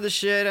record the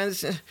shit.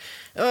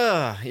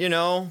 You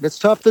know. It's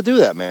tough to do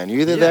that, man.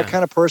 You're either that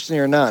kind of person or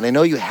you're not. And I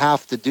know you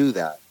have to do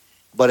that.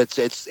 But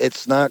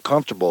it's not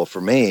comfortable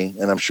for me.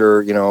 And I'm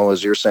sure, you know,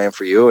 as you're saying,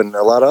 for you and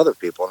a lot of other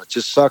people. And it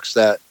just sucks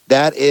that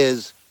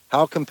is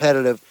how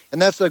competitive.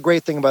 And that's the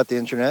great thing about the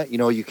internet. You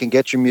know, you can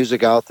get your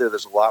music out there.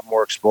 There's a lot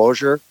more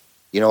exposure.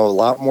 You know, a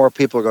lot more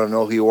people are going to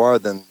know who you are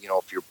than, you know,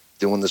 if you're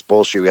doing this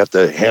bullshit. You have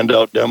to hand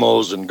out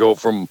demos and go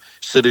from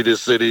city to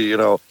city, you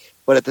know.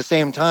 But at the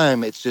same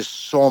time, it's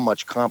just so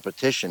much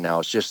competition now.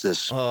 It's just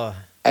this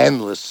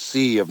endless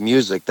sea of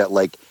music that,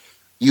 like,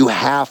 you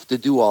have to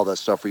do all that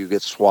stuff or you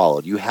get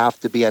swallowed. You have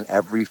to be on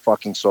every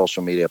fucking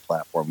social media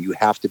platform. You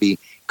have to be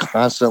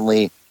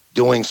constantly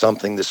doing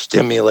something to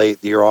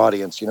stimulate your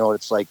audience. You know,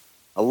 it's like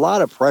a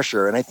lot of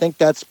pressure. And I think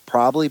that's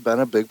probably been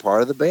a big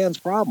part of the band's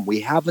problem.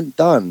 We haven't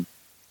done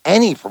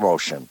any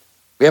promotion.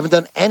 We haven't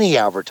done any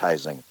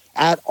advertising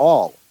at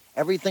all.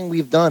 Everything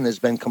we've done has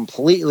been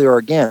completely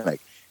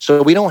organic.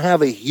 So we don't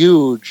have a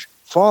huge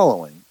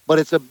following, but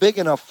it's a big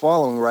enough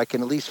following where I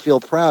can at least feel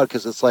proud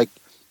because it's like,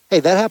 hey,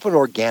 that happened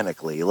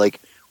organically.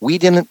 Like, we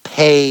didn't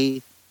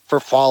pay for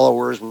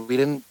followers. We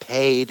didn't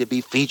pay to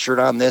be featured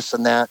on this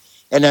and that.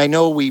 And I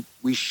know we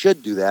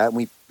should do that. And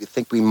we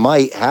think we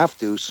might have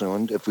to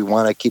soon if we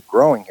want to keep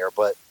growing here.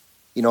 But,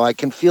 you know, I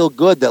can feel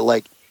good that,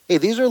 like, hey,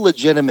 these are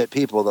legitimate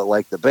people that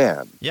like the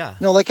band. Yeah.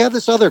 You know, like, have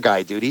this other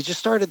guy, dude. He just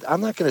started,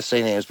 I'm not going to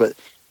say names, but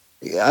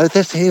he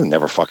would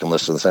never fucking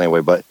listen to this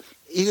anyway, but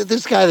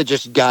this guy that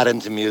just got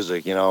into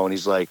music, you know, and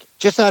he's like,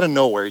 just out of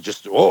nowhere,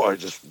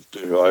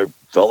 I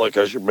felt like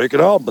I should make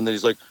an album. And then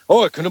he's like,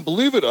 oh, I couldn't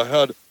believe it. I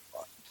had,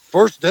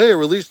 first day I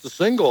released a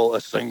single,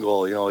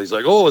 you know, he's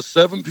like, oh, it's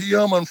 7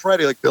 p.m. on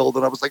Friday, like, Bill.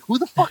 And I was like, who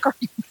the fuck are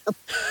you?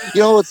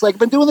 You know, it's like, I've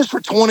been doing this for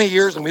 20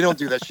 years and we don't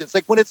do that shit. It's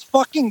like, when it's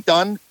fucking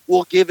done,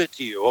 we'll give it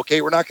to you,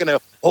 okay? We're not going to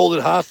hold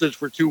it hostage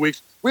for 2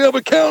 weeks. We have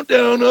a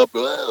countdown up.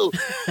 Whoa.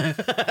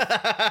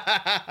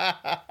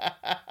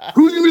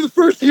 Who's going to be the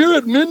first here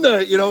at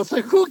midnight? You know, it's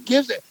like, who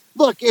gives it?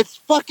 Look, it's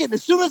fucking,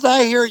 as soon as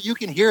I hear it, you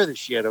can hear the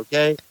shit,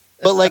 okay?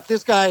 But like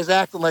this guy is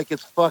acting like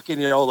it's fucking,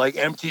 like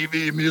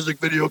MTV music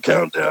video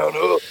countdown.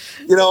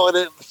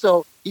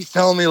 So he's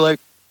telling me like,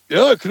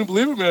 yeah, I couldn't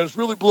believe it, man. It's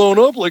really blown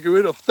up. Like it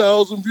had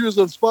 1,000 views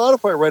on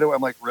Spotify right away.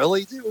 I'm like,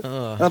 really, dude?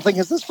 And I'm thinking,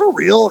 is this for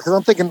real? Because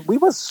I'm thinking we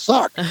must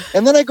suck.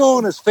 And then I go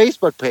on his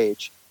Facebook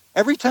page.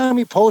 Every time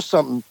he posts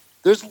something,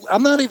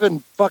 I'm not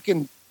even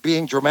fucking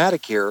being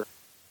dramatic here.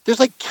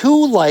 There's like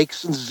 2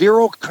 likes and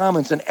 0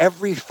 comments in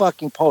every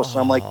fucking post.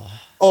 And I'm like,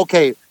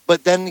 okay,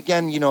 but then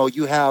again,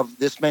 you have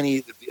this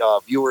many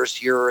viewers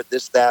here,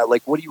 this, that.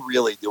 Like, what are you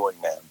really doing,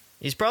 man?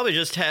 He's probably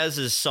just has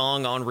his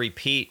song on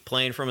repeat,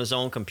 playing from his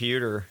own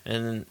computer,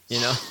 and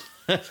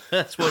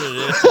that's what it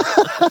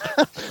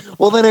is.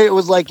 Well, then it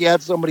was like he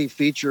had somebody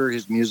feature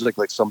his music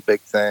like some big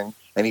thing,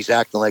 and he's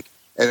acting like,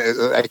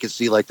 and I could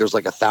see like there's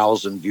like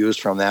 1,000 views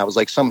from that. It was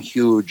like some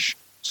huge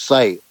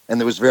site, and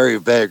it was very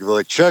vague. They're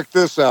like, check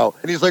this out,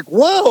 and he's like,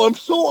 wow, I'm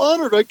so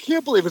honored. I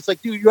can't believe it. It's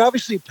like, dude, you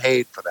obviously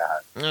paid for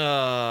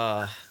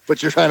that,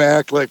 but you're trying to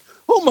act like,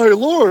 oh my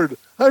lord,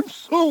 I'm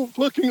so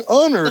fucking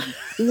honored.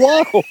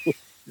 Wow.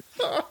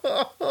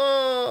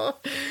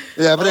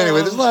 Yeah, but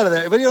anyway, there's a lot of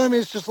that. But you know what I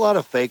mean? It's just a lot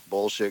of fake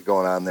bullshit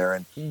going on there.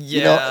 And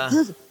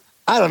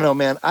I don't know,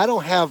 man. I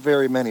don't have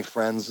very many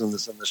friends in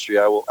this industry.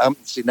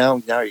 See now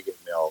you're getting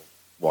me all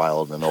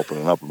wild and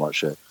opening up about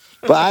shit.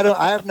 But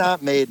I have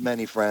not made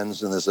many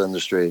friends in this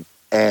industry,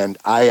 and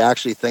I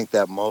actually think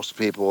that most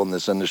people in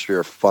this industry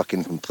are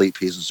fucking complete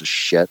pieces of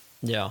shit.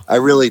 Yeah, I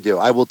really do.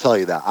 I will tell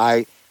you that.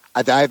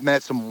 I've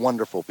met some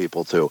wonderful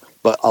people too,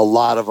 but a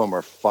lot of them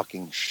are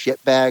fucking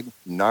shitbag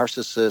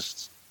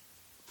narcissists,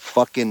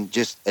 fucking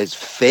just as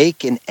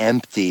fake and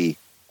empty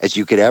as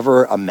you could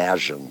ever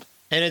imagine.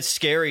 And it's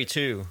scary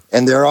too.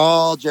 And they're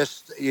all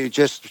you're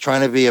just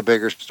trying to be a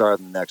bigger star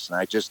than the next. And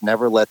I just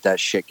never let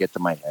that shit get to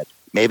my head.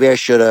 Maybe I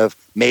should have.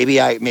 Maybe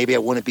I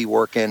wouldn't be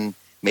working.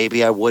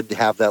 Maybe I would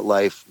have that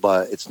life,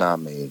 but it's not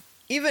me.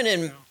 Even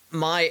in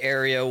my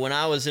area, when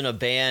I was in a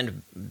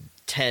band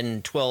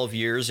 10, 12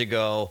 years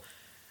ago,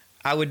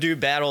 I would do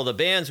Battle of the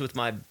Bands with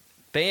my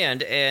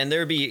band, and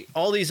there'd be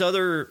all these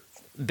other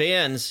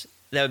bands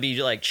that would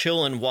be like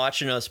chilling,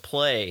 watching us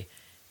play.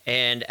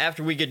 And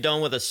after we get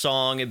done with a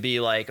song, it'd be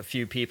like a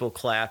few people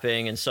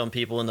clapping, and some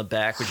people in the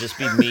back would just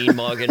be mean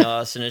mugging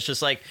us. And it's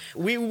just like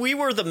we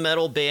were the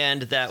metal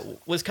band that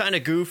was kind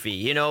of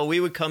goofy. We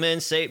would come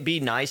in, be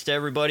nice to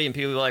everybody, and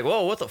people would be like,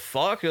 "Whoa, what the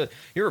fuck?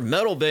 You're a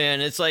metal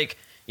band." It's like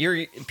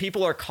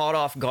people are caught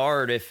off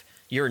guard if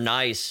you're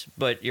nice,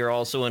 but you're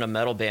also in a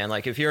metal band.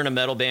 Like if you're in a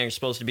metal band, you're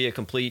supposed to be a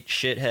complete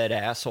shithead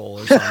asshole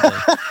or something.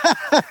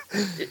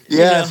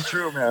 Yeah, it's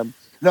true, man.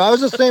 No, I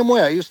was the same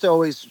way. I used to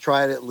always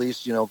try to at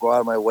least, go out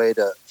of my way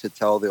to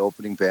tell the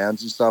opening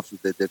bands and stuff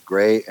that they did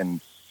great,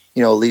 and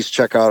at least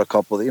check out a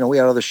couple of, we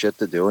had other shit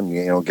to do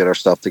and get our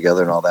stuff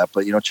together and all that.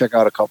 But check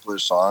out a couple of their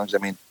songs. I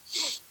mean,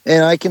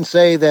 and I can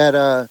say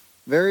that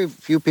very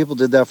few people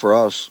did that for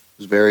us.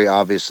 It was very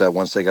obvious that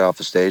once they got off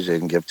the stage, they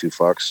didn't give 2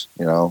 fucks.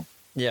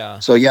 Yeah.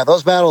 So yeah,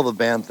 those Battle of the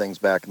Band things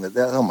back in the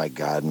day. Oh my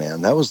god,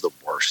 man, that was the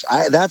worst.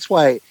 That's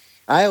why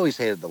I always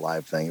hated the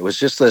live thing. It was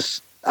just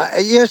this. I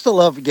used to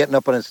love getting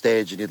up on a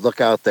stage and you'd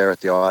look out there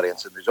at the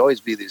audience and there's always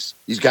be these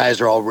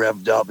guys are all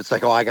revved up. It's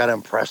like, oh, I got to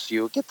impress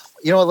you.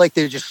 Like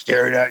they're just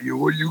staring at you.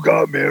 What you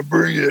got, man?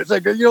 Bring it. It's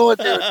like, you know what,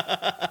 dude?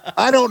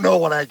 I don't know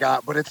what I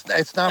got, but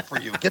it's not for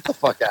you. Get the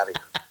fuck out of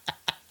here.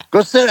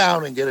 Go sit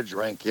down and get a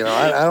drink.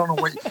 I don't know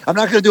what. I'm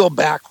not going to do a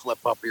backflip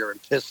up here and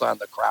piss on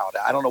the crowd.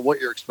 I don't know what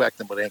you're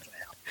expecting, but it ain't going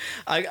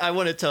to happen. I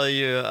want to tell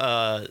you,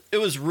 it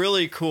was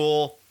really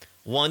cool.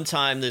 One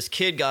time, this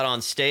kid got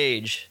on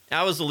stage.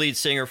 I was the lead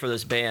singer for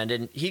this band,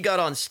 and he got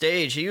on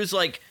stage. He was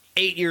like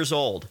 8 years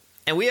old,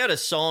 and we had a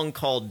song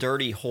called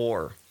Dirty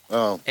Whore.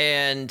 Oh.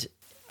 And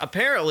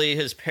apparently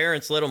his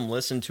parents let him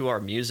listen to our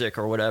music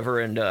or whatever,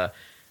 and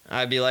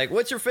I'd be like,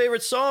 what's your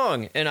favorite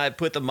song? And I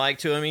put the mic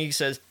to him, and he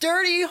says,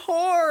 Dirty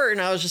Whore!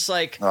 And I was just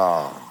like,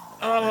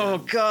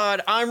 oh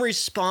God, I'm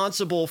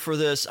responsible for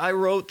this. I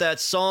wrote that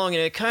song,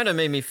 and it kind of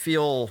made me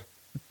feel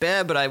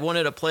bad, but I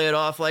wanted to play it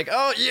off like,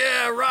 oh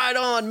yeah, right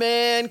on,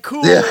 man,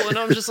 cool. Yeah. And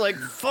I'm just like,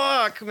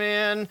 fuck,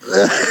 man,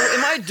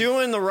 am I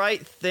doing the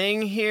right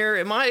thing here?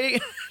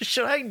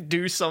 Should I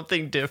do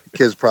something different?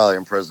 Kid's probably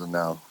in prison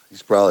now.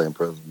 He's probably in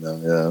prison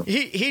now. Yeah.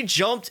 He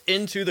jumped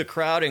into the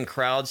crowd and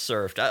crowd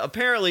surfed.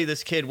 Apparently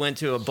this kid went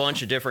to a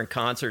bunch of different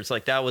concerts.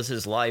 Like that was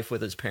his life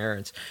with his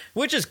parents,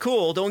 which is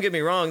cool. Don't get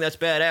me wrong. That's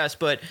badass.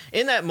 But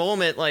in that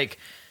moment, like,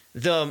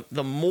 the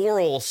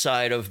moral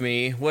side of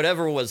me,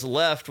 whatever was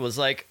left, was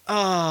like,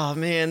 oh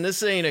man,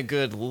 this ain't a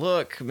good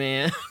look,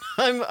 man.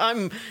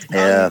 I'm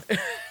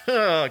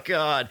oh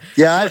God.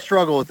 Yeah, I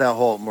struggle with that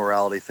whole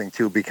morality thing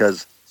too,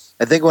 because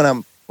I think when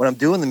I'm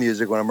doing the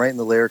music, when I'm writing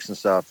the lyrics and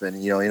stuff,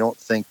 and you don't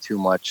think too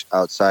much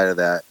outside of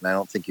that, and I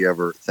don't think you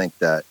ever think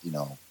that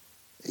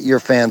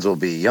your fans will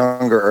be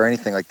younger or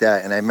anything like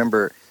that. And I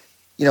remember,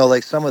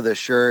 like some of the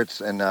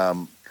shirts, and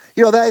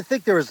I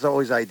think there was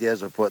always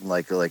ideas of putting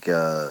like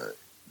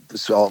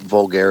all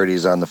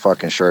vulgarities on the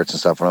fucking shirts and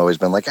stuff, and I've always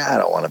been like, I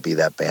don't want to be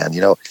that band,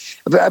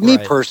 but me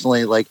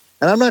personally, like,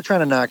 and I'm not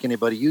trying to knock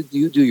anybody.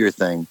 You do your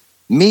thing.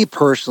 Me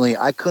personally,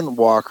 I couldn't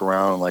walk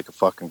around in like a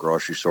fucking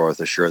grocery store with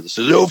a shirt that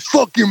says, "Oh,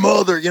 fuck your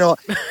mother."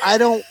 I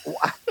don't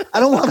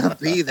want to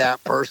be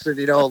that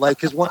person, like,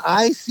 because when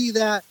I see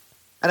that,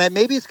 and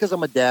maybe it's because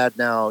I'm a dad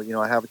now,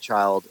 I have a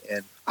child,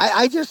 and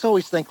I just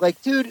always think,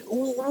 like, dude,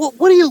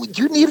 what do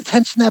you need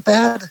attention that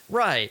bad?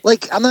 Right.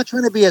 Like, I'm not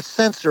trying to be a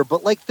censor,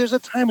 but like, there's a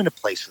time and a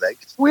place for that.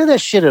 Wear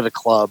that shit at a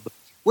club,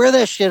 wear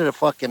that shit at a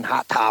fucking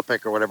Hot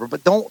Topic or whatever,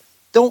 but don't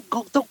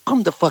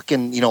come to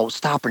fucking,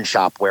 Stop and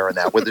Shop wearing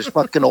that where there's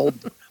fucking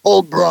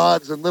old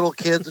broads and little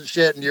kids and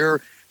shit, and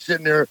you're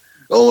sitting there,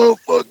 "Oh,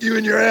 fuck you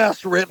in your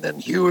ass," written in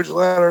huge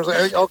letters.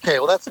 Okay,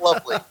 well, that's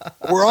lovely.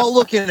 We're all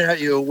looking at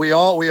you. We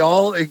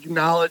all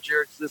acknowledge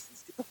your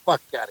existence. Get the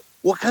fuck out of here.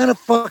 What kind of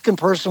fucking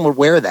person would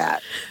wear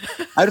that?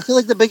 I feel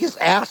like the biggest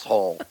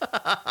asshole.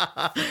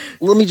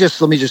 Let me just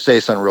say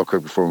something real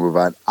quick before we move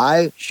on.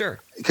 Sure.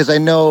 Because I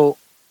know,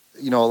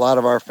 a lot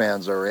of our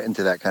fans are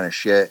into that kind of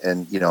shit,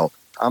 and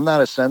I'm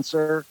not a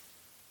censor,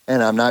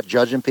 and I'm not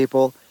judging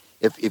people.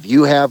 If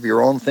you have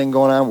your own thing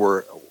going on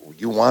where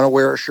you want to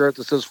wear a shirt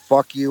that says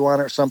 "fuck you" on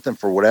it or something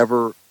for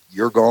whatever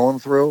you're going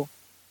through,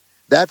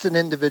 that's an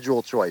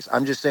individual choice.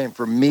 I'm just saying,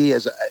 for me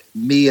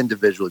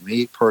individually,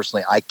 me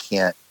personally, I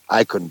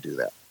couldn't do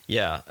that.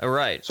 Yeah,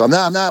 right. So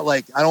I'm not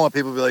like, I don't want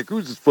people to be like,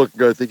 "Who's this fucking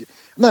guy thinking?"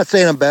 I'm not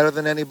saying I'm better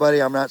than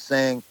anybody. I'm not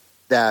saying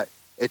that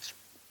it's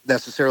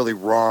necessarily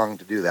wrong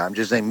to do that. I'm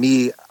just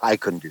saying I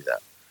couldn't do that.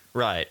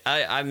 Right.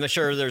 I'm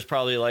sure there's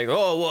probably like,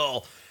 "Oh,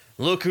 well,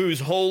 look who's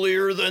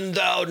holier than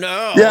thou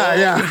now."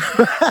 Yeah.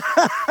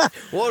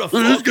 What a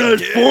This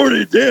guy's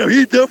 40. Damn,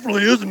 he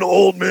definitely is an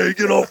old man.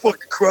 Get all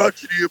fucking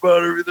crotchety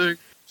about everything.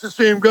 It's the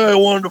same guy who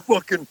wanted to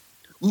fucking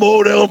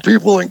mow down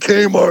people in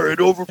Kmart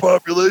and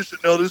overpopulation.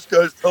 Now this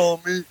guy's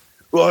telling me,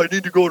 "Well, I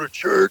need to go to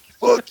church."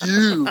 Fuck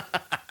you.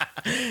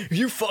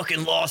 You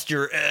fucking lost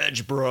your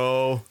edge,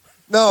 bro.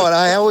 No, and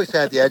I always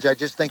had the edge. I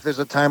just think there's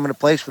a time and a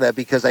place for that,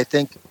 because I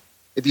think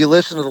if you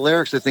listen to the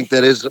lyrics, I think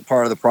that is a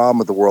part of the problem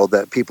with the world,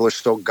 that people are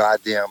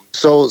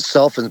so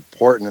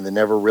self-important, and they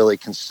never really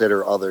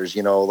consider others.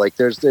 Like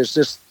there's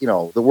just,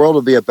 the world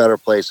would be a better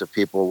place if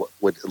people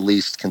would at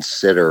least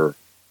consider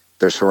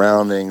their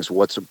surroundings,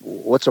 what's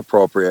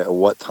appropriate at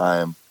what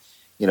time,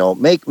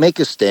 make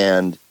a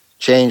stand,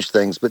 change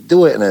things, but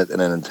do it in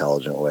an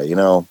intelligent way.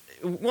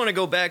 Want to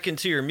go back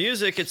into your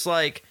music? It's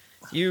like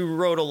you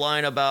wrote a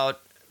line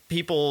about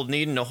people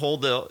needing to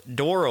hold the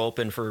door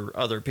open for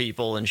other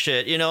people and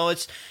shit.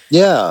 It's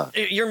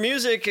your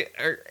music,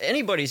 or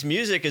anybody's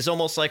music, is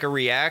almost like a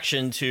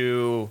reaction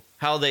to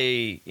how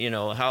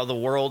how the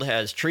world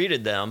has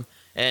treated them.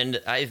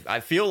 And I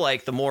feel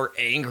like the more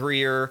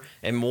angrier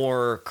and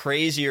more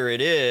crazier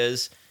it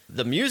is,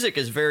 the music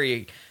is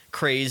very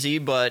crazy,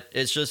 but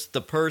it's just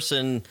the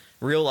person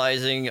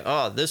realizing,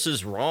 "Oh, this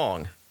is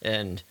wrong,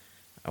 and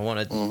I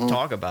want to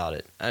talk about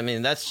it." I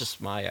mean, that's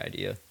just my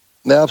idea.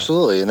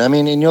 Absolutely. And I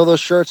mean,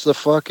 those shirts, the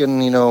fucking,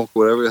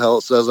 whatever the hell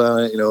it says on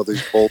it,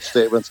 these bold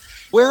statements,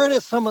 wear it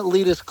at some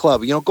elitist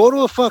club, go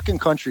to a fucking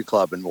country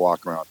club and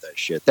walk around with that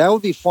shit. That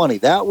would be funny.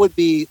 There would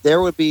be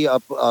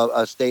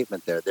a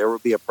statement there. There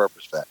would be a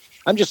purpose for that.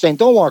 I'm just saying,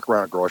 don't walk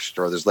around a grocery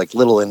store. There's like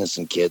little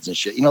innocent kids and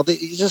shit.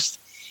 There's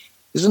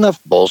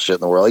enough bullshit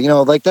in the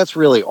world, like that's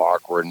really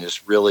awkward. And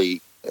just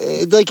really,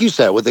 like you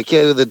said, with the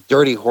kid, with the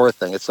dirty whore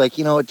thing, it's like,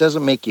 it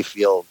doesn't make you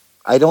feel,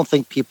 I don't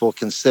think people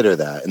consider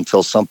that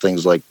until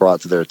something's like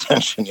brought to their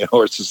attention,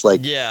 or it's just like,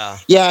 yeah,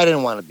 I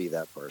didn't want to be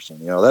that person.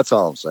 That's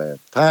all I'm saying.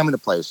 Time and a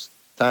place.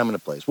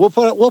 We'll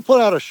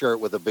put out a shirt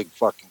with a big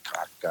fucking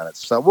cock on it.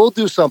 So we'll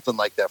do something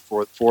like that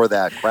for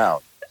that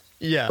crowd.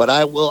 Yeah. But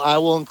I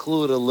will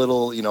include a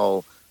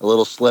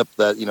little slip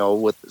that,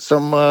 with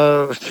some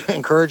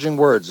encouraging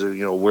words,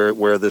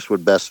 where this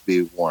would best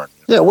be worn.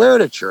 Yeah, wear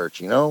it at church,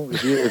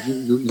 if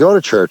you go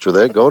to church with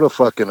it, go to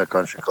fucking a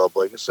country club,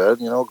 like I said,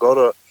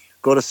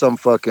 go to some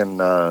fucking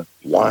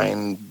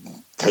wine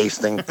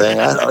tasting thing.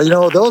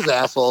 Those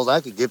assholes, I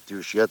could give two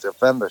shits,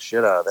 offend the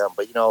shit out of them.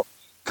 But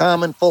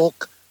common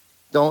folk,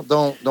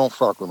 don't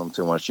fuck with them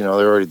too much. They're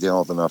already dealing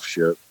with enough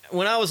shit.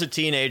 When I was a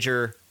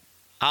teenager,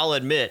 I'll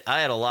admit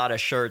I had a lot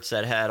of shirts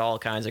that had all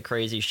kinds of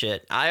crazy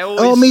shit.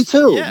 Me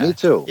too. Yeah, me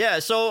too. Yeah,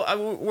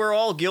 so we're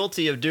all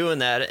guilty of doing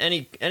that.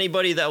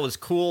 Anybody that was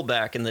cool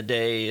back in the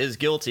day is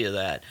guilty of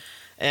that.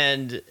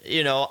 And,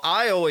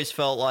 I always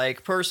felt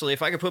like, personally,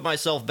 if I could put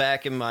myself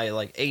back in my,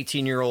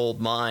 18-year-old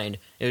mind,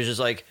 it was just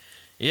like,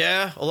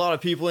 yeah, a lot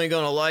of people ain't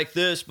going to like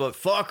this, but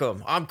fuck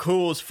them. I'm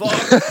cool as fuck.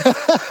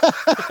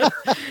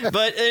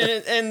 But,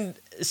 and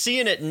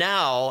seeing it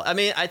now, I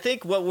mean, I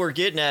think what we're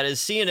getting at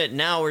is seeing it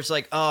now where it's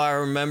like, oh, I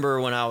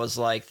remember when I was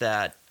like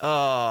that.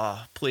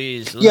 Oh,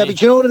 please. Yeah, but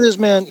you know what it is,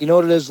 man? You know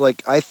what it is?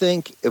 Like, I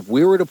think if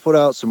we were to put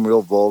out some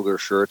real vulgar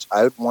shirts,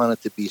 I would want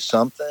it to be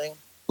something.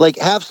 Like,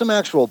 have some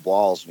actual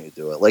balls when you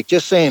do it. Like,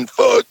 just saying,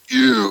 "Fuck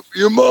you,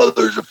 your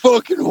mother's a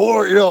fucking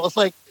whore." It's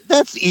like,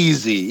 that's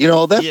easy.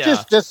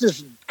 That's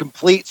just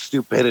complete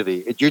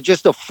stupidity. You're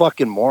just a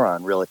fucking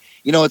moron, really.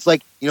 It's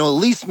like, at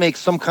least make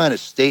some kind of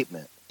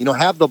statement.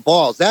 Have the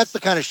balls. That's the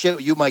kind of shit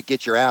you might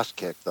get your ass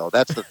kicked, though.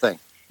 That's the thing.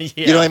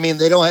 You know what I mean?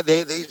 They don't have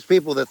these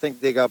people that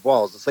think they got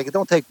balls. It's like it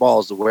don't take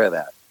balls to wear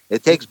that.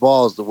 It takes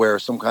balls to wear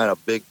some kind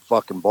of big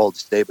fucking bold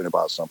statement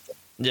about something.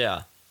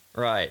 Yeah,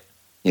 right.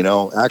 You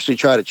know, actually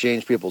try to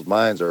change people's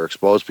minds or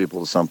expose people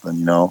to something,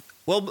 you know?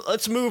 Well,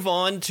 let's move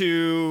on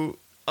to...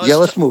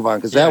 let's move on,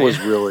 because that was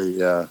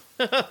really... I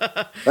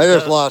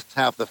just lost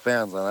half the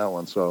fans on that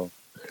one, so...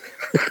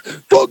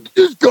 Fuck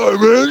this guy,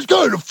 man. This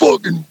guy's a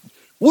fucking...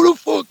 What a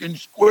fucking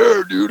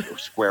square, dude.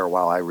 Square,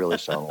 wow, I really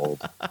sound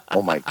old.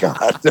 Oh, my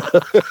God.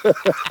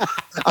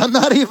 I'm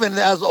not even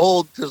as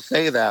old to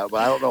say that,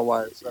 but I don't know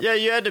why. Yeah,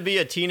 you had to be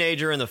a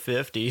teenager in the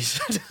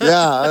 50s.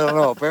 Yeah, I don't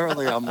know.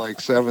 Apparently, I'm like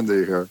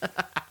 70 here.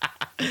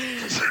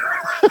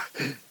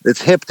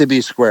 It's hip to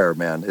be square,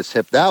 man. It's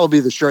hip. That will be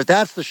the shirt.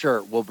 That's the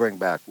shirt we'll bring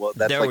back. Well,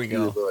 that's there like we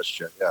go. Huey Lewis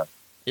shit. Yeah.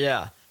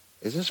 Yeah.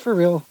 Is this for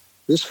real?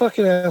 This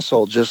fucking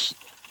asshole just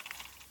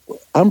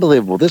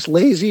unbelievable. This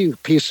lazy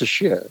piece of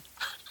shit.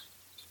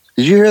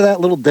 Did you hear that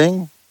little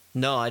ding?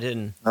 No, I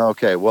didn't.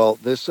 Okay. Well,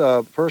 this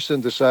person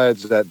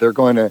decides that they're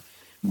going to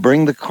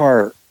bring the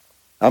cart.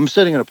 I'm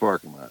sitting in a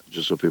parking lot,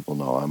 just so people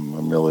know.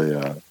 I'm really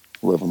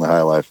living the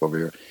high life over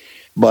here.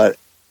 But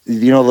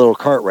you know, the little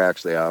cart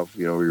racks they have.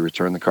 You know, where you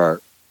return the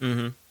cart.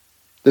 Mm-hmm.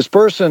 This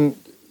person,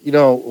 you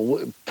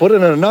know, put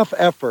in enough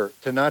effort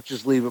to not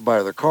just leave it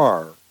by their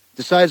car,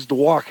 decides to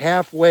walk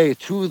halfway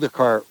to the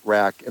cart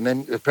rack, and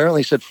then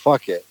apparently said,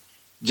 fuck it.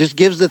 Just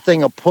gives the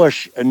thing a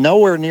push, and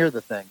nowhere near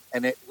the thing.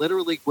 And it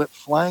literally went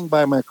flying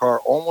by my car,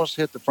 almost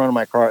hit the front of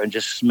my car, and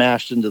just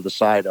smashed into the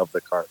side of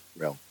the cart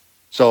rail.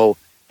 So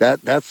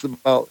that's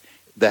about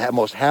the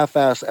most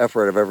half-ass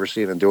effort I've ever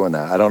seen in doing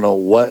that. I don't know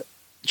what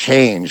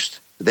changed.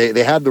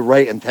 They had the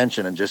right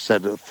intention and just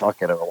said,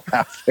 fuck it, I'll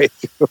halfway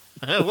through.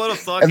 What a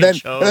fucking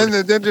show. And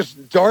then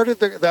just darted.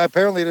 They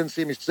apparently didn't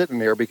see me sitting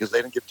here because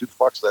they didn't give two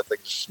fucks. That thing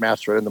just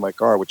smashed right into my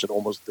car, which it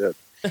almost did.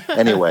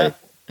 Anyway.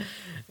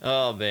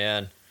 Oh,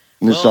 man.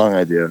 New song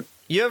idea.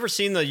 You ever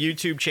seen the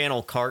YouTube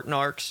channel Cart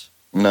Narcs?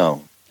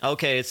 No.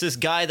 Okay, it's this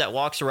guy that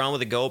walks around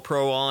with a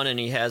GoPro on, and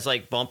he has,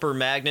 like, bumper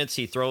magnets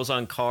he throws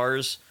on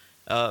cars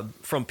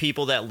from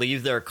people that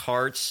leave their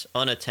carts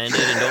unattended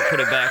and don't put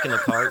it back in the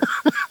cart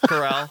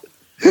corral.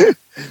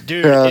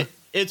 Dude,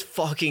 it's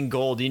fucking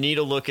gold. You need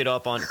to look it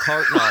up on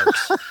Cart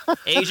Narcs.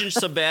 Agent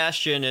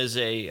Sebastian is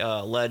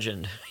a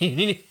legend.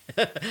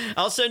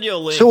 I'll send you a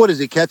link. So what, does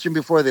he catch them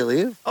before they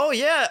leave? Oh,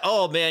 yeah.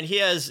 Oh, man, he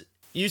has...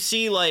 You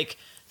see, like,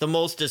 the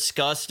most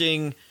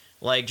disgusting,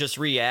 like, just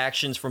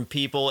reactions from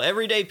people.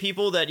 Everyday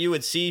people that you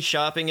would see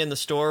shopping in the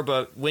store,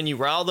 but when you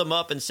rile them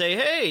up and say,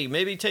 hey,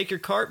 maybe take your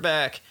cart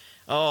back...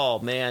 Oh,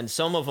 man,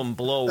 some of them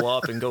blow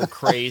up and go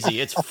crazy.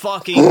 It's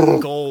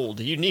fucking gold.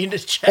 You need to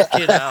check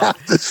it out. I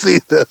have to see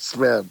this,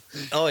 man.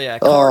 Oh, yeah.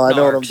 I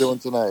know what I'm doing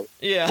tonight.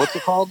 Yeah. What's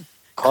it called?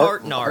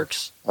 Cart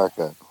Narcs.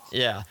 Okay.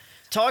 Yeah.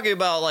 Talking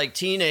about, like,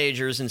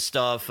 teenagers and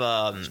stuff.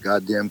 Those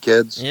goddamn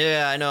kids.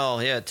 Yeah, I know.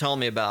 Yeah, tell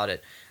me about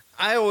it.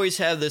 I always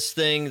have this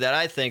thing that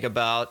I think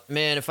about,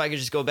 man, if I could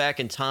just go back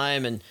in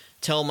time and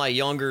tell my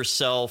younger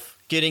self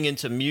getting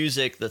into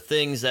music the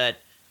things that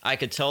I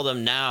could tell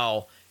them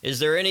now. Is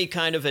there any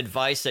kind of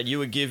advice that you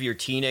would give your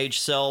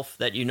teenage self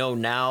that you know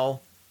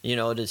now, you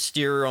know, to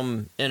steer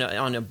them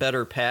on a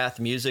better path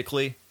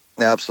musically?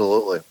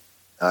 Absolutely.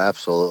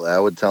 Absolutely. I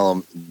would tell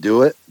them,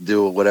 do it.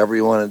 Do whatever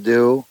you want to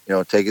do. You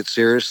know, take it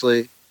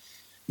seriously.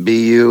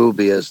 Be you.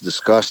 Be as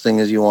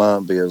disgusting as you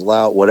want. Be as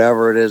loud.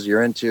 Whatever it is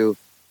you're into.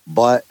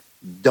 But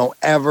don't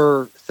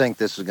ever think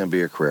this is going to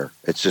be a career.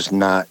 It's just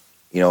not,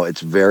 you know,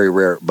 it's very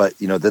rare. But,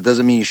 you know, that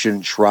doesn't mean you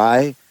shouldn't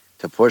try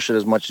to push it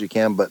as much as you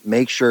can, but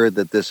make sure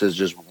that this is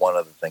just one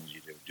of the things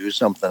you do. Do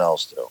something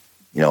else too.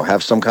 You know,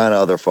 have some kind of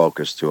other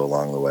focus too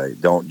along the way.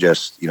 Don't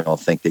just, you know,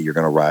 think that you're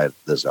going to ride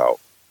this out,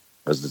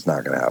 because it's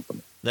not going to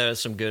happen. That is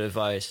some good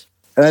advice.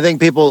 And I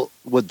think people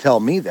would tell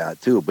me that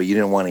too, but you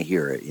didn't want to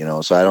hear it, you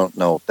know, so I don't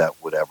know if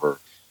that would ever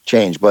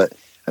change. But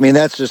I mean,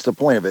 that's just the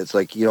point of it. It's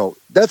like, you know,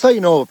 that's how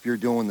you know if you're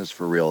doing this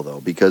for real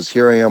though, because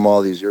here I am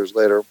all these years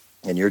later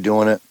and you're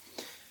doing it.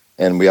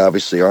 And we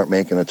obviously aren't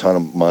making a ton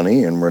of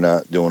money, and we're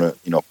not doing it,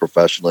 you know,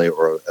 professionally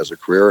or as a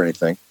career or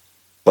anything,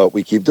 but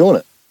we keep doing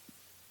it,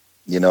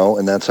 you know,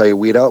 and that's how you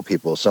weed out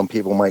people. Some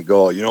people might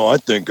go, you know, I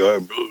think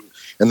I'm,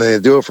 and then they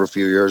do it for a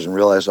few years and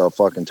realize how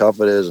fucking tough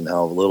it is and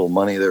how little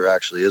money there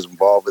actually is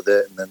involved with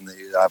it. And then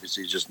they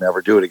obviously just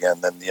never do it again.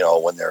 Then, you know,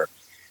 when they're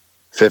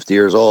 50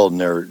 years old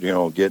and they're, you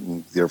know,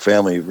 getting their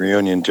family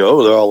reunion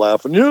to, they're all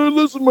laughing. Yeah,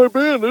 listen, my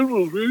band,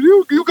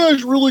 you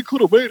guys really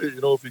could have made it,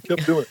 you know, if you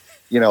kept doing it,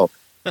 you know.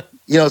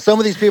 You know, some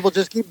of these people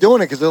just keep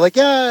doing it because they're like,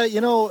 yeah,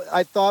 you know,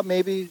 I thought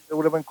maybe it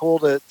would have been cool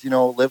to, you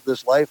know, live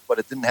this life, but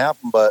it didn't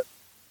happen. But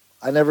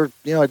I never,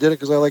 you know, I did it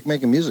because I like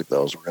making music,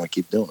 though, so we're going to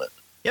keep doing it.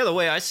 Yeah, the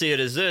way I see it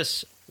is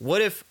this.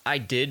 What if I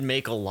did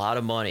make a lot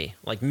of money,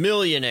 like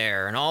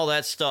millionaire and all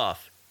that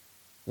stuff?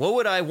 What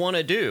would I want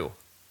to do?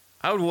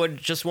 I would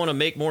just want to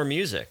make more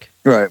music.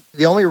 Right.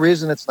 The only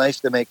reason it's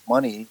nice to make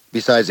money,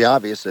 besides the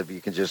obvious, if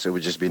you can just, it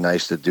would just be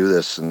nice to do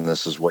this, and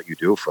this is what you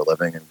do for a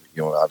living, and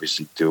you know,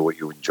 obviously do what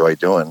you enjoy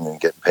doing and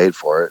getting paid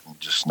for it, and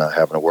just not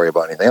having to worry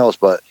about anything else.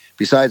 But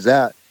besides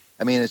that,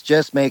 I mean, it's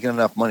just making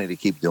enough money to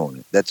keep doing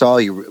it. That's all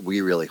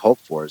we really hope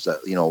for is that,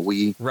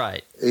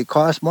 Right. it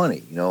costs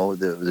money,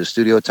 the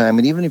studio time.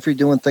 And even if you're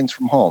doing things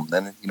from home,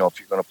 then, if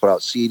you're going to put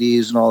out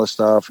CDs and all this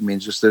stuff, I mean,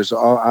 just there's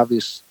all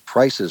obvious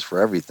prices for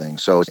everything.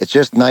 So it's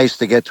just nice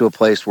to get to a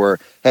place where,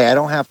 hey, I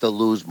don't have to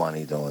lose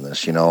money doing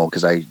this,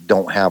 because I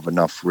don't have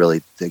enough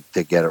really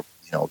to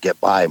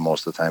get by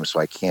most of the time. So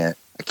I can't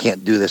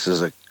do this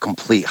as a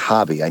complete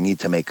hobby. I need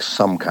to make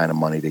some kind of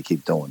money to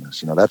keep doing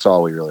this. That's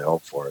all we really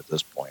hope for at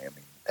this point. I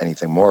mean,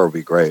 anything more would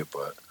be great,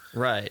 but.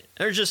 Right.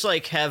 Or just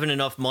like having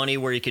enough money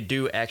where you could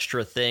do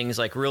extra things,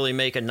 like really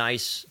make a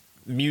nice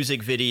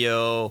music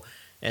video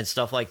and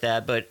stuff like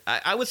that. But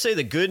I would say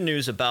the good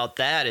news about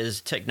that is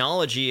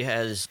technology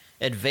has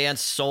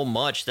advanced so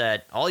much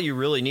that all you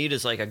really need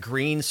is like a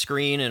green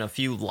screen and a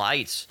few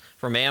lights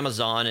from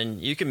Amazon,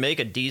 and you can make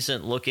a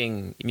decent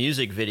looking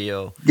music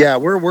video. Yeah,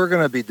 we're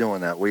going to be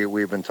doing that.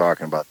 We've been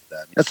talking about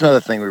that. That's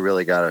another thing we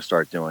really got to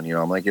start doing.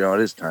 I'm like, it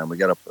is time. We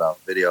got to put out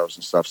videos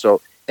and stuff.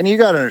 So, and you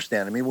got to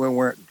understand, I mean,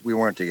 we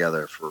weren't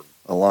together for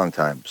a long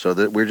time. So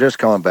that we're just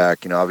coming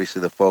back.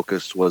 Obviously the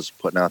focus was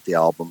putting out the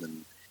album,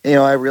 and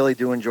I really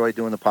do enjoy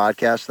doing the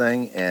podcast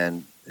thing,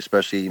 and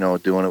especially,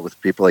 doing it with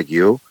people like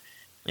you.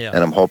 Yeah.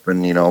 And I'm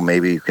hoping,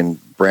 maybe you can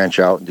branch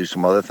out and do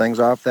some other things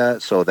off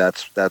that. So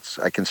that's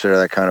I consider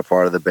that kind of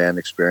part of the band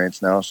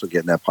experience now. So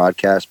getting that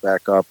podcast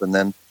back up, and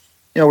then,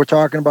 we're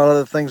talking about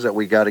other things that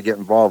we got to get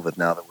involved with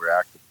now that we're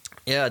active.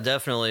 Yeah,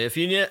 definitely. If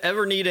you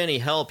ever need any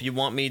help, you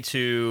want me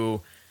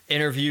to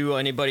interview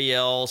anybody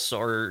else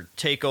or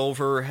take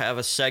over, have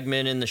a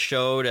segment in the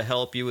show to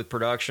help you with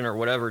production or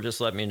whatever, just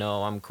let me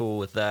know. I'm cool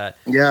with that.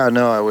 Yeah,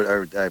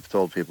 no, I've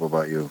told people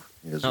about you.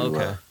 Because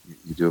okay.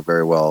 You do it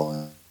very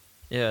well.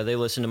 Yeah, they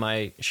listen to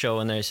my show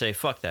and they say,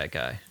 fuck that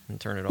guy, and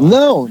turn it off.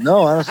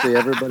 No, honestly,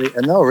 everybody,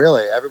 and no,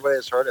 really, everybody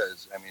that's heard it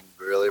is,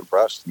 really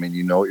impressed. I mean,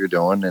 you know what you're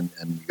doing, and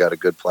you got a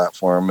good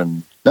platform,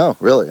 and no,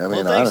 really, I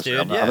mean, well, thanks, honestly,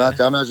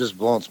 dude. I'm not just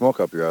blowing smoke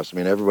up your ass. I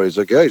mean, everybody's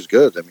like, yeah, he's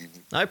good. I mean,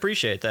 I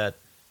appreciate that.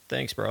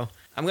 Thanks, bro.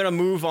 I'm going to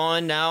move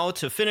on now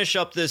to finish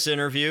up this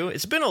interview.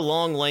 It's been a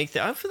long length.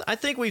 I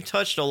think we've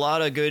touched a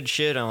lot of good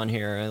shit on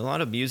here, a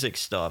lot of music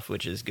stuff,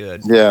 which is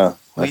good. Yeah,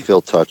 I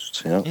feel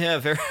touched. Yeah,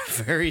 very,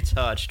 very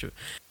touched.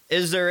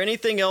 Is there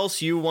anything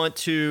else you want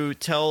to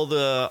tell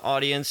the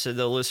audience and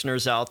the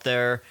listeners out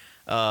there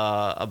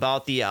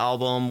about the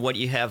album, what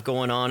you have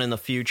going on in the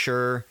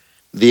future?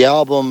 The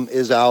album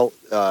is out.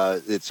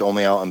 It's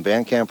only out on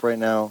Bandcamp right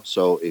now.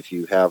 So if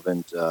you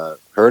haven't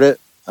heard it,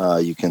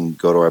 you can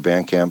go to our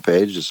Bandcamp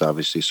page. Just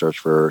obviously search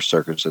for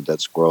Circus and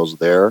Dead Squirrels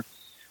there.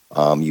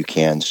 You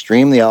can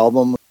stream the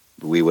album.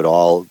 We would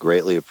all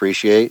greatly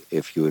appreciate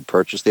if you would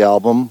purchase the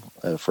album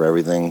for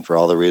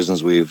all the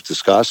reasons we've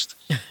discussed.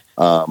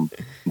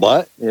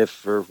 But if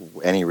for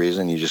any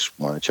reason you just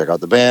want to check out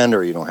the band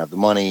or you don't have the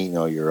money,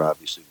 you're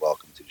obviously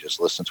welcome to just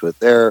listen to it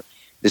there.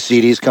 The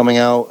CD's coming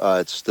out.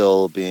 It's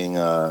still being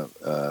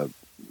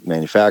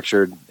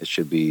manufactured. It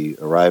should be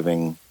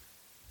arriving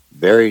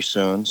very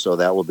soon, so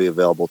that will be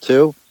available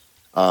too.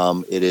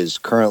 It is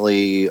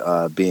currently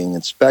being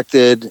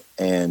inspected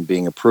and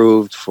being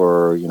approved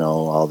for,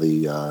 all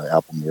the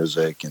Apple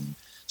Music and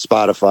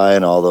Spotify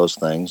and all those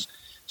things.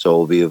 So it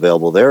will be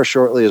available there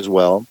shortly as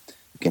well.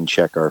 You can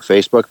check our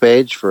Facebook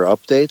page for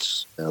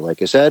updates.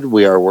 Like I said,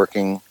 we are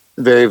working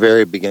very,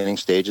 very beginning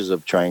stages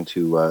of trying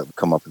to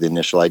come up with the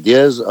initial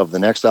ideas of the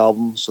next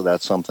album. So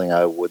that's something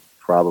I would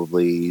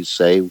probably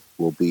say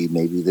will be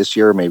maybe this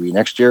year, maybe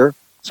next year.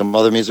 Some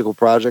other musical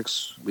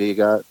projects we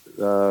got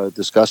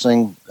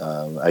discussing.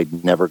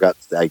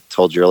 I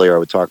told you earlier I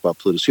would talk about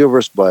Pluto's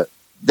Hubris, but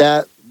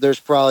there's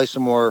probably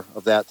some more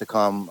of that to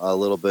come, a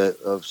little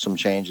bit of some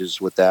changes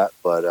with that,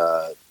 but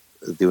I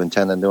do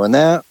intend on doing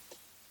that.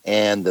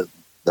 And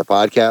the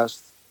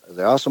podcast, as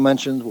I also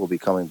mentioned, will be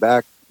coming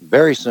back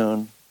very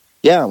soon.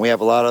 Yeah, and we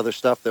have a lot of other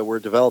stuff that we're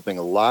developing.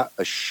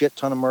 A shit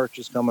ton of merch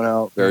is coming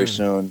out very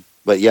soon.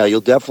 But yeah,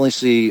 you'll definitely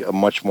see a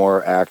much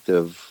more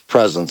active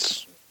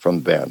presence from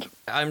the band.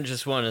 I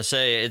just want to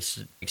say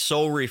it's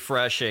so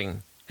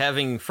refreshing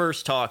having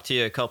first talked to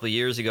you a couple of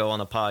years ago on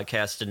the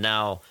podcast and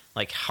now,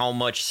 like, how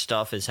much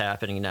stuff is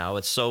happening now.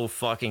 It's so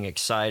fucking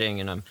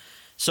exciting, and I'm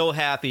so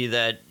happy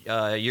that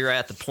you're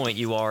at the point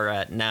you are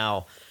at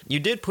now. You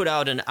did put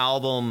out an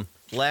album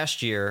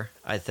last year,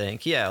 I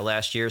think. Yeah,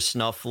 last year,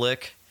 Snuff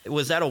Flick.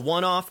 Was that a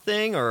one-off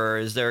thing, or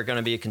is there going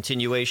to be a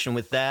continuation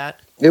with that?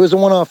 It was a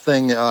one-off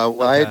thing.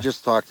 Okay. I had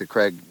just talked to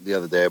Craig the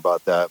other day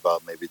about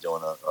maybe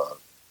doing a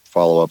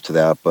follow-up to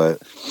that,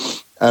 but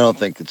I don't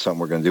think it's something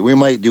we're going to do. We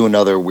might do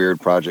another weird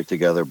project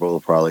together, but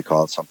we'll probably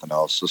call it something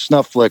else. So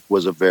Snuff Flick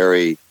was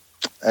the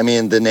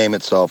name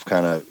itself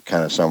kind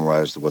of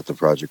summarized what the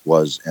project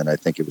was, and I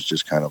think it was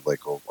just kind of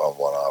like a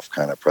one-off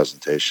kind of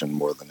presentation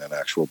more than an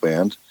actual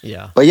band.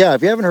 Yeah. But yeah,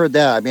 if you haven't heard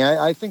that,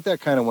 I think that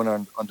kind of went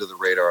under the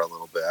radar a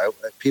little bit.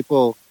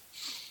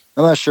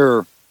 I'm not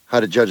sure how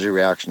to judge the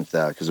reaction to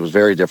that because it was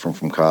very different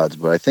from CODS.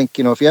 But I think,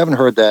 if you haven't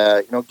heard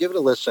that, give it a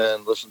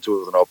listen to it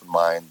with an open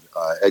mind.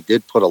 I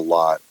did put a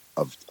lot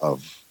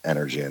of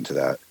energy into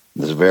that.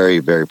 It's a very,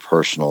 very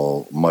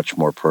personal, much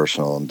more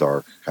personal and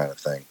dark kind of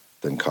thing.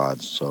 than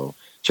cods. So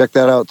check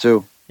that out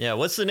too. Yeah,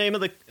 what's the name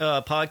of the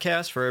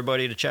podcast for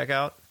everybody to check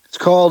out? It's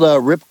called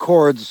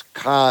Ripcord's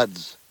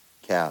Cods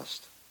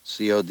Cast.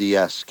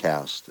 CODS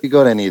Cast. You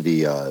go to any of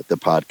the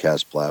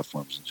podcast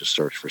platforms and just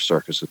search for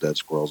Circus of Dead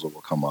Squirrels, it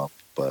will come up.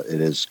 But it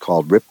is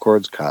called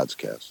Ripcord's Cods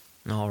Cast.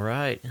 All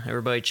right.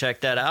 Everybody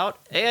check that out.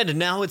 And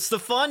now it's the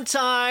fun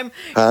time.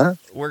 Huh?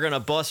 We're going to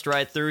bust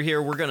right through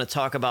here. We're going to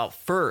talk about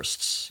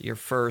firsts, your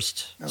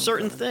first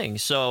certain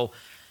things. So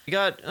we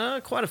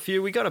got quite a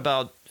few. We got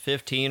about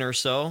 15 or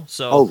so.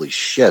 Holy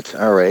shit.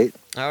 All right.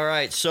 All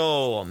right.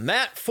 So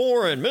Matt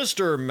Foran,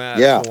 Mr.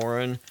 Matt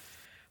Foran,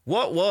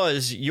 what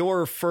was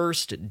your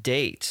first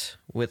date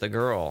with a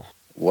girl?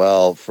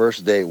 Well,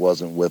 first date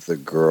wasn't with a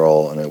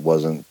girl, and it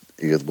wasn't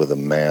with a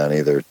man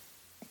either,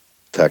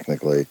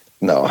 technically.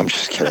 No, I'm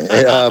just kidding.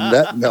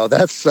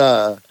 That's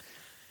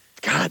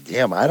God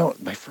damn,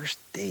 my first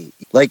date.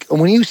 Like,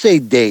 when you say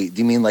date,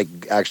 do you mean like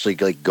actually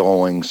like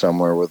going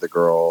somewhere with a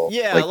girl?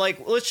 Yeah,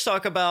 like let's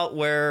talk about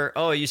where,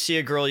 you see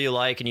a girl you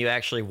like and you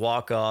actually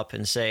walk up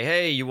and say,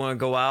 hey, you want to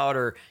go out?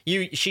 Or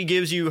she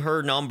gives you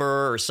her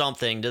number or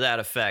something to that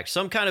effect.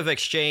 Some kind of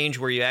exchange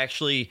where you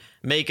actually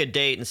make a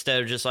date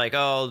instead of just like,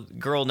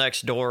 girl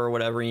next door or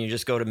whatever, and you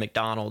just go to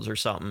McDonald's or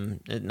something.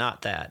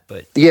 Not that,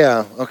 but...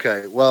 Yeah,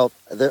 okay. Well,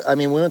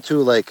 we went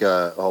to like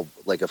a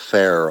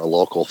fair, a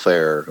local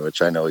fair,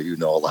 which I know you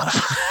know a lot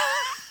of.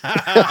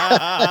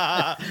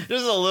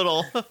 Just a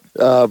little.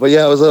 But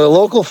yeah, it was a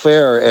local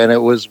fair, and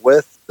it was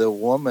with the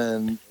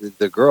woman,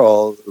 the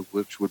girl,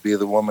 which would be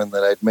the woman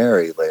that I'd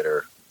marry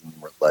later in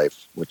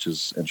life, which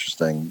is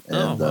interesting.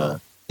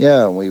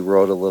 And we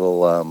rode a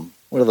little,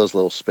 what are those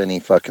little spinny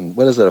fucking,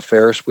 what is it, a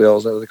Ferris wheel?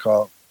 Is that what they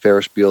call it?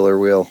 Ferris Bueller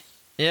wheel?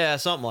 Yeah,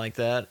 something like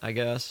that, I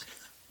guess.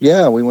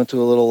 Yeah, we went to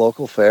a little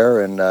local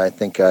fair, and I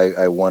think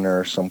I won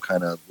her some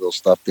kind of little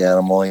stuffed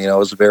animal. You know, it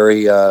was a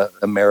very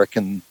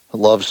American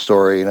love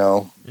story, you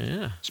know.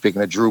 Yeah.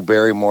 Speaking of Drew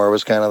Barrymore, it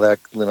was kind of that,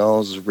 you know, it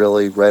was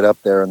really right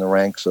up there in the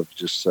ranks of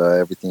just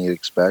everything you'd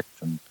expect.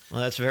 And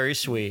well, that's very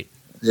sweet.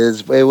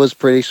 It was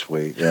pretty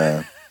sweet,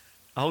 yeah.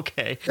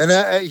 Okay. And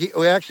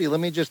actually, let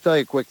me just tell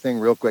you a quick thing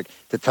real quick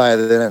to tie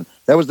that in.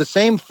 That was the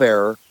same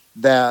fair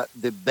that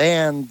the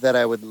band that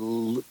I would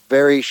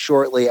very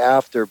shortly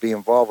after be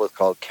involved with,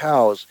 called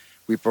Cows,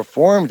 we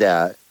performed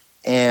at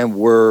and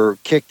were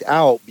kicked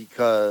out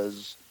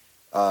because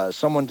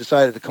someone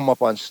decided to come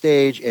up on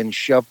stage and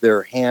shove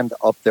their hand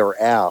up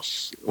their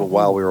ass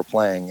while we were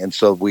playing. And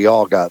so we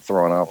all got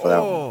thrown out for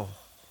that one.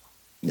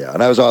 Yeah,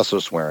 and I was also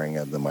swearing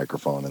at the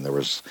microphone, and there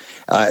was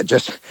I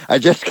just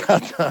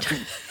got done.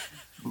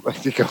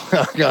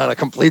 I got a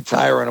complete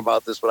tyrant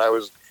about this, but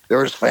there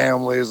was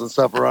families and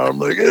stuff around. I'm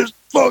like, this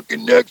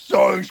fucking next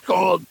song's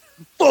called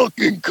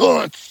 "Fucking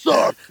Cunt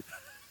Suck."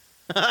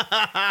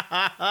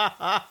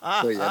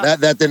 So yeah,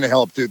 that didn't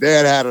help too. They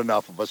had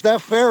enough of us.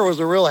 That fair was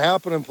a real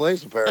happening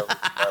place, apparently.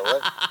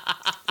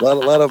 A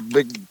lot of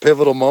big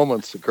pivotal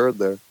moments occurred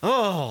there.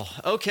 Oh,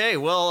 okay.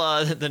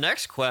 Well, the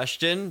next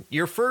question: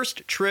 your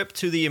first trip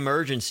to the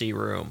emergency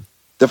room.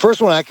 The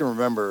first one I can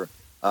remember.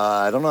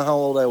 I don't know how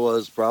old I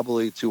was,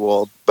 probably too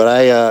old, but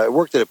I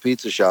worked at a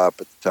pizza shop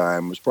at the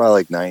time. It was probably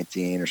like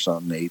 19 or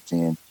something,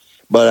 18.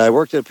 But I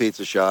worked at a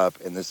pizza shop,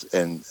 and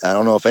I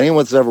don't know if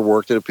anyone's ever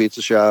worked at a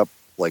pizza shop,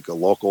 like a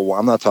local one.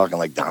 I'm not talking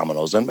like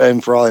Domino's,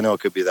 and for all I know, it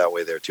could be that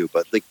way there too.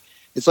 But like,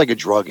 it's like a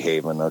drug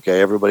haven, okay?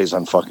 Everybody's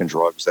on fucking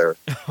drugs there.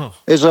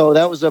 And so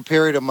that was a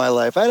period of my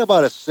life. I had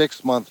about a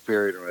 6-month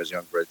period when I was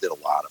younger where I did a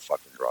lot of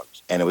fucking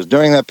drugs. And it was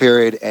during that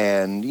period,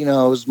 and, you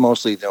know, I was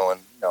mostly doing,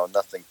 you know,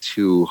 nothing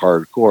too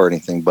hardcore or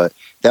anything. But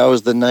that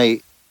was the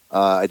night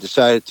I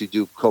decided to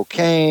do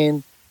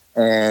cocaine,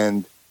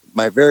 and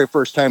my very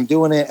first time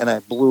doing it, and I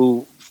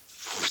blew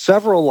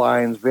several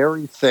lines,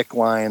 very thick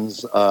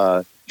lines,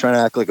 trying to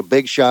act like a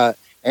big shot.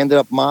 Ended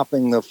up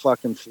mopping the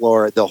fucking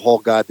floor at the whole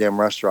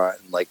goddamn restaurant.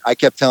 And like, I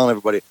kept telling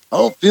everybody, I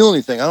don't feel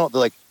anything. They're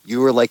like,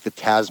 you were like the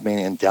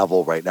Tasmanian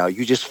devil right now.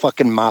 You just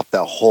fucking mopped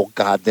that whole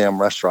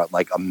goddamn restaurant in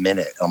like a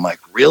minute. And I'm like,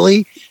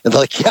 really? And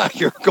they're like, yeah,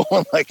 you're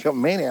going like a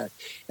maniac.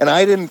 And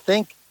I didn't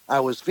think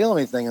I was feeling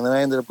anything. And then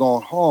I ended up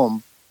going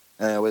home,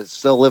 and I was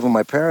still living with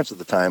my parents at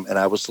the time. And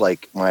I was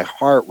like, my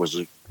heart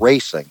was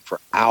racing for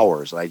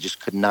hours, and I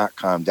just could not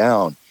calm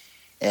down.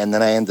 And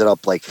then I ended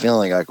up like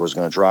feeling like I was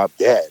going to drop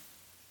dead.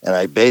 And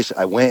I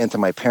went into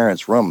my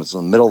parents' room. It was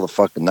in the middle of the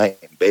fucking night,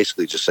 and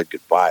basically just said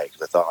goodbye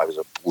because I thought I was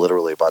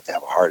literally about to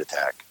have a heart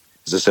attack.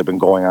 Because this had been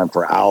going on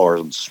for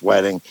hours and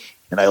sweating,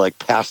 and I like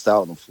passed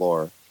out on the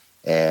floor.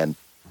 And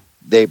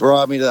they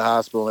brought me to the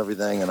hospital and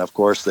everything. And of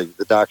course, the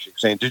doctor was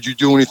saying, "Did you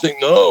do anything?"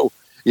 No,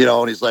 you know.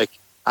 And he's like,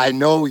 "I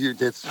know you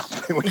did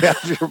something. We have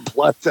your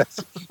blood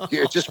test.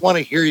 I just want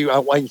to hear you.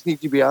 I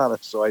need to be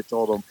honest." So I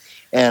told him,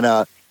 and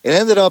it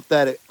ended up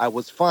that I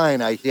was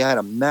fine. He had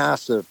a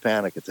massive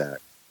panic attack.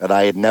 And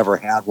I had never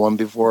had one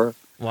before.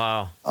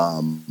 Wow.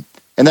 And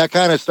that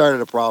kind of started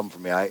a problem for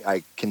me.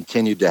 I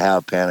continued to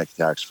have panic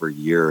attacks for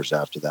years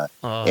after that.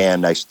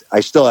 And I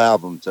still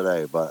have them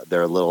today, but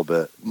they're a little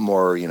bit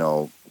more, you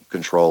know,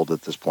 controlled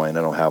at this point.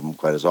 I don't have them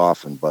quite as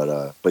often.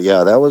 But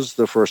yeah, that was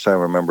the first time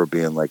I remember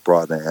being like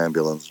brought in an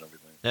ambulance and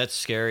everything. That's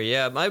scary.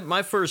 Yeah,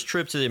 my first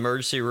trip to the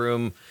emergency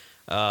room,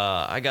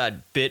 I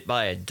got bit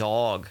by a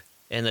dog,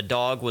 and the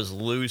dog was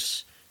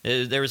loose.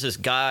 There was this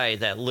guy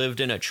that lived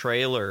in a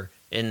trailer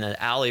in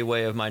the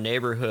alleyway of my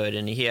neighborhood,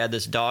 and he had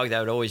this dog that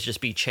would always just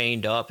be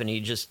chained up, and he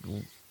just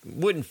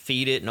wouldn't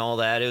feed it and all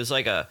that. It was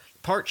like a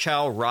part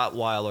chow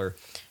Rottweiler,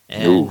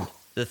 and Ooh.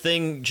 the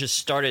thing just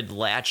started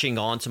latching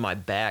onto my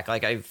back.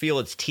 Like I feel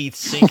its teeth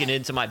sinking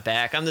into my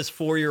back. I'm this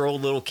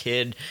 4-year-old little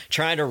kid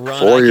trying to run.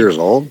 4 years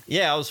old?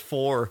 Yeah, I was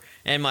 4,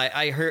 and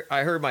I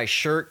heard my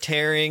shirt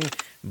tearing.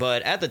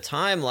 But at the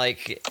time,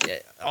 like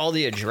all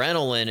the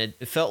adrenaline,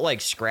 it felt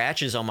like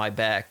scratches on my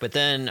back. But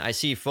then I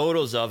see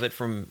photos of it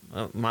from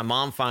my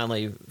mom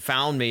finally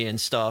found me and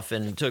stuff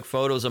and took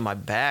photos of my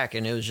back,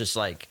 and it was just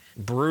like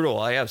brutal.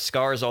 I have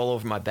scars all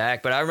over my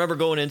back. But I remember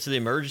going into the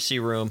emergency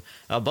room.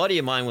 A buddy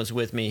of mine was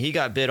with me. He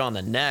got bit on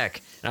the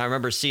neck, and I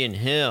remember seeing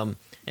him,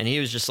 and he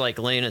was just like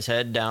laying his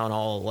head down,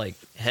 all like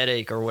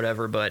headache or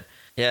whatever. But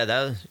yeah,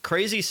 that was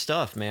crazy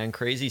stuff, man.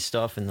 Crazy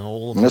stuff in the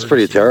whole. That's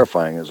pretty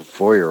terrifying as a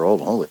 4-year-old.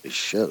 Holy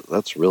shit,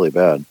 that's really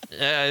bad.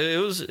 Yeah, it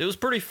was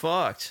pretty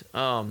fucked.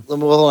 Well,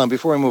 hold on.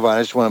 Before we move on,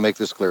 I just want to make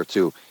this clear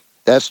too.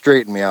 That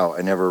straightened me out.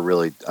 I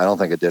don't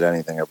think I did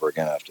anything ever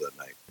again after that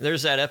night.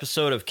 There's that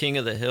episode of King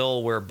of the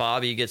Hill where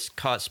Bobby gets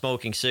caught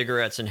smoking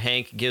cigarettes, and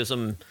Hank gives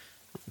him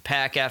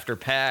pack after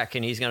pack,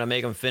 and he's going to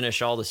make him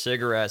finish all the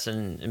cigarettes,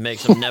 and it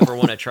makes him never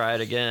want to try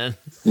it again.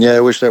 Yeah, I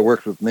wish that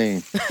worked with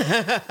me.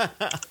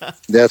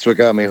 That's what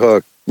got me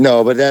hooked.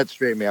 No, but that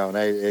straightened me out.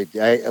 And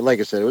I like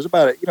I said, it was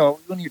about it. You know,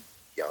 when you're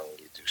young,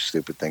 you do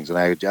stupid things, and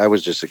I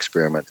was just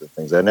experimenting with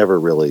things. I'm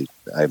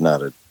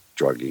not a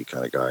druggy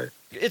kind of guy.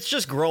 It's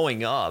just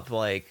growing up.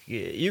 Like,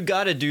 you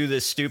got to do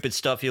this stupid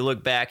stuff you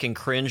look back and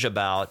cringe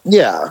about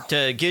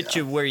to get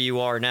you where you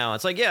are now.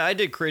 It's like, yeah, I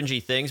did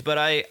cringy things, but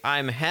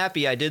I'm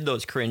happy I did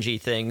those cringy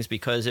things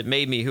because it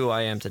made me who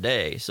I am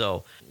today.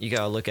 So you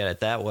got to look at it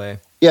that way.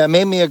 Yeah, it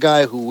made me a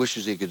guy who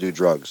wishes he could do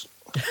drugs.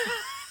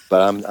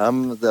 But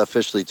I'm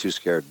officially too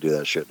scared to do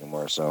that shit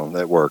anymore, so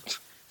that worked.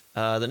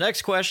 The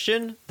next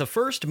question, the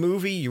first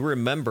movie you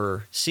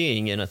remember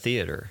seeing in a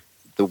theater?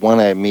 The one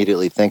I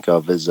immediately think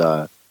of is...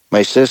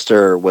 my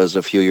sister was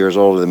a few years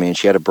older than me, and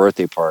she had a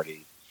birthday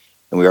party,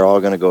 and we were all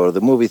going to go to the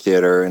movie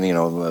theater. And, you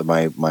know,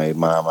 my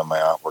mom and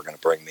my aunt were going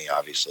to bring me,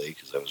 obviously,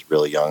 because I was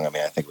really young. I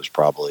mean, I think it was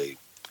probably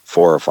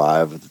 4 or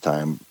 5 at the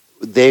time.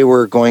 They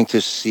were going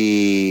to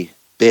see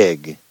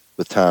Big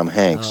with Tom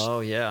Hanks.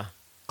 Oh, yeah.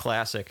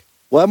 Classic.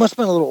 Well, I must have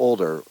been a little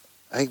older.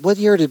 What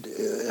year do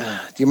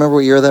you remember what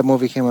year that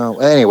movie came out?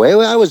 Anyway,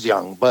 I was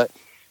young, but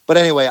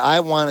anyway,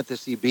 I wanted to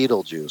see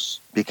Beetlejuice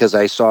because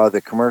I saw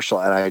the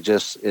commercial, and I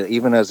just,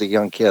 even as a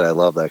young kid, I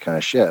love that kind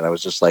of shit. And I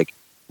was just like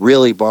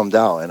really bummed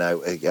out, and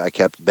I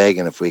kept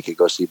begging if we could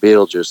go see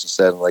Beetlejuice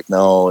instead. I'm like,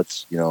 no,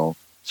 it's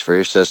for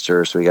your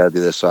sister, so we got to do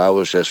this. So I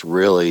was just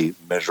really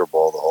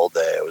miserable the whole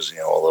day. I was, a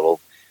little,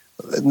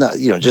 not,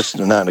 just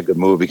not in a good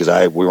mood because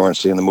we weren't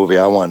seeing the movie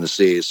I wanted to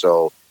see.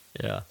 So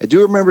yeah, I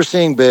do remember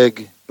seeing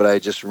Big, but I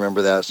just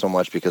remember that so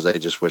much because I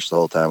just wished the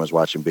whole time I was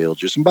watching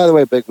Beetlejuice. And by the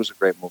way, Big was a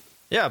great movie.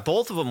 Yeah,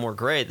 both of them were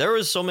great. There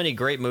was so many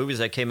great movies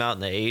that came out in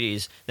the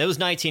 80s. That was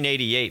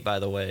 1988, by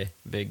the way.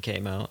 Big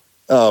came out.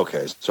 Oh,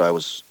 okay. So I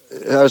was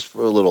a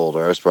little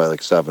older. I was probably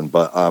like 7.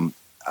 But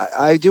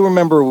I do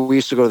remember we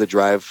used to go to the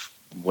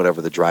drive-in,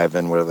 whatever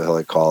the hell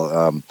they call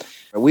it.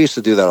 We used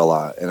to do that a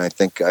lot. And I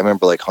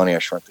remember like Honey, I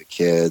Shrunk the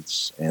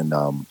Kids. And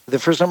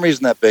for some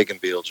reason, that Big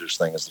and Beetlejuice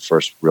thing is the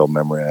first real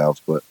memory I have.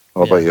 But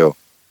how about you?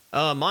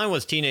 Mine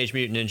was Teenage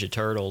Mutant Ninja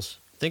Turtles.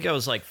 I think I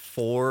was like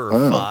 4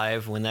 or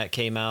 5 when that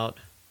came out.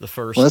 The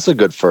first. Well, that's a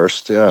good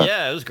first, yeah.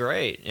 Yeah, it was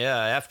great. Yeah,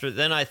 after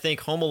then I think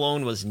Home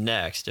Alone was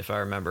next, if I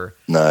remember.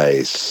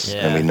 Nice.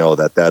 Yeah. And we know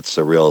that's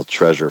a real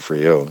treasure for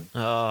you.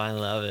 Oh, I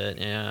love it.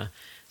 Yeah.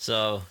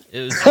 So it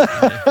was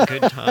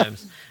good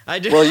times. I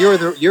do. Well,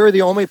 you're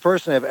the only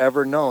person I've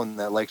ever known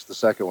that likes the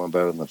second one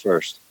better than the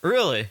first.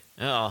 Really?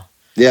 Oh.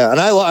 Yeah, and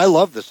I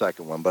love the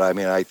second one, but I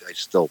mean, I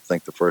still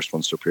think the first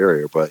one's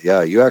superior. But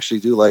yeah, you actually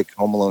do like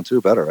Home Alone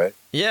 2 better, right?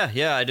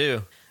 Yeah, I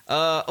do.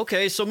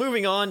 Okay, so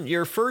moving on,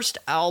 your first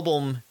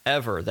album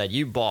ever that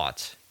you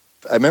bought.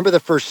 I remember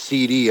the first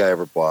CD I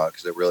ever bought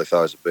because I really thought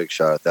it was a big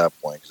shot at that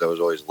point because I was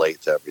always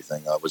late to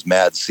everything. It was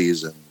Mad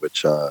Season,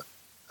 which I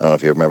don't know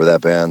if you remember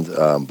that band,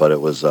 but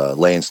it was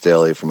Lane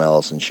Staley from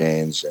Alice in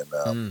Chains and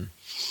a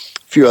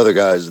few other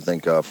guys, I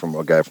think, from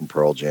a guy from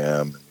Pearl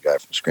Jam and a guy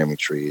from Screaming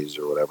Trees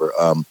or whatever.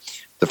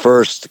 The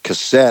first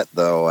cassette,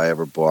 though, I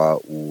ever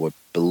bought, I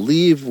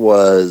believe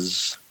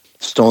was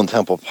Stone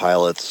Temple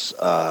Pilots'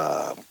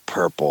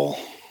 Purple.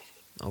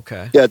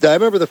 Okay. Yeah, I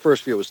remember the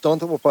first few. It was Stone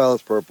Temple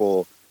Pilots'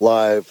 Purple,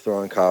 Live,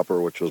 Throwing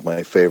Copper, which was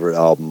my favorite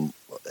album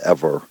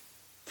ever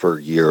for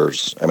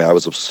years. I mean, I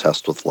was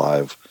obsessed with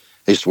Live.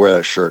 I used to wear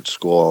that shirt at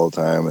school all the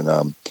time.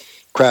 And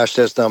Crash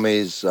Test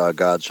Dummies,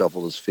 God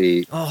Shuffled His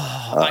Feet.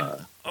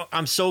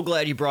 I'm so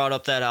glad you brought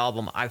up that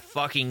album. I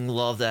fucking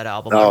love that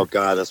album. Oh,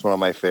 God, that's one of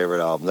my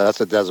favorite albums. That's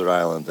a Desert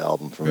Island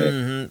album for me.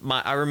 Mm-hmm.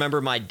 I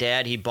remember my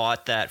dad, he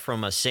bought that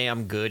from a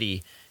Sam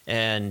Goody,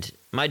 And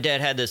my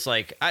dad had this,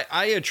 like,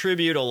 I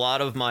attribute a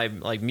lot of my,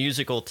 like,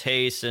 musical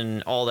taste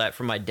and all that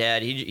from my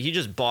dad. He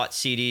just bought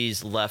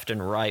CDs left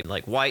and right,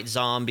 like White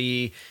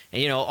Zombie,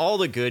 and, you know, all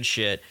the good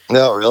shit.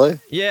 No, really?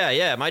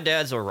 Yeah. My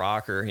dad's a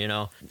rocker, you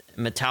know.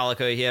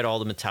 Metallica, he had all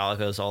the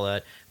Metallicas, all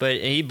that. But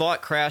he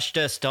bought Crash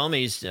Test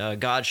Dummies,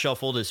 God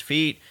Shuffled His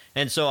Feet,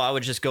 and so I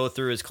would just go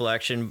through his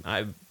collection.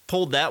 I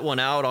pulled that one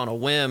out on a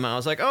whim. I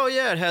was like, oh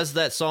yeah, it has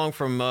that song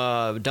from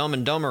Dumb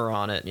and Dumber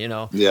on it, you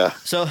know. Yeah.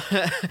 So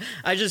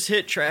I just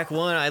hit track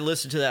 1. I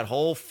listened to that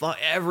whole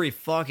every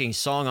fucking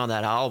song on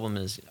that album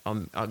is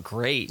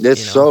great.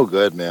 It's you know? so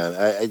good,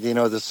 man. You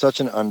know, there's such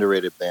an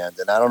underrated band,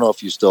 and I don't know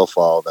if you still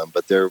follow them,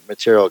 but their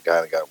material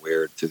kind of got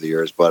weird through the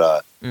years.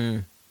 But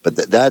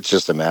that's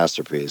just a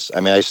masterpiece. I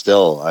mean,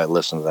 I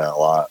listen to that a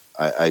lot.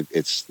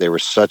 They were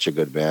such a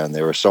good band.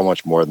 They were so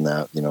much more than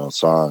that, you know,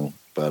 song.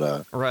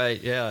 But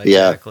right, yeah,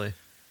 exactly. Yeah.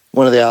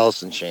 One of the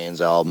Alice in Chains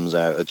albums,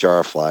 A Jar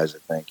of Flies, I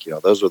think. You know,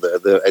 those were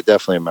I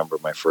definitely remember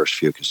my first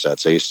few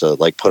cassettes. I used to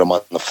like put them on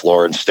the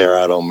floor and stare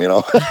at them. You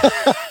know.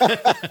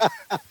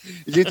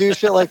 Did you do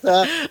shit like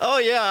that? Oh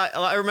yeah,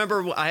 I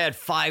remember I had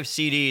 5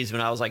 CDs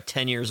when I was like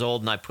 10 years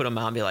old, and I put them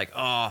out and be like,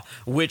 oh,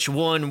 which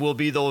one will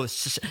be the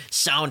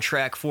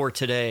soundtrack for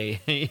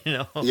today? You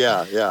know.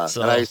 Yeah.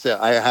 So, and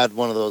I had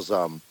one of those.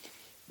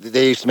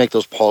 They used to make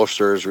those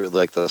posters with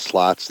like the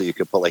slots that you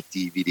could put like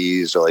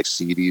DVDs or like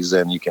CDs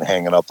in. You can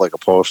hang it up like a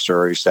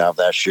poster. I used to have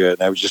that shit,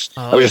 and I would just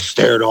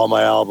stare at all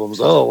my albums.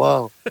 Oh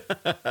wow.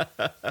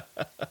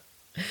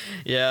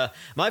 Yeah,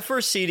 my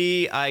first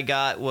CD I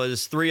got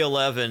was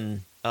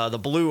 311, the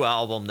Blue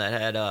album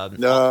that had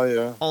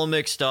all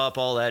mixed up,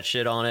 all that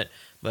shit on it.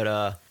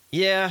 But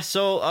yeah,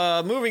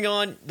 so moving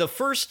on, the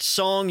first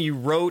song you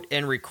wrote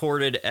and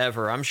recorded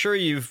ever. I'm sure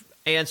you've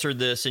answered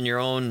this in your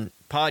own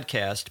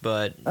podcast,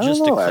 but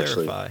just to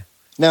clarify. Actually.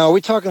 Now, are we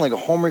talking like a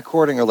home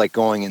recording or like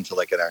going into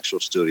like an actual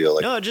studio?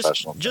 Like no,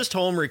 just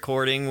home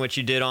recording, which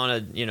you did on a,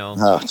 you know.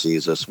 Oh,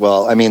 Jesus.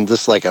 Well, I mean,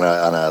 this like on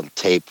a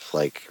tape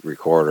like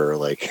recorder,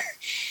 like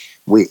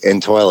we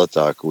in Toilet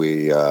Talk,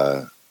 we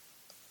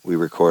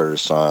recorded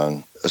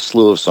a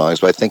slew of songs,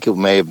 but I think it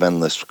may have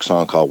been this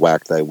song called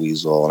Whack Thy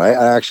Weasel. And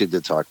I actually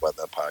did talk about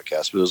that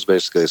podcast, but it was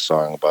basically a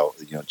song about,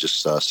 you know,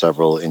 just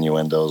several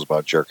innuendos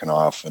about jerking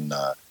off and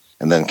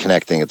then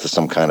connecting it to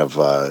some kind of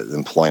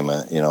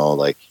employment, you know,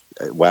 like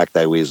whack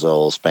thy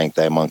weasel, spank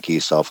thy monkey,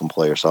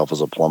 self-employ yourself as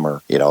a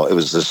plumber. You know, it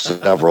was just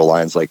several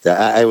lines like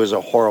that. It was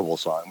a horrible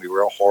song. We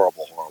were a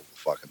horrible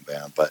fucking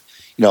band. But,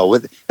 you know,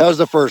 that was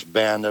the first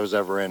band I was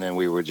ever in, and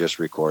we would just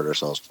record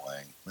ourselves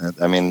playing.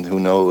 I mean, who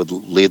knows would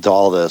lead to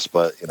all this,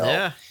 but, you know,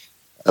 yeah.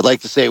 I'd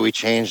like to say we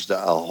changed a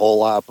whole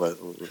lot, but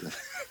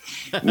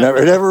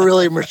never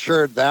really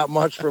matured that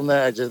much from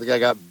that. I just think I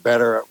got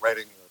better at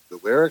writing the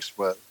lyrics,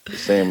 but the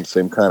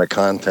same kind of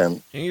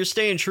content. And you're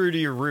staying true to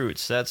your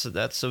roots. That's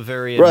a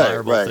very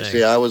admirable thing.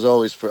 See, I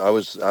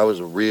was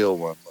a real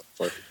one.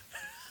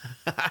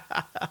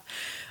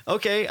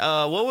 Okay,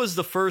 what was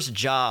the first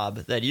job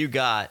that you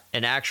got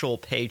an actual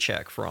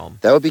paycheck from?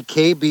 That would be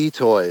KB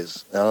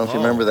Toys. I don't know if you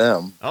remember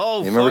them. Oh,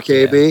 you remember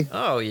KB? Yeah.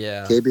 Oh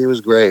yeah, KB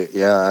was great.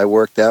 Yeah, I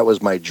worked. That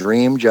was my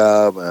dream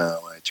job. When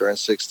I turned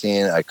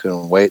 16, I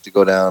couldn't wait to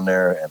go down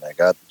there, and I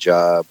got the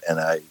job, and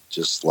I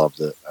just loved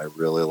it. I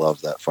really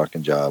loved that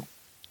fucking job.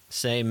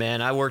 Same,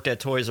 man. I worked at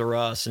Toys R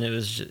Us, and it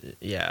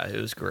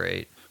was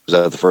great. Was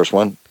that the first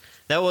one?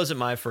 That wasn't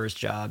my first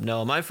job.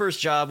 No, my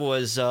first job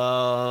was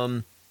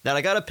that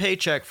I got a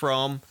paycheck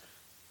from.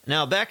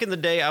 Now, back in the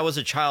day, I was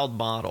a child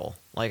model.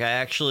 Like, I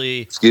actually...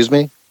 Excuse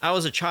me? I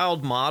was a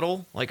child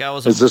model. Like, I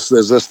was... Is this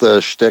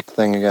the shtick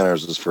thing again, or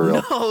is this for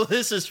real? No,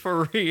 this is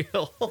for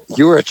real.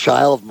 You were a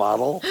child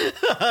model?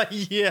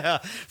 Yeah.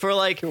 For,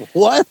 like...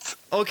 What?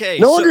 Okay,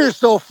 no wonder you're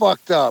so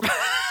fucked up.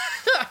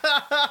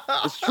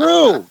 It's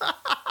true.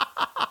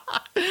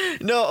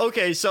 No,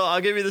 okay, so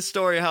I'll give you the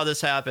story of how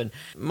this happened.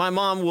 My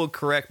mom will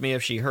correct me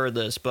if she heard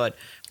this, but...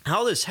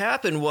 how this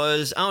happened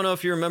was, I don't know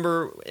if you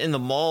remember in the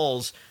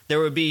malls, there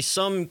would be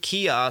some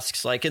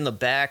kiosks like in the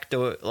back,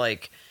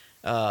 like,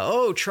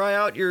 try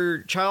out your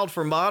child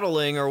for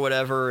modeling or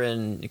whatever,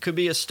 and it could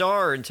be a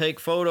star and take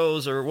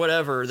photos or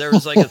whatever. There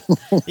was like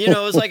it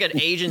was like an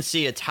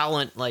agency, a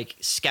talent like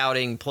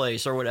scouting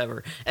place or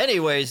whatever.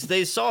 Anyways,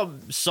 they saw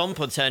some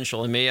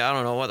potential in me. I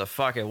don't know what the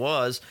fuck it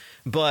was,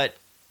 but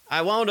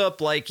I wound up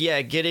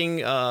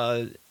getting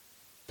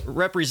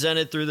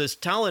represented through this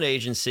talent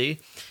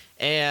agency.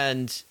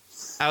 And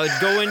I would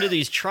go into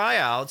these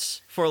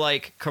tryouts for,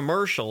 like,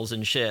 commercials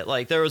and shit.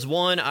 Like, there was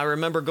one I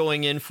remember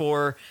going in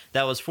for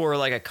that was for,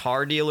 like, a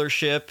car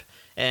dealership.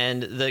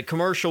 And the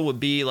commercial would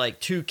be,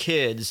 like, 2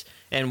 kids.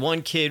 And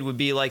one kid would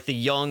be, like, the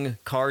young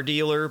car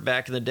dealer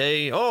back in the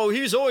day. Oh,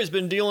 he's always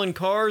been dealing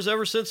cars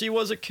ever since he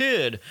was a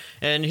kid.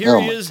 And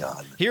here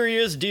he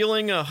is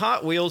dealing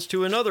Hot Wheels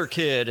to another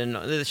kid and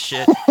this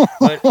shit.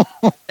 But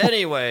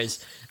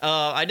anyways,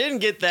 I didn't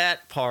get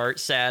that part,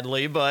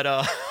 sadly,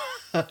 but...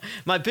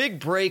 my big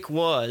break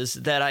was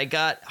that I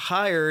got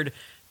hired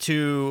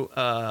to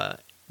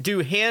do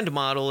hand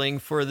modeling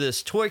for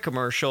this toy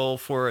commercial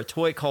for a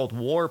toy called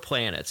War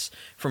Planets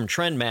from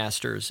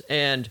Trendmasters.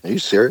 And Are you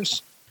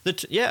serious?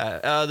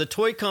 the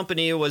toy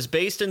company was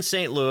based in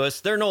St.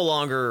 Louis. They're no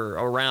longer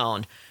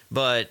around,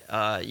 but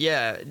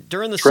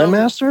during the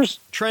Trendmasters?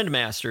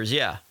 Trendmasters,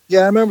 yeah.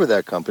 Yeah, I remember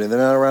that company. They're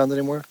not around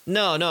anymore?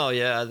 No,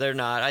 yeah, they're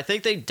not. I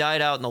think they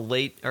died out in the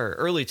late or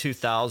early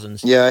 2000s.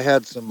 Yeah, I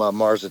had some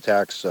Mars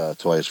Attacks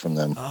toys from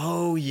them.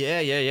 Oh,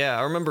 yeah.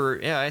 I remember,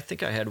 I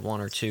think I had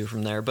one or two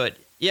from there. But,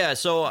 yeah,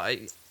 so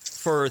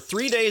for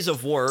 3 days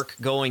of work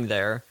going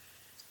there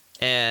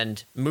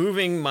and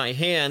moving my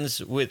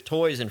hands with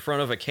toys in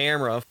front of a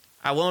camera,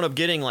 I wound up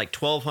getting like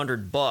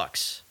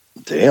 $1,200.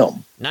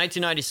 Damn.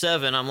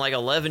 1997, I'm like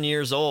 11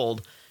 years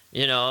old.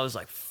 You know, I was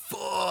like,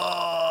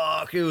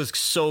 fuck, it was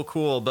so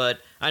cool, but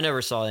I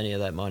never saw any of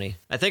that money.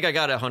 I think I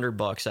got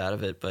 $100 out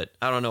of it, but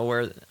I don't know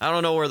where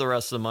the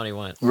rest of the money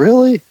went.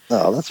 Really?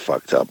 Oh, that's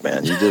fucked up,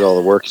 man. You did all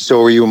the work.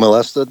 So were you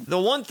molested? The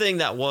one thing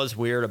that was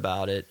weird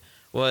about it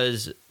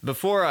was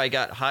before I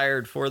got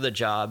hired for the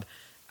job,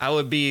 I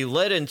would be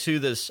led into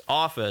this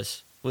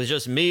office with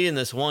just me and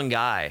this one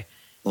guy.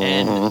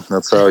 And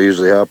that's how it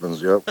usually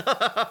happens, yep.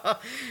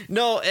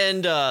 No,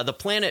 and the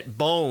planet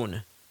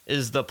Bone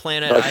is the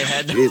planet I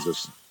had to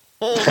Jesus.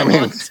 hold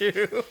on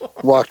to.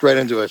 Walked right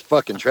into a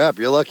fucking trap.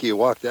 You're lucky you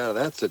walked out of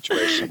that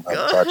situation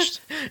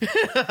untouched.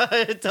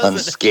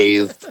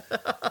 Unscathed.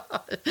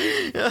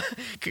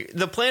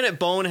 The planet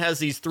Bone has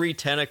these 3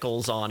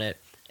 tentacles on it.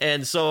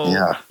 And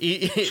so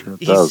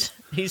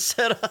he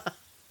set up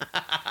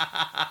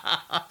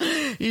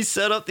he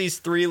set up these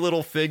 3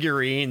 little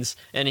figurines,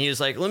 and he was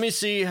like, let me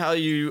see how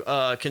you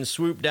can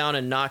swoop down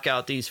and knock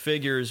out these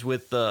figures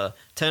with the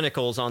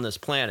tentacles on this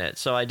planet.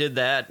 So I did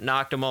that,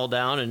 knocked them all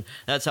down, and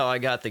that's how I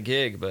got the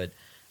gig. But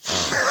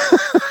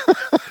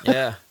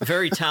yeah,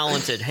 very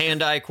talented,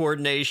 hand-eye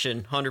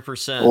coordination,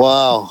 100%.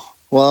 Wow.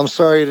 Well, I'm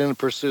sorry you didn't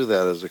pursue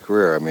that as a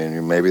career. I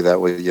mean, maybe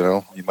that way,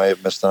 you might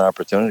have missed an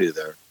opportunity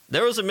there.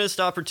 There was a missed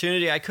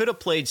opportunity. I could have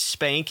played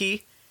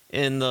Spanky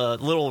in the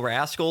Little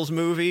Rascals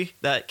movie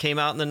that came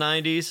out in the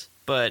 90s,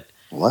 but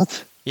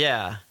what?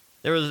 Yeah,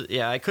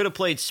 I could have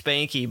played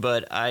Spanky,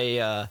 but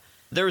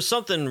there was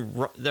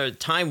something. The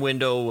time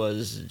window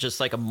was just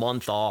like a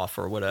month off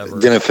or whatever.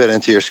 Didn't fit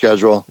into your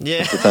schedule. Yeah,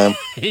 at the time.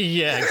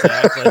 Yeah,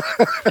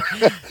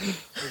 exactly.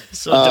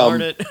 So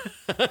darn it.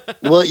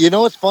 Well,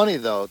 what's funny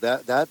though,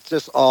 that's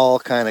just all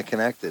kind of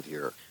connected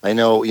here. I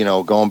know,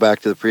 going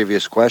back to the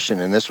previous question,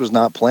 and this was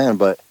not planned,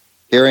 but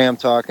here I am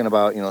talking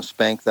about,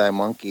 Spank Thy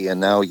Monkey,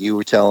 and now you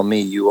were telling me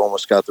you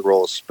almost got the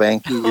role of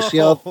Spanky. You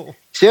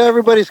see how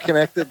everybody's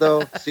connected,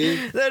 though?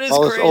 See? That is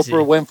all crazy. This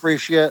Oprah Winfrey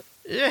shit?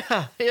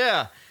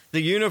 Yeah. The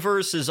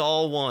universe is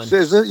all one. So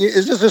is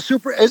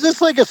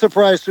this like a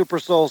surprise Super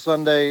Soul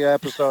Sunday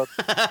episode?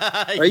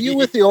 Are you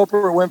with the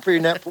Oprah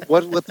Winfrey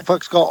what the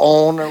fuck's called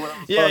OWN or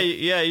whatever?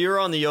 Yeah, you're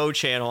on the O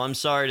channel. I'm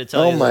sorry to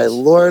tell you. Oh my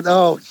Lord.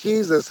 Oh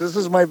Jesus. This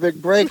is my big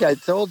break. I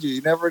told you.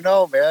 You never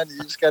know, man.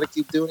 You just gotta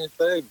keep doing your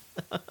thing.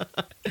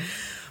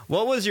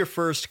 What was your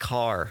first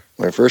car?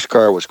 My first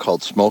car was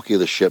called Smokey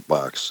the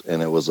Shitbox,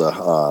 and it was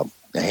a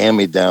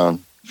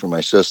hand-me-down from my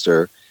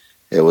sister.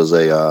 It was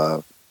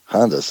a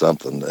Honda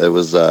something. It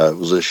was a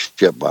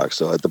shitbox.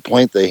 So at the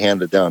point they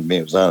handed it down to me,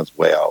 it was on its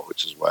way out,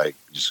 which is why I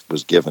just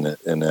was given it.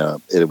 And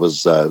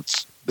it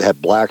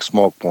had black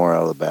smoke pouring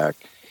out of the back.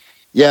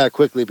 Yeah, it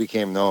quickly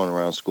became known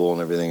around school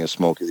and everything as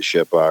Smokey the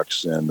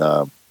Shitbox. And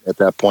at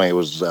that point, it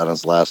was on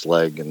its last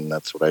leg, and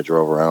that's what I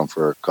drove around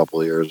for a couple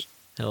of years.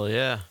 Hell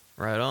yeah.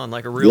 Right on.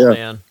 Like a real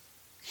man.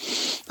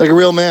 Like a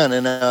real man.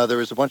 And there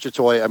was a bunch of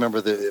toys. I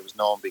remember that it was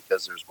known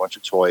because there was a bunch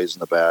of toys in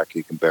the back.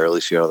 You can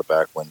barely see out of the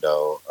back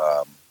window.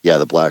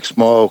 The black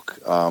smoke.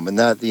 And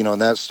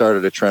that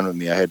started a trend with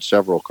me. I had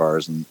several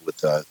cars and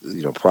with,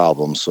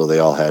 problems. So they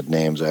all had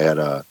names. I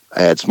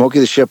had Smokey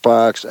the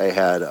Shitbox. I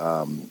had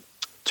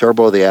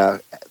Turbo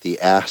the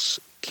Ass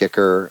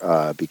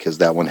Kicker because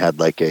that one had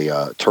like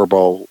a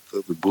turbo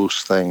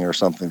boost thing or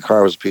something. The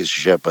car was a piece of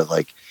shit, but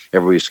like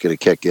everybody used to get a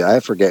kick.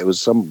 I forget. It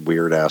was some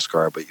weird ass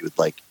car, but you would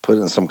like put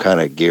in some kind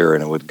of gear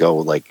and it would go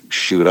like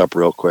shoot up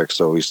real quick.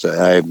 So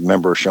I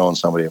remember showing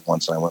somebody it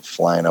once and I went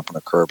flying up on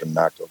a curb and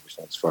knocked over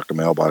someone's fucking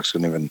mailbox.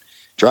 Couldn't even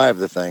drive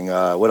the thing.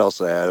 What else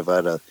did I have? I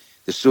had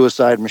the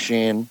Suicide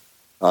Machine.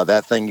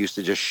 That thing used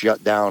to just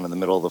shut down in the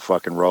middle of the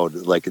fucking road,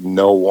 like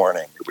no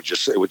warning. It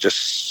would just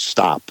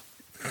stop.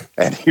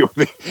 And he would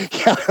be, I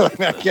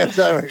can't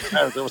tell you,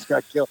 I almost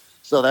got killed.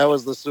 So that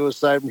was the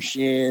Suicide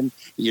Machine.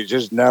 You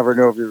just never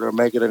know if you're going to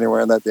make it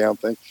anywhere in that damn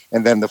thing.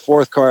 And then the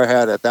fourth car I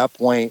had at that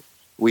point,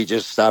 we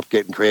just stopped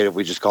getting creative.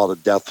 We just called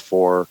it Death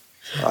 4.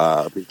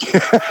 How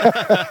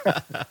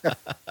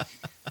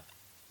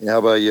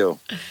about you?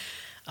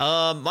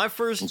 My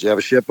first. Did you have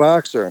a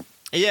shitbox or?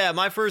 Yeah,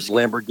 my first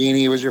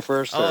Lamborghini was your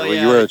first. Oh,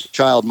 yeah. You were a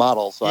child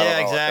model. So yeah,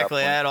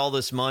 exactly. I had all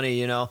this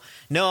money, No,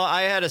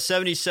 I had a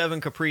 '77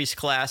 Caprice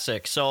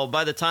Classic. So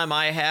by the time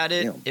I had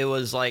it, It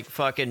was like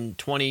fucking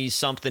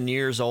 20-something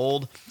years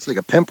old. It's like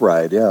a pimp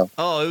ride, yeah.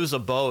 Oh, it was a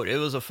boat. It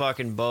was a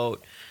fucking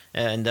boat.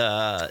 And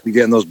You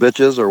getting those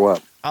bitches or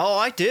what? oh,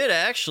 I did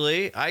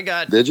actually.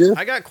 Did you?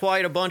 I got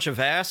quite a bunch of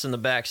ass in the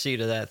back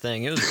seat of that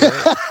thing. It was great.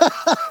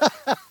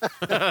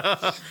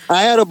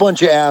 I had a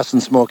bunch of ass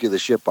in Smokey the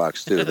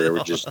Shitbox too. They were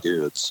just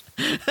dudes.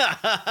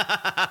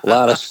 A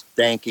lot of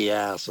stanky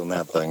ass in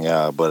that thing,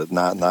 yeah, but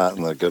not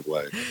in a good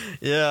way.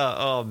 Yeah.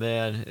 Oh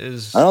man,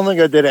 I don't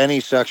think I did any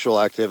sexual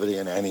activity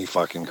in any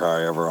fucking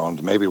car I ever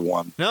owned. Maybe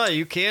one. No,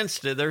 you can.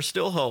 There's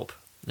still hope.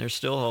 There's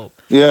still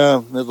hope.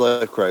 Yeah,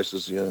 midlife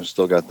crisis. You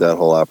still got that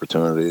whole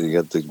opportunity. You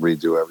get to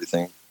redo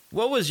everything.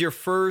 What was your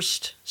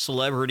first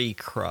celebrity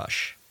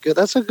crush? Good,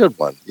 that's a good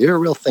one. You're a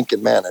real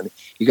thinking man, and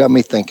you got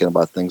me thinking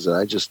about things that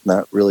I just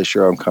not really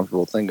sure I'm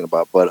comfortable thinking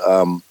about. But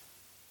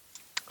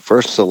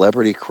first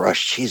celebrity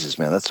crush, Jesus,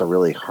 man, that's a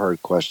really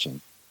hard question.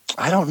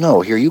 I don't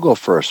know. Here, you go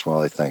first while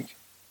I think.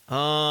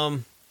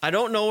 I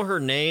don't know her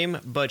name,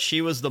 but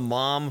she was the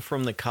mom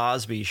from the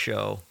Cosby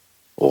Show.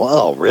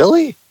 Wow,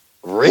 really?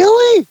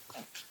 Really?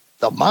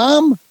 The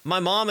mom? My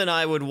mom and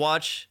I would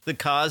watch the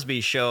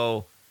Cosby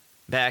Show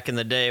back in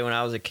the day when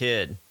I was a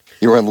kid.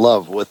 You were in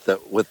love with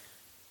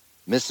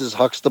Mrs.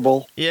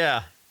 Huxtable?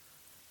 Yeah.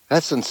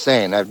 That's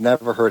insane. I've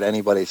never heard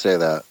anybody say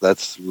that.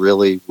 That's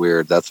really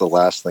weird. That's the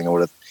last thing I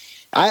would have.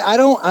 I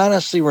don't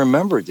honestly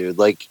remember, dude.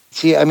 Like,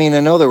 see, I mean, I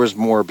know there was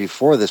more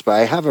before this, but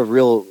I have a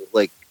real,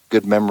 like,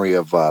 good memory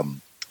of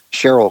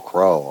Sheryl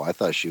Crow. I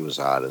thought she was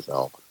hot as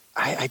hell.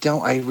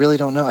 I really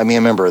don't know. I mean, I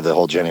remember the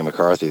whole Jenny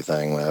McCarthy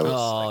thing. When I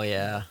was,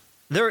 yeah.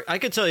 I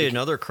could tell you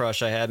another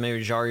crush I had,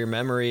 maybe jar your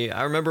memory.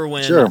 I remember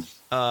when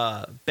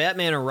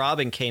Batman and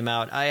Robin came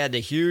out, I had the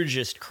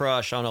hugest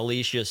crush on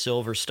Alicia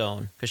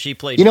Silverstone because she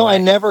played. You know, I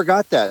never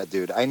got that,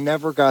 dude. I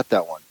never got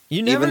that one.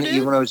 You never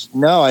did?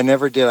 No, I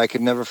never did. I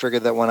could never figure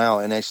that one out,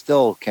 and I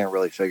still can't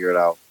really figure it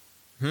out.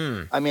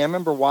 I mean, I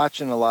remember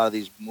watching a lot of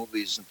these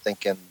movies and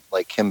thinking,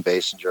 like, Kim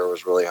Basinger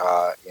was really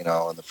hot, you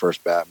know, in the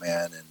first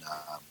Batman. And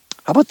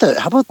how about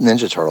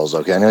Ninja Turtles?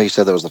 Okay, I know you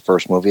said that was the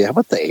first movie. How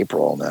about the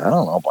April, man? I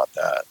don't know about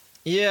that.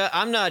 Yeah,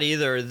 I'm not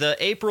either. The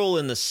April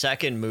in the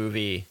second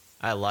movie,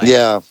 I liked.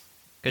 Yeah.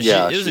 Because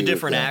she was a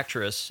different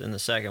actress in the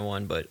second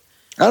one, but...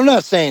 I'm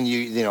not saying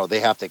you know they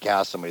have to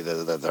cast somebody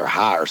that they're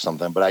hot or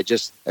something, but I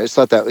just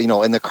thought that, you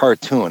know, in the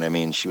cartoon, I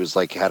mean, she was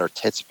like had her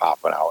tits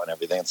popping out and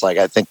everything. It's like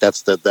I think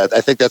that's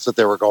what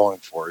they were going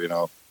for, you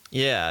know.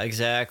 Yeah,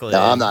 exactly.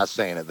 No, I'm not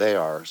saying it. They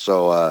are.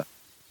 So,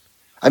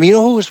 I mean, you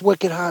know who was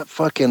wicked hot?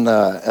 Fucking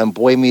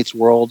Boy Meets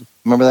World.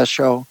 Remember that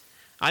show?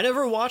 I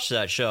never watched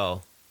that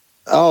show.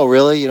 Oh,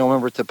 really? You don't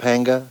remember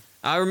Topanga?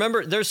 I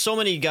remember there's so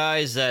many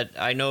guys that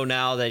I know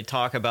now they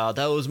talk about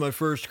that was my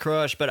first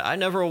crush, but I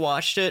never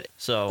watched it.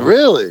 So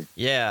really,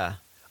 yeah,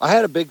 I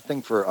had a big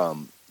thing for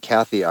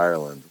Kathy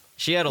Ireland.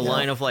 She had a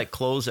line of like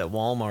clothes at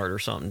Walmart or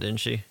something, didn't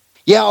she?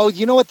 Yeah. Oh,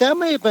 you know what? That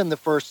may have been the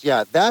first.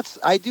 Yeah,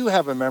 I do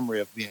have a memory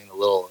of being a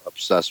little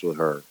obsessed with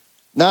her.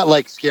 Not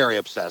like scary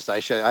obsessed. I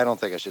don't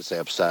think I should say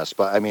obsessed,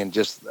 but I mean,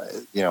 just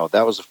you know,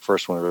 that was the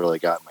first one that really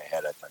got in my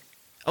head, I think.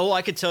 Oh,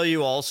 I could tell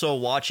you also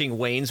watching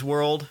Wayne's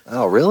World.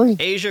 Oh, really?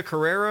 Asia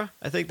Carrera,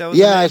 I think that was.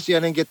 Yeah, I see. I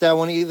didn't get that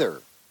one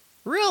either.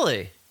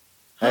 Really?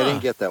 Huh. I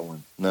didn't get that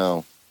one.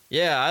 No.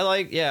 Yeah, I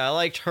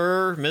liked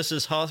her,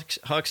 Mrs.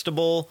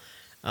 Huxtable.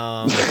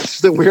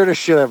 It's the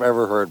weirdest shit I've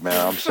ever heard, man.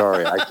 I'm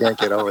sorry, I can't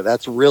get over it.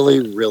 That's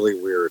really, really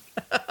weird.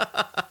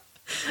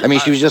 I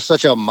mean, she was just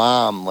such a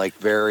mom, like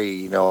very,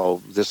 you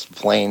know, just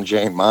plain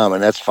Jane mom,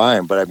 and that's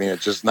fine. But I mean,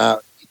 it's just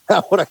not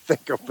what I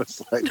think of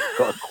as like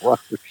a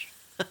crush.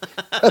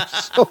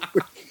 That's so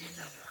weird.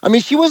 I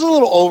mean, she was a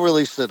little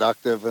overly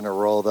seductive in her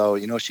role, though.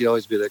 You know, she'd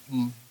always be like,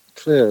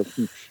 clear.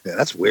 Yeah,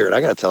 that's weird.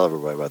 I got to tell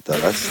everybody about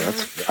that.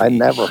 That's I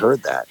never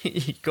heard that.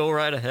 Go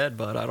right ahead,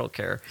 bud. I don't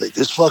care. Like,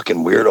 this fucking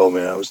weirdo,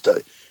 man. I was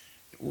telling you.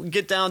 We'll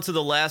get down to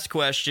the last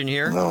question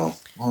here. No,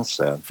 that's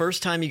sad.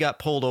 First time you got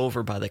pulled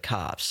over by the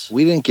cops.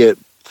 We didn't get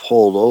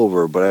pulled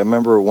over, but I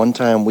remember one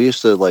time we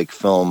used to like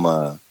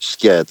film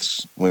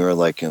skits when we were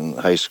like in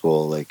high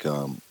school, like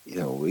you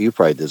know, you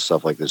probably did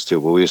stuff like this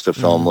too, but we used to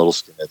film little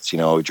skits, you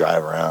know, we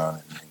drive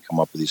around and come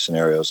up with these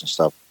scenarios and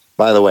stuff.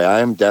 By the way,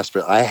 I am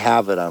desperate. I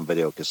have it on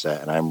video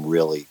cassette, and I'm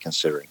really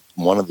considering.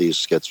 One of these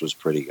skits was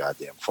pretty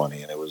goddamn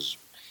funny, and it was,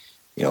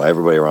 you know,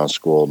 everybody around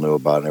school knew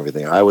about it and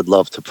everything. I would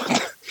love to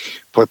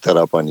put that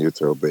up on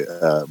YouTube.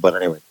 But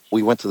anyway,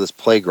 we went to this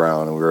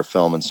playground, and we were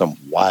filming some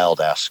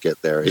wild-ass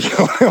skit there. You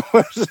know?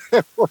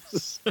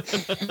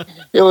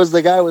 It was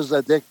the guy was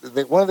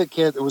addicted. One of the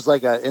kids, it was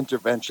like an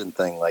intervention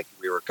thing. Like,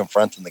 we were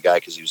confronting the guy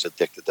because he was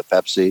addicted to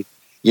Pepsi.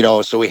 You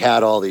know, so we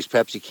had all these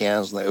Pepsi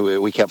cans.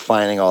 We kept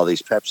finding all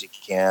these Pepsi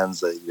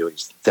cans. You know,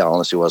 he's telling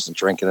us he wasn't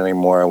drinking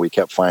anymore, and we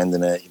kept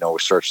finding it. You know, we're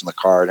searching the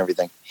car and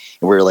everything.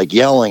 And we were like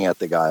yelling at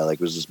the guy,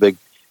 like it was this big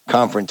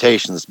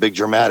confrontation, this big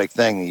dramatic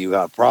thing. You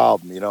got a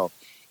problem, you know.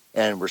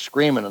 And we're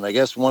screaming. And I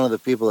guess one of the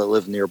people that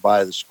lived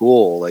nearby the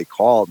school, like,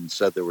 called and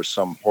said there was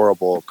some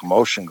horrible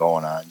commotion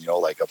going on, you know,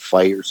 like a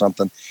fight or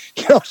something.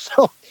 You know,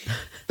 so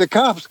the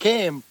cops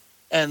came.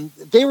 And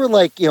they were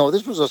like, you know,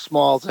 this was a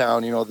small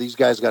town, you know, these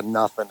guys got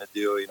nothing to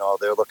do, you know,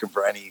 they're looking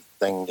for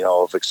anything, you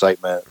know, of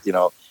excitement, you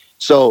know.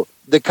 So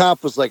the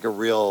cop was like a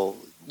real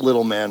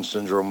little man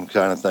syndrome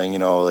kind of thing,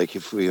 like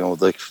if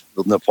like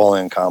the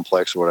Napoleon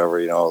complex or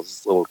whatever,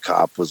 this little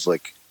cop was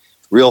like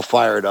real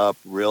fired up,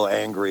 real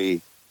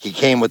angry. He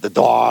came with the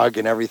dog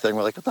and everything.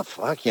 We're like, what the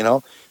fuck,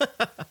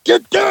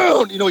 get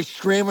down, he's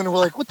screaming. And we're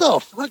like, what the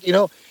fuck,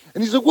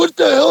 and he's like, what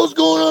the hell's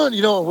going on?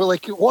 And we're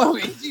like, wow.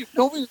 He's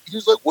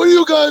like, what are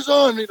you guys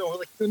on? We're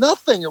like,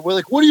 nothing. And we're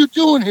like, what are you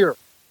doing here?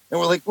 And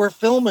we're like, we're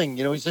filming,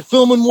 he's like,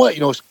 filming what?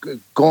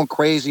 Going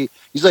crazy.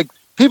 He's like,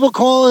 people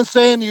calling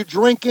saying you're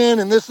drinking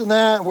and this and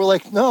that. And we're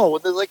like, no.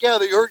 And they're like, yeah,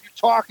 they heard you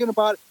talking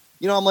about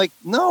it. I'm like,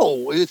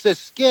 no, it's a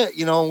skit,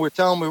 and we're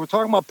talking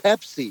about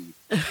Pepsi.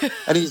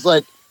 And he's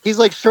like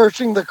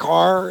searching the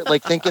car,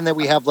 like thinking that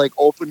we have like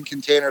open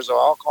containers of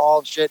alcohol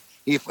and shit.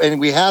 And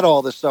we had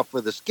all this stuff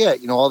for the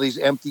skit, all these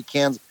empty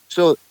cans.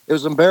 So it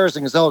was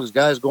embarrassing as hell because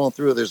guys going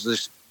through, there's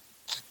this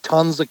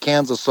tons of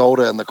cans of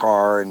soda in the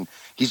car. And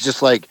he's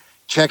just like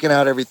checking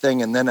out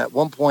everything. And then at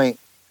one point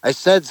I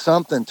said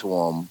something to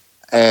him.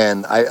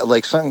 And I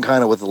like something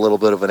kind of with a little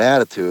bit of an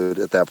attitude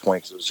at that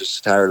point because I was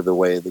just tired of the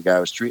way the guy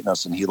was treating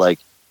us. And he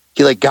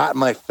got in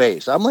my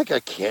face. I'm like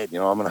a kid,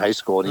 I'm in high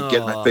school, and he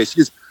get in my face.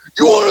 He goes,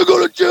 "You want to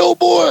go to jail,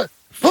 boy?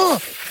 Huh?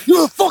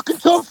 You're a fucking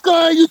tough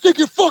guy. You think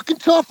you're fucking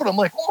tough?" And I'm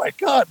like, oh my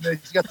God. And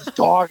he's got this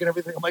dog and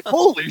everything. I'm like,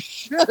 holy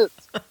shit.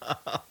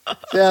 That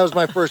was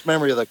my first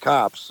memory of the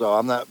cops. So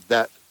I'm not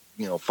that,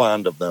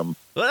 fond of them.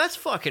 Well, that's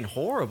fucking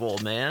horrible,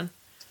 man.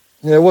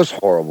 Yeah, it was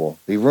horrible.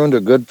 He ruined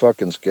a good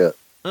fucking skit.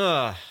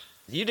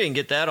 You didn't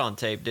get that on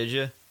tape, did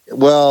you?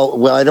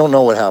 Well, I don't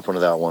know what happened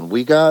to that one.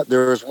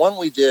 There was one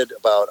we did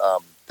about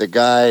the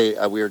guy.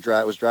 I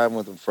was driving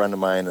with a friend of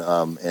mine,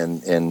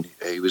 and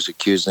he was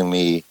accusing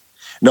me.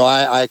 No,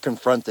 I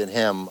confronted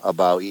him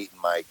about eating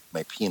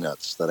my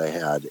peanuts that I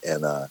had,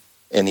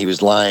 and he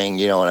was lying,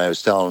 and I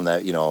was telling him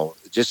that,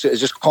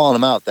 just calling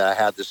him out that I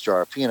had this jar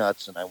of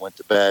peanuts, and I went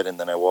to bed, and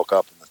then I woke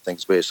up, and the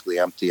thing's basically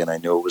empty, and I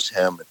knew it was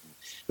him. And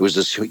it was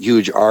this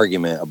huge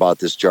argument about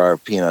this jar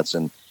of peanuts,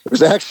 and it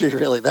was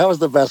actually that was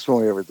the best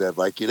one we ever did.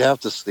 Like, you'd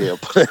have to see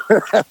it.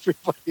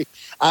 Everybody,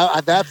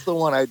 that's the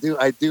one I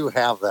do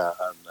have that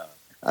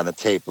on a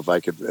tape. If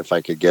I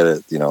could get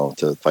it,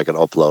 if I could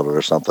upload it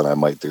or something, I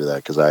might do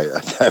that. Because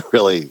I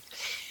really,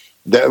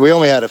 we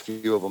only had a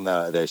few of them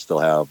that I still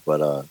have,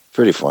 but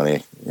pretty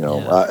funny.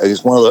 Yeah. It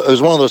was one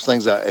of those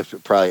things that if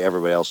probably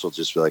everybody else will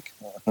just be like,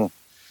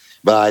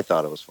 but I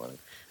thought it was funny.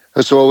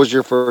 So what was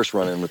your first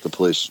run-in with the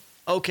police?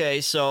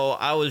 Okay, so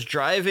I was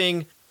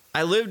driving.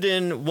 I lived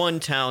in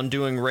one town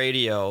doing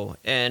radio,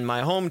 and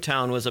my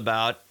hometown was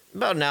about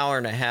an hour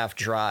and a half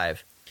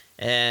drive.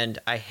 And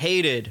I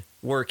hated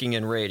working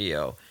in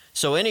radio.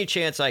 So any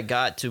chance I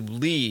got to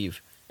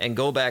leave and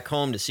go back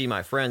home to see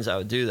my friends, I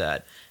would do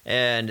that.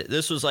 And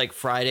this was like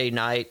Friday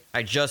night.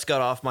 I just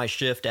got off my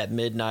shift at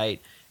midnight,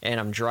 and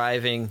I'm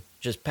driving,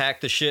 just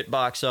packed the shit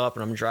box up,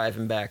 and I'm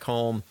driving back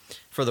home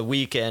for the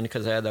weekend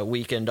because I had that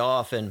weekend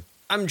off. And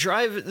I'm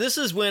driving. This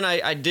is when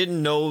I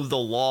didn't know the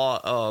law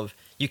of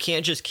you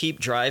can't just keep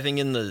driving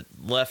in the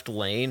left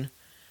lane.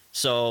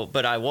 So,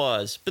 but I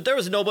was. But there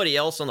was nobody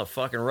else on the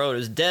fucking road. It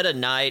was dead of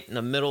night in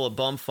the middle of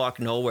bumfuck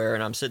nowhere,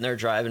 and I'm sitting there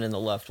driving in the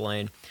left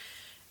lane.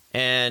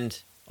 And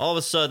all of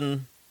a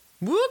sudden,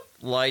 whoop,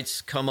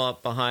 lights come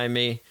up behind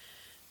me,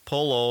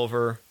 pull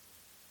over.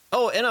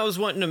 Oh, and I was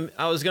going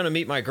to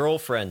meet my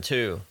girlfriend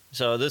too.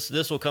 So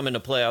this will come into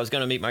play. I was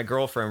going to meet my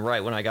girlfriend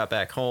right when I got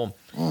back home.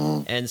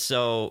 And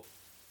so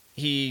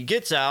he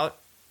gets out,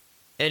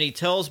 and he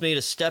tells me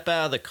to step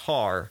out of the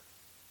car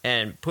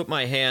and put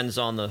my hands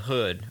on the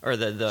hood or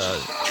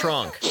the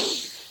trunk.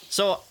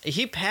 So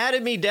he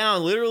patted me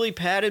down, literally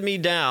patted me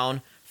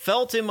down,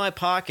 felt in my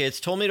pockets,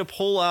 told me to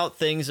pull out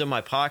things in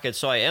my pockets.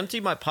 So I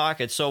emptied my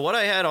pockets. So what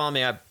I had on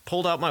me, I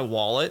pulled out my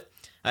wallet.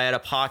 I had a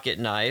pocket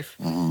knife,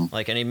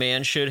 like any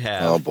man should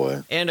have. Oh,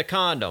 boy. And a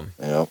condom.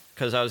 Yep.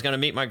 Because I was going to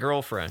meet my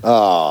girlfriend.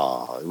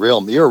 Oh,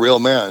 you're a real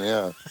man,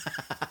 yeah.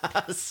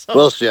 So,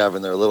 what else do you have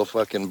in there? A little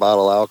fucking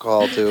bottle of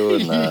alcohol,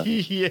 too? And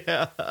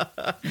yeah.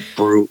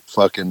 Brute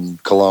fucking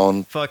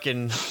cologne.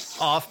 Fucking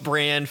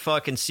off-brand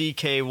fucking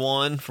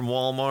CK1 from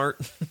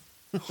Walmart.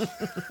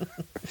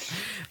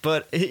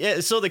 But, yeah,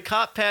 so the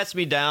cop pats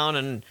me down,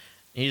 and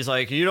he's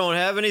like, you don't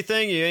have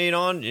anything? You ain't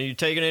on? You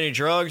taking any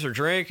drugs or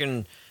drink?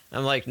 And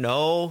I'm like,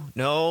 no.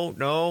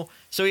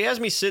 So he has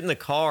me sit in the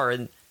car,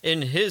 and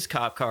in his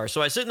cop car.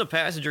 So I sit in the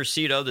passenger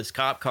seat of this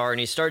cop car, and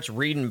he starts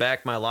reading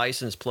back my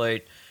license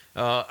plate.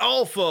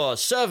 Alpha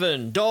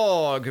 7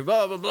 dog,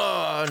 blah, blah,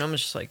 blah. And I'm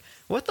just like,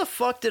 what the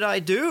fuck did I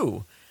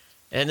do?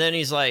 And then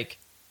he's like,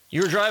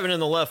 you were driving in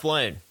the left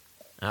lane.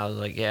 I was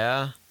like,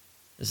 yeah.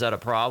 Is that a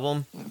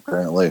problem?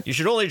 Apparently. You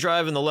should only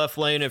drive in the left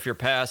lane if you're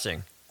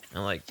passing.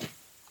 I'm like,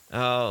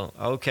 oh,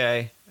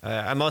 okay.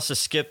 I must have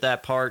skipped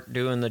that part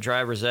doing the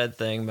driver's ed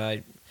thing,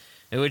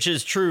 which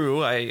is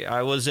true.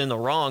 I was in the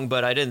wrong,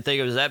 but I didn't think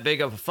it was that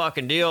big of a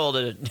fucking deal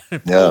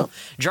to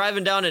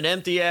driving down an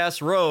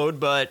empty-ass road.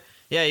 But,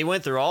 yeah, he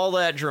went through all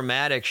that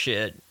dramatic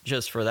shit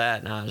just for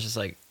that, and I was just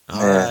like,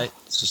 all right.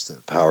 It's just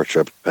a power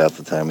trip half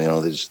the time,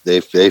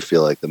 they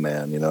feel like the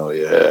man,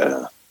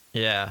 yeah.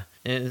 Yeah.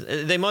 And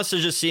they must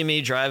have just seen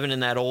me driving in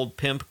that old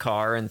pimp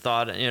car and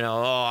thought,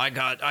 oh, I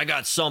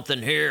got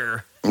something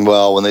here.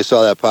 Well, when they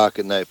saw that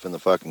pocket knife in the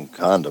fucking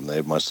condom,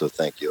 they must have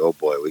think you, oh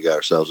boy, we got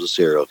ourselves a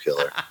serial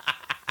killer.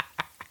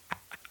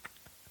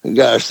 We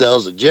got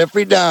ourselves a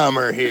Jeffrey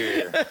Dahmer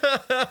here.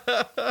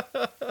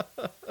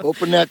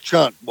 Open that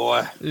trunk,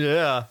 boy.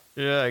 Yeah,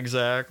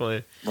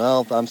 exactly.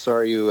 Well, I'm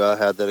sorry you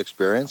had that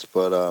experience,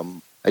 but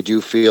I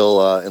do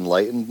feel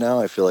enlightened now.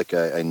 I feel like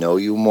I know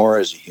you more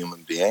as a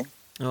human being.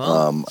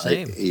 Well,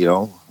 same.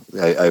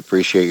 I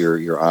appreciate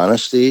your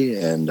honesty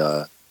and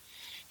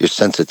your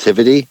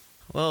sensitivity.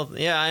 Well,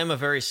 yeah, I am a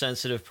very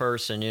sensitive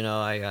person.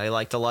 I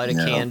like to light a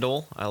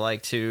candle. I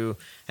like to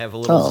have a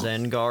little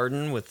Zen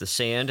garden with the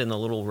sand and the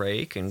little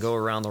rake and go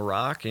around the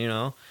rock,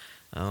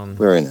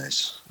 Very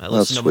nice.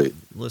 That's sweet.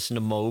 Listen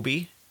to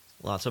Moby.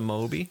 Lots of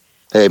Moby.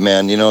 Hey,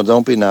 man,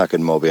 don't be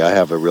knocking Moby. I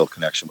have a real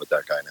connection with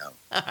that guy now.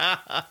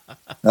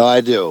 No, I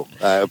do.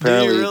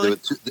 Apparently, do you really?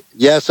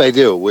 Yes, I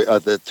do.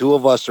 The two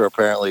of us are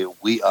apparently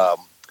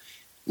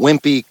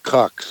wimpy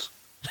cucks.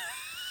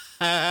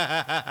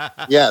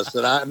 Yes,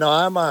 and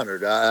I'm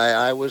honored.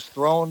 I was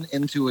thrown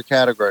into a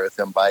category with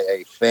him by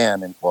a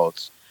fan, in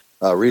quotes,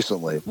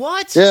 recently.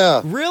 What?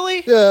 Yeah.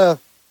 Really? Yeah.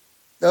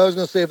 I was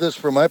going to save this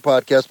for my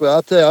podcast, but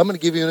I'll tell you, I'm going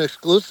to give you an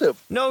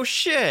exclusive. No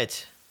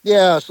shit.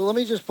 Yeah, so let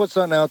me just put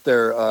something out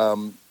there.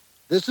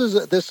 This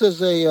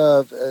is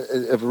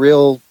a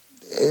real.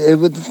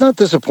 It's not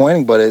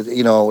disappointing, but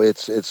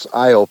it's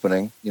eye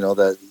opening.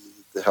 That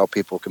how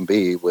people can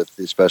be with,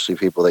 especially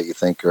people that you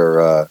think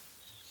are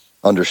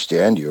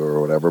understand you or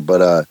whatever.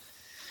 But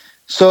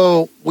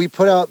so we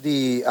put out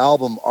the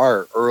album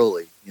art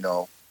early.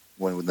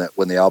 When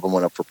the album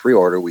went up for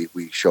pre-order,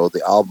 we showed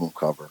the album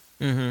cover.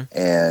 Mm-hmm.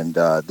 And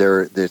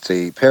it's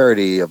a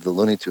parody of the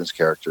Looney Tunes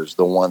characters,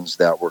 the ones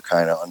that were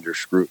kind of under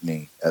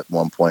scrutiny at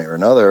one point or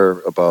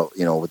another about,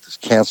 with this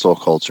cancel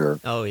culture.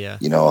 Oh, yeah.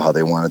 How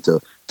they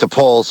wanted to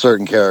pull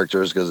certain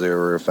characters because they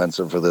were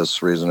offensive for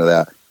this reason or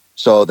that.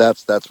 So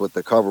that's what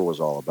the cover was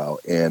all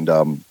about. And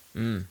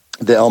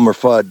the Elmer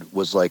Fudd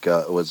was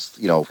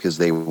because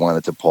they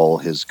wanted to pull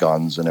his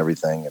guns and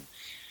everything. And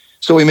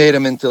so we made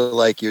him into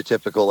like your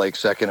typical like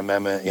Second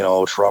Amendment,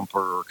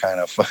 Trumper kind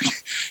of fucking,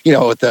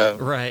 with the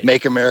right.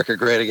 Make America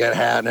Great Again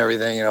hat and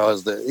everything,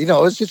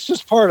 it's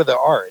just part of the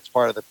art. It's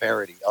part of the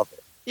parody of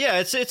it. Yeah,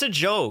 it's a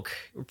joke,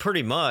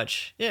 pretty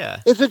much.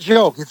 Yeah. It's a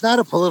joke. It's not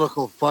a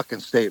political fucking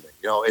statement.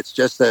 It's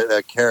just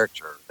a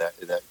character that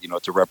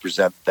to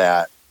represent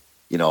that,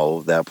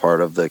 that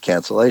part of the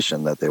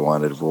cancellation that they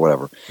wanted for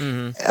whatever.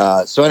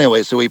 Mm-hmm. So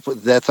anyway, so we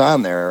put that's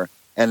on there.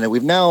 And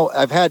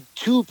I've had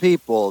two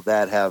people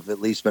that have at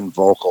least been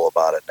vocal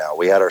about it now.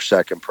 We had our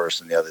second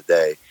person the other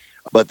day.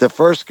 But the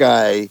first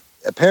guy,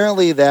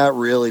 apparently that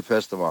really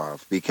pissed him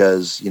off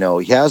because, he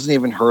hasn't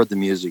even heard the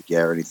music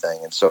yet or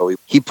anything. And so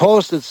he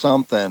posted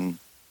something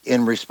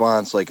in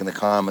response, like in the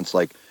comments,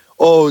 like,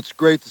 oh, it's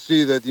great to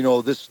see that,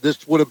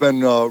 this would have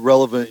been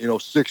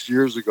relevant, 6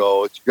 years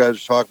ago. You guys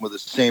are talking about the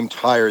same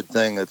tired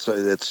thing.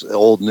 It's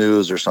old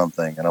news or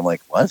something. And I'm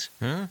like, what?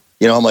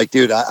 I'm like,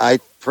 dude, I'm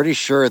pretty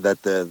sure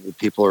that the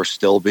people are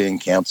still being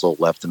canceled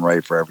left and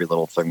right for every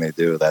little thing they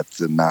do. That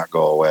did not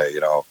go away,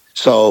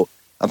 So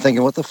I'm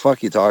thinking, what the fuck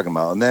are you talking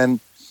about? And then,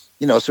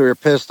 so we were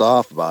pissed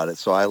off about it.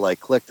 So I like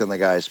clicked on the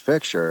guy's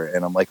picture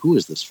and I'm like, who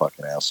is this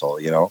fucking asshole,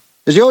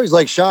 Because you're always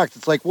like shocked.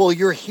 It's like, well,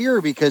 you're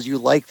here because you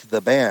liked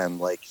the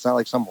band. Like, it's not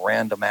like some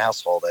random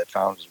asshole that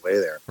found his way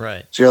there.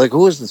 Right. So you're like,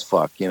 who is this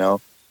fuck,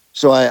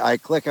 So I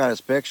click on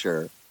his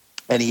picture.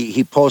 And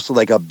he posted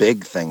like a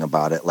big thing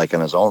about it, like on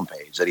his own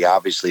page that he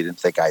obviously didn't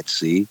think I'd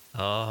see,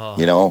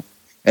 and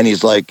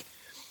he's like,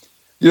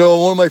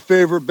 one of my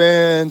favorite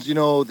bands,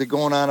 they're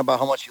going on about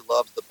how much he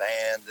loves the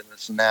band and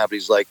this and that. But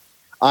he's like,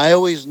 I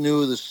always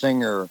knew the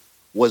singer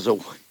was a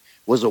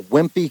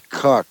wimpy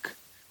cuck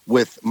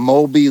with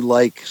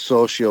Moby-like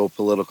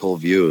socio-political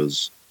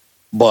views,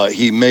 but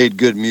he made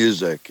good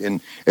music. And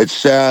it's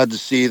sad to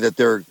see that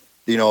they're,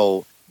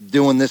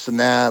 doing this and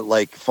that,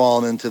 like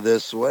falling into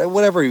this,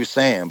 whatever he was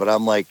saying. But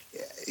I'm like,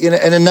 in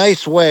a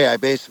nice way, I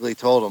basically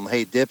told him,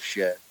 hey,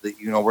 dipshit, that,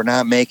 we're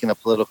not making a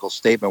political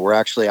statement.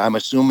 I'm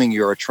assuming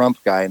you're a Trump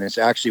guy, and it's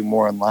actually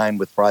more in line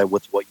with probably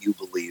with what you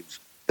believe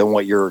than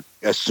what you're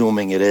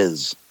assuming it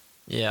is.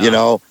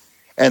 Yeah.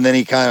 And then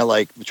he kind of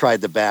like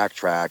tried to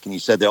backtrack, and he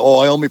said that,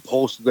 I only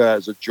posted that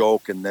as a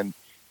joke. And then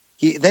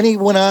he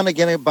went on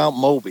again about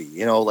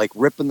Moby, like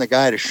ripping the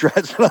guy to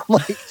shreds. And I'm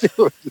like,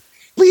 dude,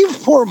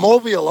 leave poor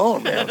Moby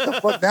alone, man. What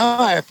the fuck?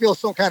 Now I feel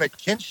some kind of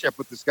kinship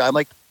with this guy. I'm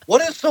like,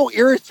 what is so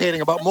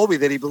irritating about Moby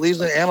that he believes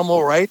in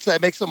animal rights?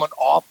 That makes him an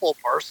awful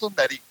person,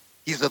 that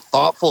he's a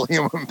thoughtful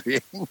human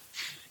being. You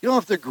don't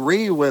have to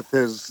agree with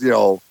his,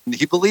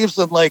 he believes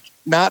in like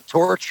not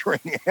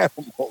torturing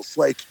animals.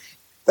 Like,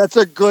 that's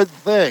a good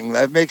thing.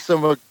 That makes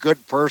him a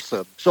good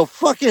person. So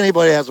fuck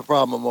anybody has a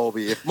problem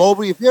with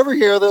Moby. If you ever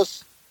hear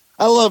this,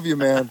 I love you,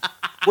 man.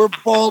 We're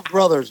bald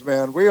brothers,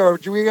 man. We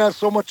got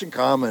so much in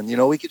common. You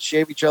know, we could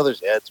shave each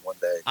other's heads one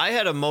day. I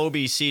had a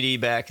Moby CD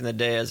back in the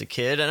day as a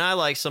kid, and I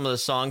like some of the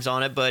songs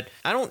on it, but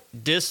I don't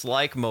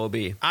dislike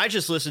Moby. I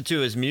just listen to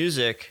his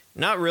music,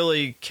 not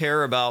really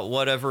care about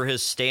whatever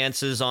his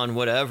stance is on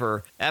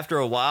whatever. After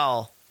a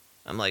while,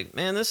 I'm like,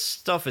 man, this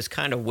stuff is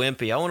kind of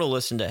wimpy. I want to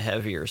listen to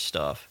heavier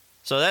stuff.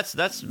 So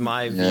that's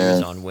my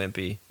views on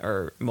Wimpy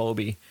or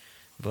Moby.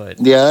 But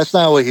yeah, that's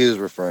not what he was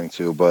referring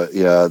to. But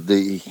yeah,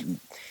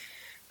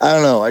 I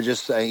don't know.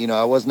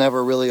 I was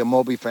never really a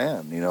Moby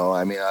fan. You know,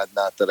 I mean,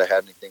 not that I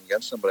had anything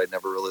against him, but I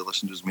never really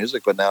listened to his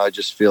music. But now I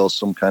just feel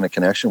some kind of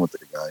connection with the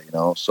guy. You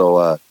know, so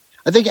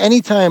I think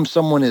anytime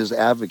someone is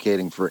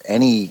advocating for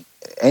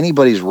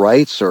anybody's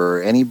rights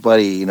or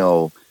anybody, you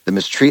know, the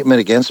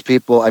mistreatment against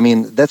people, I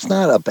mean, that's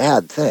not a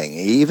bad thing.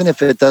 Even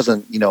if it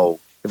doesn't, you know,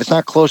 if it's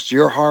not close to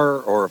your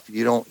heart or if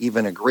you don't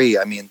even agree,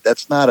 I mean,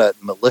 that's not a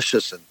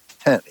malicious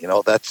intent. You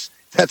know, that's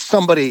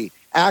somebody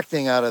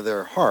acting out of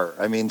their heart.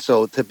 I mean,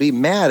 so to be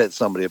mad at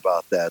somebody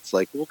about that, it's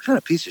like, what kind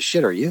of piece of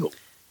shit are you?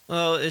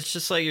 Well, it's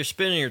just like you're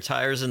spinning your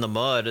tires in the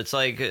mud. It's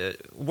like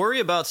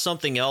worry about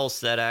something else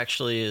that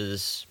actually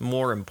is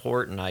more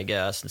important, I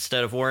guess,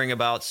 instead of worrying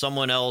about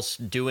someone else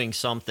doing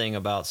something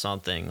about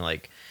something.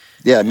 Like,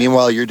 yeah,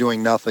 meanwhile, you're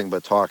doing nothing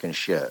but talking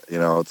shit. You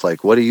know, it's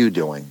like, what are you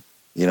doing?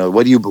 You know,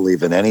 what do you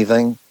believe in?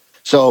 Anything?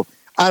 So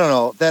I don't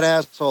know. That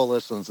asshole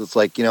listens. It's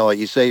like, you know,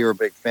 you say you're a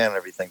big fan and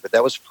everything, but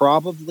that was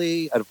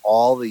probably, out of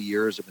all the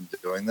years I've been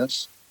doing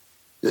this,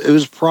 it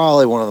was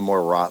probably one of the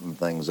more rotten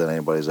things that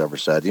anybody's ever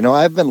said. You know,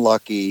 I've been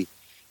lucky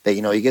that,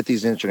 you know, you get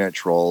these internet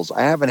trolls.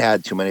 I haven't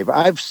had too many, but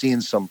I've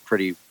seen some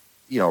pretty,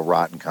 you know,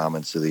 rotten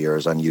comments through the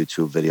years on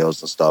YouTube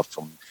videos and stuff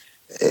from,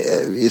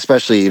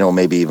 especially, you know,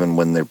 maybe even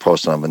when they're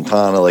posting on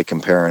Ventana, like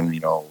comparing,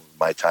 you know,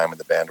 my time in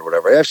the band or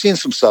whatever. I've seen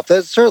some stuff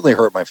that certainly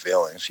hurt my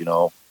feelings, you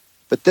know.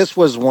 But this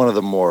was one of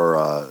the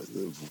more,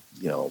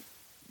 you know,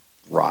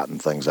 rotten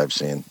things I've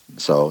seen.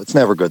 So it's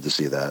never good to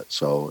see that.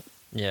 So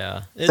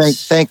yeah,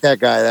 thank that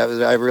guy.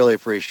 I really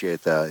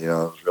appreciate that. You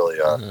know, it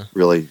was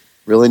really,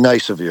 really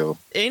nice of you.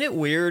 Ain't it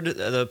weird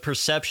the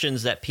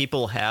perceptions that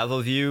people have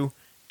of you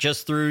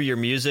just through your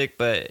music?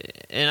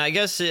 And I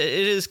guess it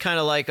is kind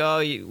of like, oh,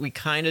 we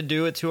kind of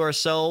do it to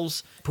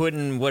ourselves,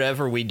 putting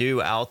whatever we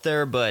do out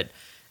there.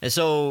 And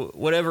so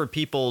whatever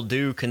people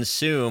do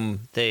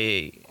consume,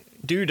 they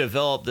do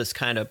develop this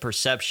kind of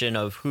perception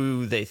of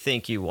who they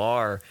think you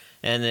are.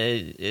 And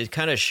it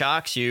kind of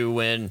shocks you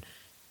when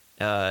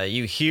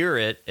you hear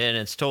it and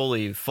it's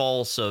totally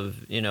false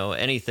of, you know,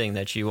 anything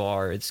that you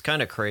are. It's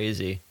kind of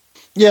crazy.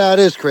 Yeah, it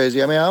is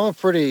crazy. I mean, I'm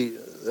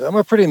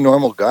a pretty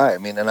normal guy. I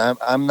mean, and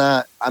I'm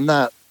not,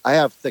 I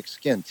have thick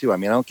skin too. I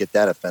mean, I don't get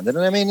that offended.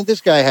 And I mean,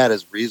 this guy had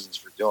his reasons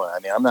for doing it. I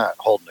mean, I'm not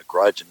holding a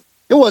grudge. And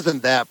it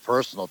wasn't that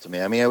personal to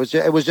me. I mean, it was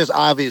just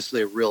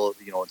obviously a real,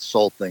 you know,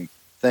 insulting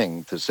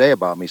thing to say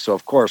about me. So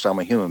of course I'm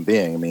a human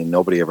being. I mean,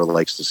 nobody ever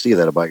likes to see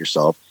that about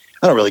yourself.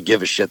 I don't really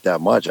give a shit that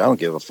much. I don't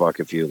give a fuck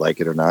if you like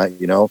it or not.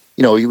 You know,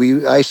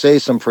 I say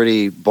some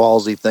pretty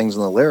ballsy things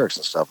in the lyrics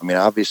and stuff. I mean,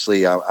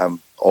 obviously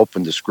I'm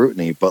open to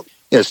scrutiny, but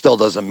it still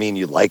doesn't mean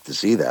you'd like to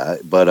see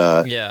that.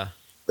 But yeah.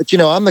 But you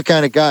know, I'm the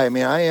kind of guy. I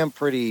mean, I am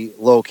pretty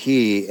low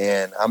key,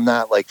 and I'm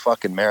not like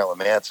fucking Marilyn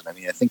Manson. I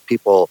mean, I think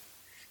people,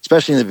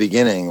 especially in the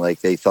beginning, like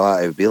they thought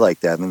I would be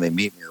like that, and then they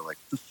meet me, they're like,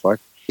 "What the fuck?"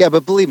 Yeah,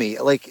 but believe me,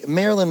 like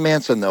Marilyn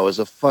Manson though is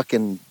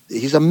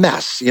he's a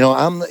mess. You know,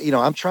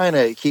 I'm trying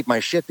to keep my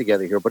shit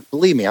together here, but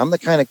believe me, I'm the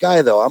kind of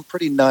guy though. I'm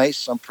pretty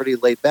nice, I'm pretty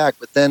laid back,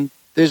 but then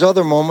there's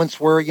other moments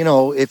where, you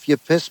know, if you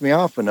piss me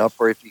off enough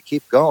or if you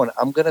keep going,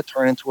 I'm going to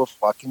turn into a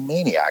fucking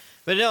maniac.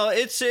 But no,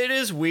 it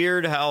is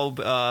weird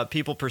how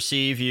people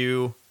perceive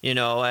you, you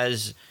know,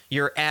 as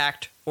your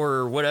act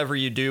or whatever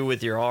you do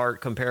with your art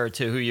compared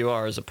to who you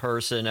are as a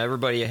person.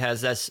 Everybody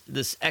has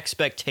this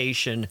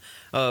expectation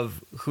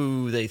of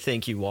who they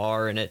think you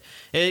are, and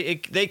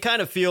they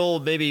kind of feel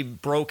maybe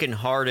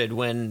brokenhearted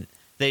when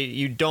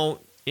you don't,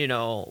 you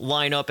know,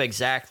 line up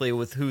exactly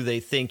with who they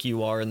think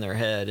you are in their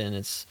head, and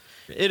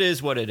it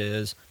is what it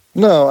is.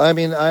 No, I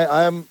mean,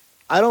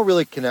 I don't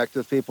really connect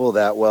with people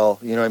that well.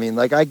 You know what I mean?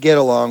 Like, I get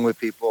along with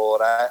people,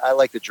 and I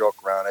like to joke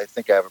around. I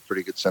think I have a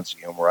pretty good sense of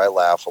humor. I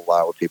laugh a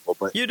lot with people.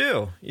 But You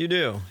do,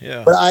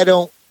 yeah. But I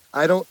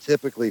don't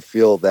typically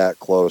feel that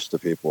close to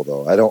people,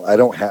 though. I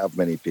don't have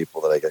many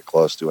people that I get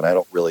close to, and I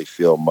don't really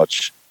feel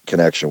much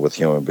connection with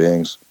human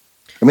beings.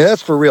 I mean,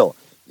 that's for real.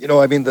 You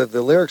know, I mean, the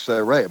lyrics that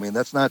I write, I mean,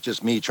 that's not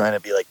just me trying to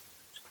be like,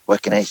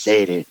 what can I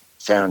say to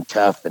sound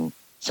tough and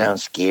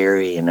sound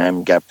scary and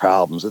I've got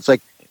problems. It's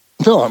like,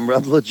 no, I'm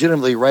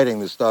legitimately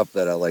writing the stuff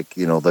that I like,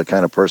 you know, the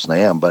kind of person I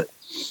am, but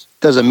it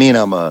doesn't mean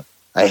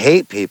I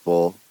hate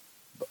people.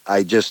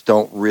 I just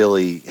don't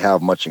really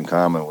have much in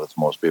common with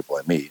most people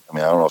I meet. I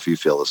mean, I don't know if you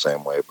feel the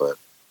same way, but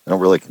I don't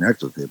really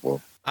connect with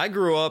people. I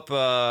grew up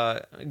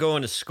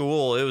going to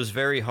school. It was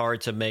very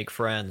hard to make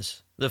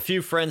friends. The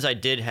few friends I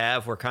did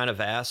have were kind of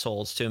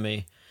assholes to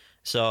me.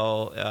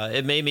 So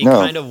it made me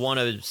kind of want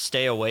to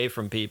stay away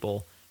from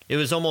people. It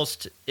was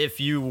almost if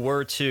you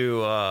were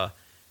to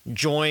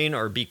join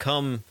or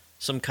become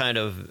some kind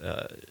of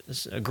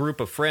a group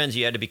of friends,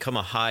 you had to become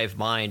a hive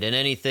mind, and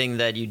anything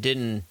that you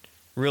didn't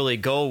really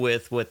go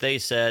with what they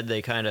said,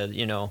 they kind of,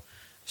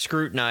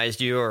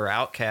 scrutinized you or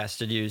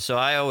outcasted you. So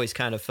I always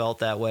kind of felt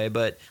that way.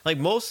 But like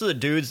most of the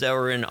dudes that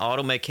were in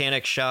auto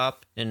mechanic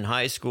shop in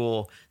high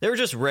school, they were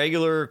just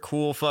regular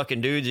cool fucking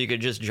dudes you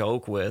could just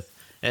joke with.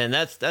 And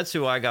that's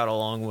who I got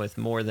along with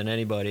more than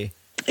anybody.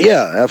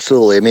 Yeah,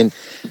 absolutely. I mean,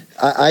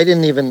 I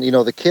didn't even,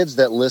 the kids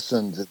that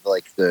listened to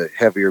like the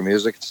heavier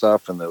music and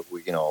stuff and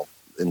the,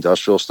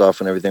 industrial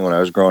stuff and everything when I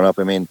was growing up.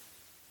 I mean,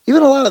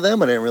 even a lot of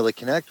them I didn't really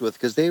connect with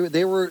because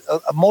they were,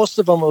 most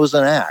of them, it was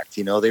an act,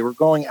 they were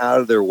going out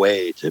of their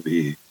way to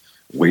be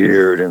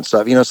weird and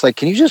stuff. It's like,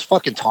 can you just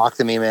fucking talk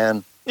to me,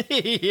 man?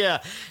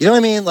 Yeah. You know what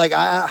I mean? Like,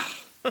 I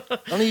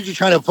don't need you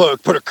trying to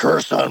put a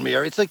curse on me.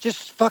 Or it's like,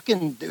 just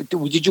fucking,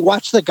 did you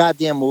watch the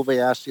goddamn movie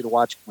I asked you to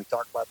watch? Can we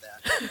talk about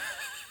that?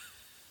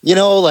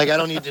 Like, I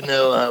don't need to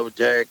know how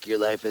dark your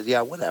life is.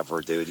 Yeah,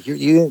 whatever, dude.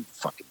 You're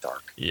fucking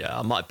dark.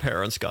 Yeah, my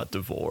parents got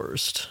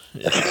divorced.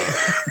 Yeah.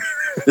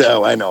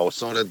 No, I know.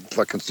 So did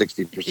fucking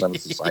 60%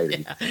 of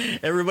society. Yeah.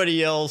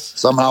 Everybody else.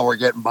 Somehow we're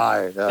getting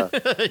by. Yeah.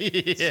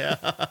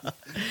 Yeah.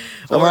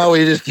 Somehow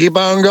we just keep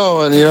on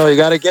going. You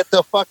got to get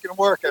to fucking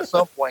work at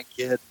some point,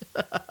 kid.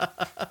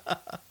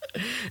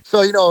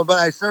 So, but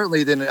I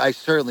certainly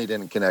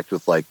didn't connect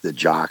with like the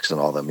jocks and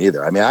all them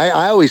either. I mean,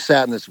 I always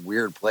sat in this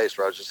weird place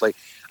where I was just like,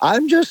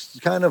 I'm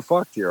just kind of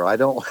fucked here. I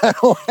don't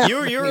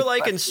you were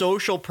like in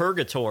social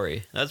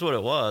purgatory. That's what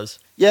it was.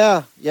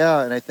 Yeah.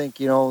 And I think,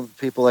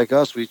 people like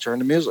us, we turn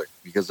to music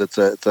because it's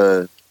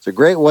a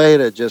great way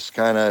to just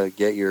kind of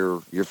get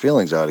your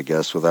feelings out, I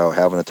guess, without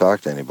having to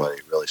talk to anybody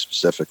really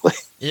specifically.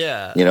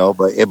 Yeah.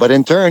 But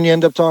in turn you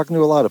end up talking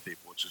to a lot of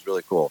people, which is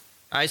really cool.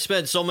 I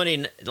spent so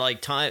many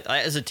time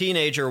as a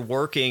teenager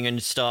working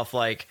and stuff.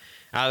 Like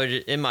I would,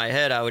 in my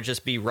head, I would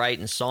just be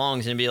writing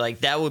songs and be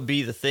like, that would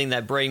be the thing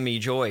that bring me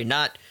joy,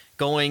 not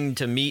going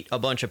to meet a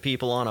bunch of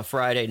people on a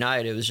Friday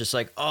night. It was just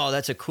like, oh,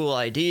 that's a cool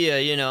idea.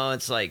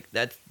 It's like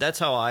that's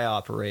how I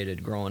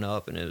operated growing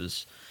up. And it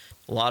was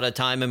a lot of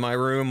time in my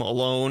room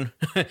alone,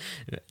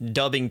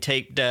 dubbing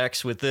tape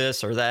decks with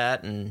this or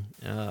that. And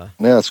yeah,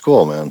 that's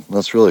cool, man.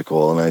 That's really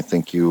cool. And I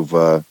think you've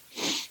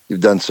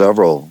done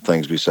several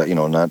things besides,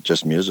 not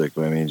just music,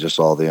 but I mean, just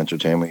all the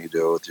entertainment you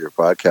do with your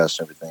podcast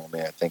and everything. I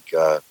mean, I think,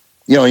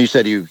 you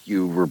said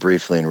you were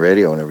briefly in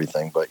radio and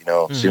everything, but,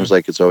 it seems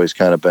like it's always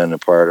kind of been a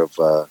part of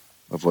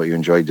what you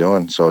enjoy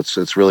doing. So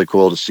it's really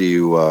cool to see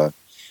you. I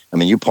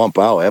mean, you pump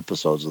out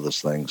episodes of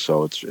this thing.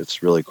 So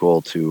it's really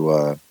cool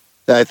to,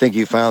 I think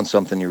you found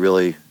something you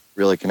really,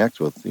 really connect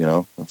with,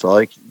 that's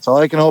all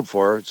I can hope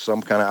for. It's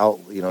some kind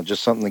of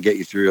just something to get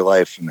you through your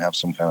life and have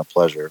some kind of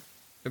pleasure.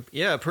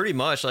 Yeah, pretty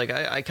much. Like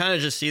I kind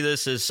of just see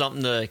this as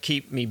something to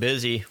keep me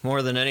busy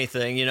more than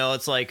anything.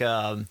 It's like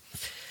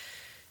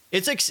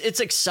it's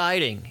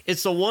exciting.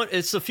 It's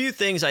the few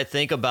things I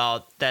think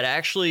about that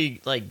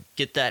actually like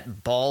get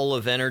that ball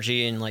of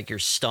energy in like your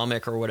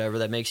stomach or whatever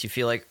that makes you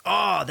feel like,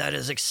 oh, that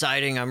is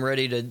exciting. I'm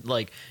ready to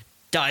like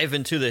dive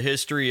into the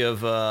history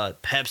of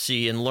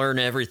Pepsi and learn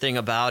everything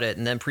about it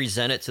and then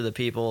present it to the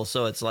people.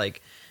 So it's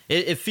like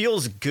it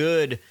feels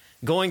good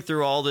going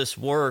through all this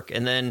work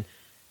and then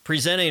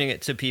presenting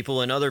it to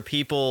people and other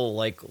people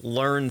like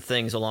learn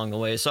things along the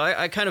way. So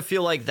I kind of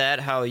feel like that,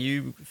 how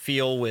you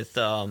feel with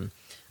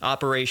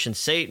Operation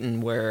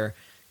Satan, where,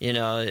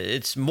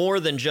 it's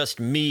more than just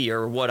me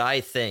or what I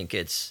think.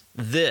 It's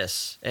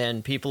this,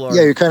 and people are...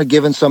 Yeah, you're kind of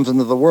giving something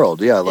to the world.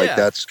 Yeah,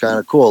 that's kind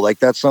of cool. Like,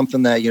 that's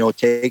something that,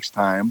 takes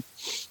time.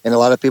 And a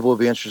lot of people would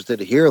be interested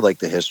to hear, like,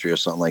 the history or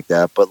something like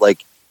that. But,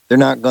 like, they're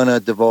not going to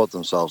devote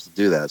themselves to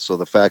do that. So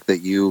the fact that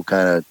you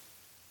kind of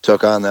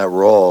took on that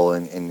role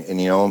and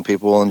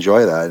people will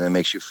enjoy that, and it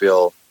makes you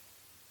feel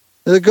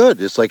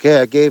good. It's like, hey,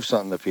 I gave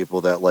something to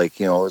people that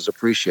is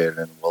appreciated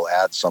and will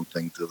add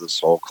something to this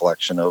whole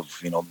collection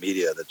of,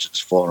 media that's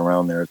just floating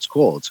around there. It's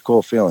cool. It's a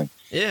cool feeling.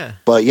 Yeah.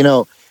 But,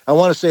 I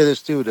want to say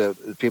this too, to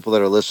people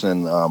that are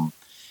listening,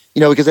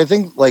 because I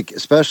think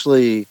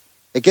especially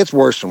it gets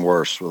worse and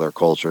worse with our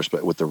culture,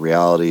 but with the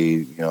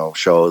reality,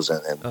 shows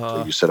and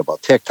what you said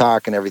about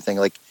TikTok and everything.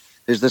 Like,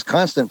 there's this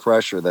constant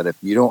pressure that if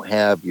you don't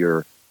have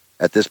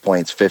at this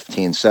point, it's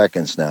 15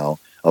 seconds now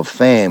of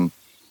fame.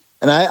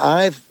 And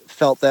I've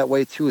felt that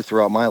way too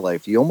throughout my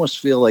life. You almost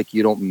feel like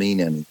you don't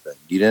mean anything.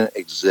 You didn't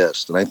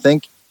exist. And I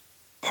think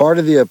part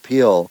of the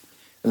appeal,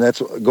 and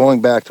that's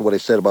going back to what I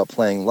said about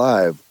playing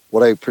live,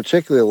 what I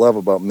particularly love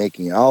about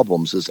making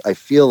albums is I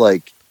feel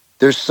like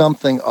there's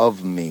something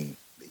of me,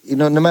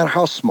 no matter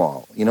how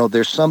small,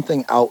 there's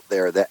something out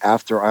there that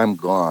after I'm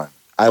gone,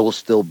 I will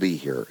still be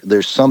here.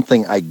 There's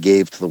something I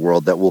gave to the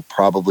world that will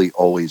probably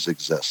always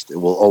exist. It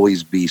will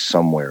always be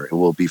somewhere. It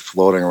will be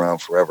floating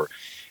around forever.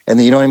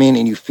 And you know what I mean?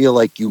 And you feel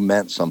like you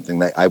meant something,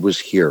 that I was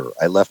here.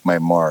 I left my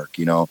mark,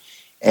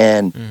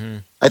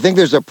 And I think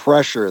there's a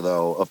pressure,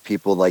 though, of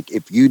people like,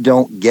 if you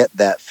don't get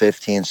that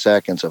 15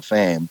 seconds of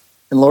fame,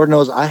 and Lord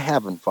knows I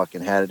haven't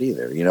fucking had it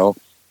either,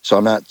 So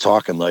I'm not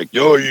talking like,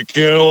 yo, you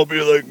can't all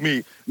be like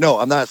me. No,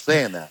 I'm not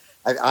saying that.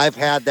 I've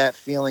had that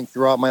feeling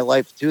throughout my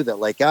life too, that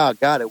like, oh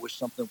God, I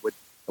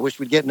wish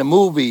we'd get in a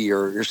movie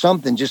or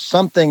something, just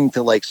something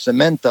to like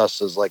cement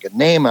us as like a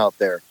name out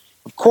there.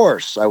 Of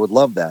course, I would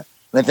love that.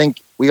 And I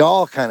think we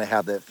all kind of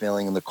have that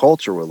feeling in the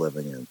culture we're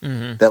living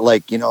in, that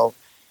like,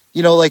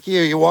 like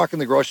you walk in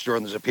the grocery store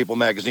and there's a People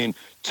magazine,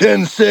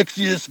 10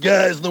 sexiest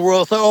guys in the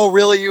world. So, oh,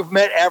 really? You've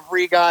met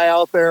every guy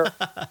out there?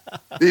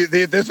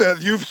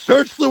 You've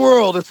searched the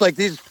world. It's like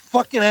these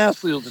fucking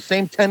assholes, the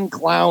same 10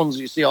 clowns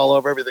you see all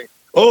over everything.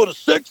 Oh, the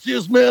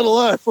sexiest man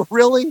alive.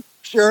 Really?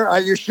 Sure. Are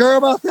you sure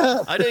about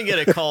that? I didn't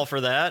get a call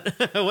for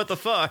that. What the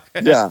fuck?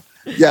 Yeah.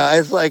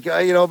 It's like,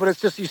 but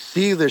it's just, you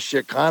see this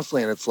shit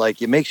constantly. And it's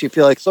like, it makes you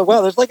feel like, so,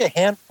 well, there's like a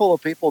handful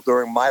of people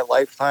during my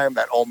lifetime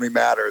that only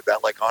mattered,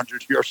 that like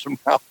 100 years from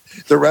now,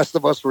 the rest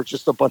of us were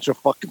just a bunch of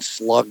fucking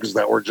slugs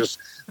that were just,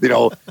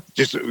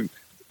 just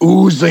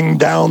oozing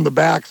down the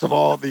backs of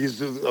all these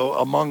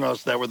among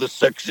us that were the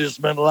sexiest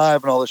men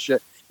alive and all this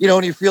shit,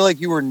 and you feel like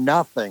you were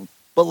nothing.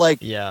 But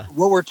like,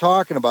 what we're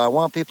talking about, I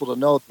want people to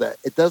know that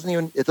it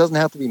doesn't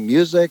have to be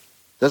music,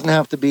 doesn't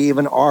have to be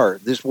even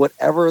art. Just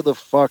whatever the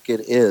fuck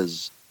it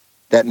is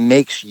that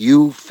makes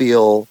you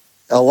feel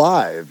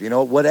alive,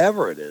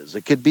 whatever it is.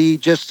 It could be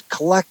just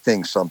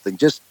collecting something.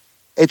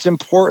 It's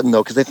important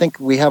though, because I think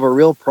we have a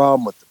real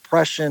problem with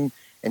depression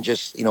and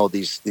just,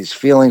 these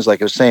feelings, like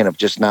I was saying, of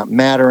just not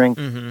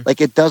mattering. Like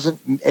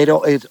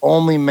it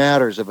only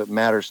matters if it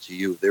matters to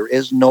you. There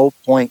is no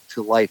point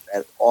to life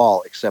at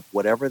all, except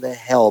whatever the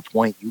hell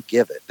point you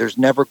give it. There's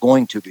never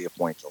going to be a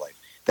point to life.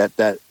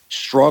 That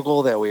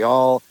struggle that we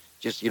all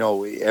just,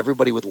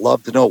 everybody would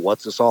love to know,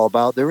 what's this all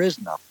about? There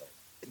is nothing.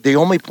 The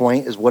only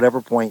point is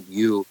whatever point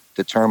you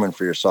determine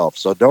for yourself.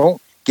 So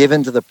don't give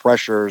in to the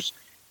pressures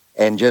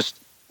and just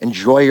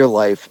enjoy your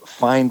life.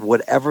 Find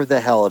whatever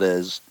the hell it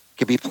is.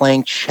 Could be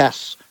playing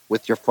chess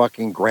with your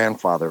fucking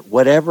grandfather.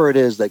 Whatever it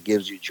is that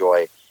gives you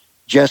joy,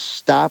 just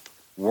stop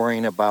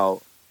worrying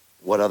about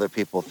what other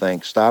people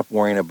think. Stop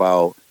worrying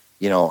about,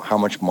 how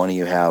much money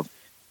you have.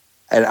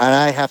 And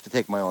I have to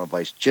take my own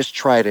advice. Just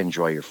try to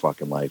enjoy your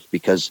fucking life,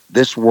 because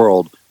this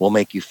world will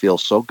make you feel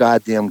so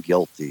goddamn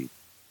guilty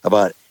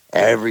about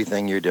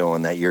everything you're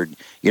doing, that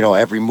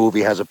every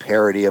movie has a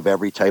parody of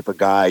every type of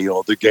guy,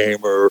 the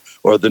gamer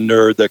or the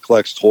nerd that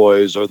collects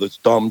toys or the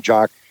dumb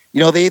jock.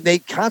 They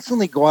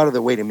constantly go out of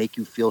their way to make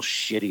you feel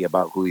shitty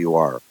about who you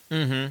are.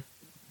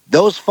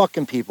 Those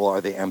fucking people are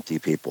the empty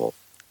people,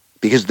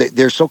 because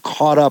they're so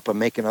caught up in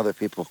making other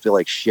people feel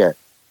like shit.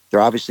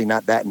 They're obviously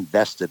not that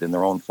invested in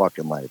their own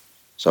fucking life.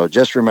 So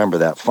just remember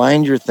that.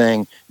 Find your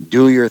thing,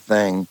 do your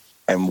thing,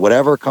 and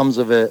whatever comes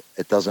of it,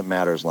 it doesn't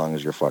matter as long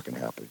as you're fucking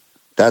happy.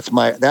 That's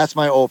my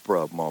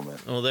Oprah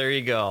moment. Well, there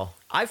you go.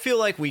 I feel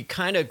like we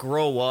kind of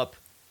grow up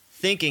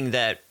thinking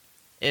that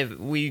if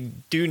we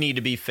do need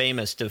to be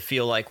famous to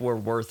feel like we're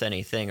worth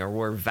anything or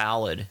we're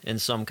valid in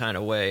some kind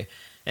of way.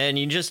 And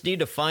you just need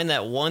to find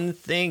that one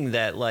thing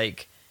that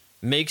like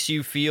makes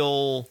you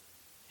feel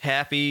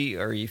happy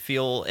or you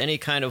feel any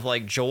kind of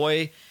like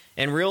joy,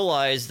 and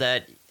realize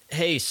that,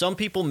 hey, some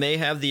people may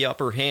have the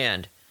upper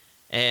hand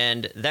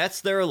and that's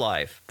their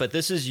life, but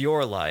this is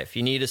your life.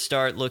 You need to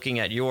start looking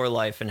at your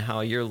life and how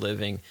you're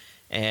living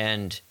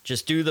and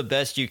just do the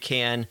best you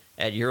can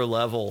at your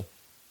level.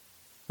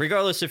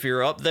 Regardless if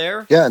you're up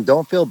there. Yeah, and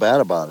don't feel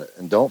bad about it.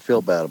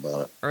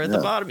 Or at the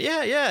bottom.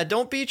 Yeah.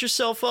 Don't beat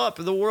yourself up.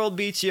 The world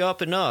beats you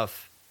up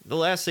enough. The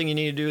last thing you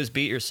need to do is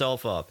beat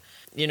yourself up.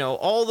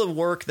 All the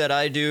work that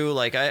I do,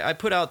 like I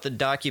put out the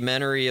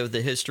documentary of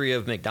the history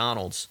of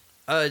McDonald's.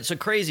 It's a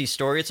crazy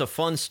story. It's a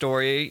fun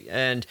story,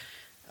 and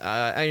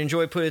I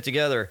enjoy putting it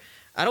together.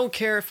 I don't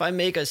care if I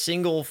make a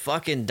single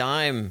fucking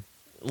dime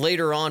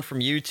later on from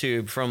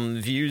YouTube, from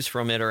views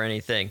from it or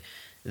anything.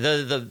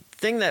 The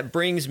thing that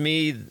brings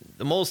me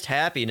the most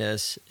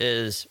happiness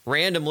is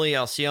randomly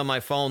I'll see on my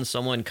phone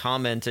someone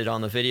commented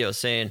on the video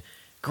saying,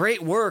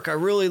 "Great work. I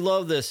really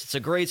love this. It's a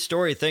great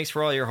story. Thanks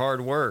for all your hard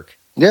work."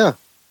 Yeah.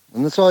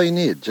 And that's all you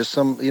need. Just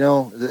some,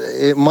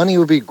 money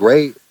would be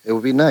great. It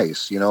would be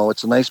nice.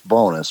 It's a nice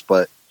bonus,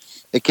 but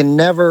it can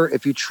never,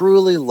 if you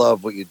truly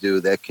love what you do,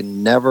 that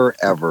can never,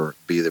 ever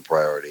be the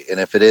priority. And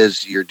if it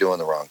is, you're doing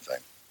the wrong thing.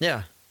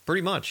 Yeah,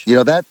 pretty much.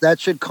 That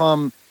should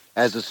come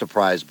as a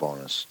surprise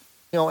bonus.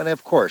 And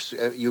of course,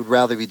 you'd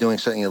rather be doing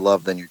something you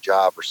love than your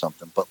job or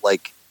something. But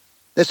like,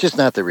 that's just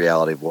not the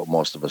reality of what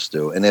most of us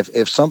do. And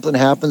if something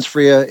happens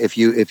for you, if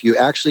you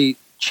actually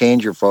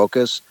change your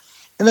focus,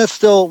 and that's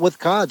still with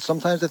COD,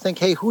 sometimes I think,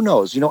 hey, who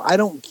knows? I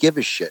don't give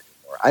a shit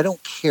anymore. I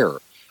don't care.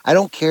 I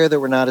don't care that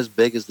we're not as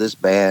big as this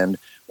band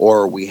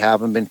or we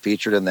haven't been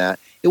featured in that.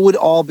 It would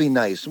all be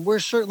nice. And we're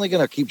certainly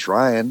going to keep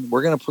trying.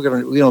 We're going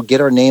to get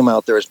our name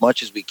out there as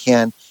much as we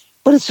can.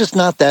 But it's just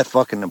not that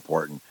fucking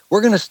important. We're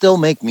going to still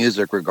make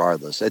music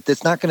regardless.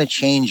 It's not going to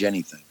change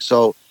anything.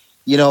 So,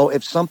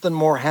 if something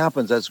more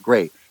happens, that's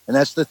great. And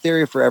that's the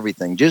theory for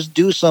everything. Just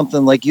do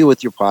something like you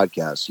with your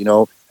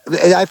podcast.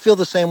 I feel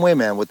the same way,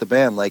 man, with the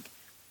band. Like,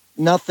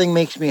 nothing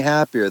makes me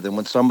happier than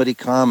when somebody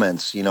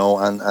comments,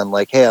 on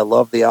like, hey, I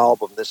love the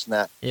album, this and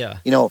that. Yeah.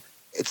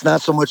 It's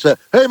not so much that,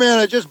 hey, man,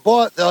 I just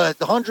bought the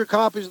 100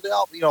 copies of the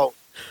album.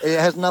 It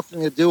has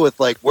nothing to do with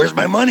like, where's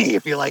my money?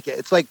 If you like it,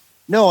 it's like,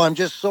 no, I'm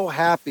just so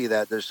happy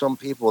that there's some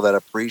people that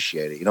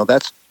appreciate it. You know,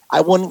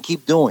 I wouldn't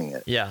keep doing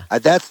it. Yeah.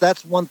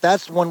 That's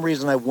one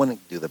reason I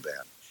wouldn't do the band.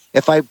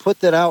 If I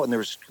put that out and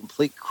there's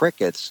complete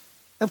crickets,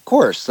 of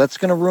course, that's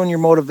going to ruin your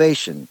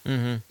motivation.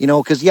 Mm-hmm. You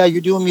know, because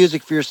you're doing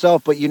music for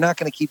yourself, but you're not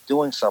going to keep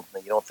doing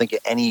something you don't think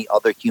any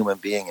other human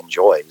being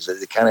enjoys.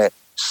 It kind of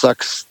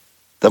sucks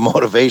the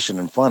motivation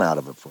and fun out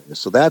of it for you.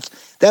 So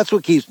that's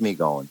what keeps me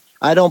going.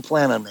 I don't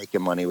plan on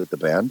making money with the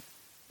band,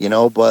 you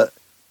know, but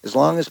as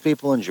long as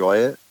people enjoy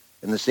it,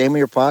 and the same with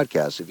your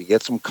podcast, if you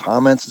get some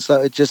comments and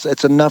stuff,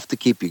 it's enough to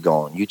keep you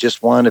going. You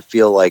just want to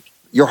feel like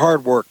your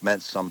hard work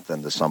meant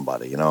something to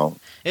somebody, you know?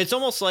 It's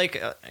almost like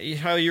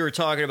how you were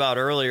talking about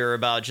earlier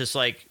about just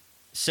like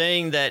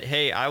saying that,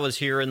 hey, I was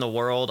here in the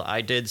world, I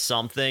did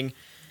something.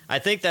 I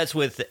think that's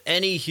with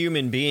any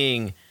human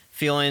being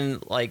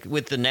feeling like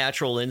with the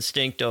natural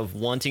instinct of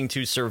wanting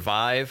to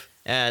survive.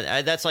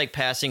 And that's like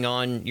passing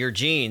on your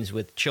genes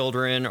with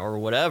children or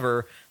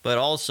whatever, but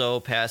also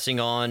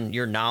passing on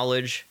your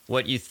knowledge,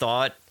 what you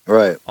thought,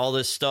 right? All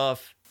this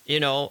stuff.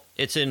 You know,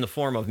 it's in the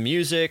form of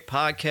music,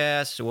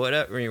 podcasts,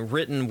 whatever,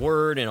 written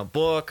word in a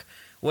book,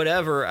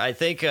 whatever. I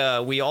think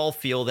we all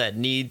feel that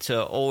need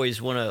to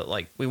always want to,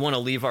 like, we want to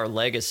leave our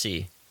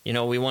legacy. You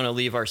know, we want to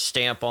leave our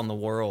stamp on the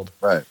world.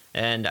 Right.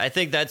 And I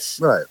think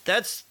that's,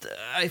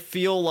 I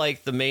feel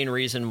like the main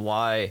reason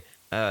why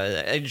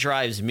it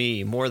drives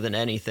me more than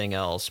anything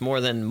else, more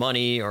than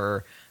money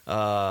or,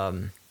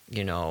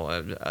 you know,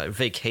 a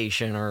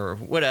vacation or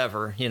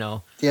whatever, you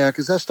know. Yeah,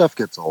 because that stuff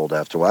gets old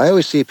after a while. I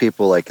always see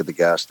people like at the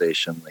gas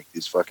station, like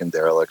these fucking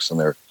derelicts, and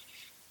they're,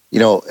 you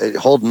know, it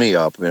hold me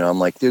up. You know, I'm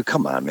like, dude,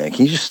 come on, man.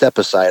 Can you just step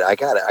aside? I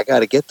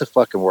gotta get to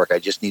fucking work. I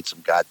just need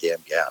some goddamn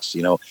gas,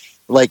 you know.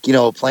 Like, you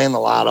know, playing the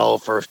lotto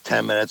for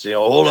 10 minutes, you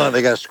know, hold on,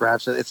 they got to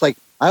scratch it. It's like,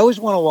 I always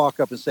want to walk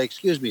up and say,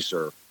 excuse me,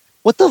 sir,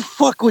 what the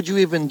fuck would you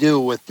even do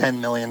with $10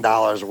 million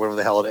or whatever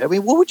the hell it is? I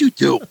mean, what would you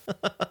do?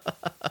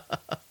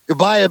 You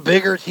buy a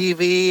bigger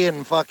TV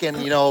and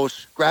fucking, you know,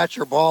 scratch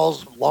your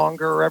balls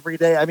longer every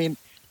day? I mean,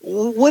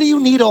 what do you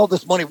need all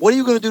this money? What are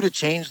you going to do to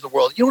change the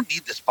world? You don't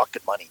need this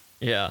fucking money.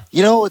 Yeah.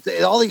 You know,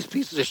 all these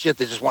pieces of shit,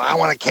 they just want, I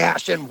want to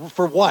cash in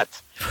for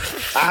what?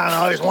 I don't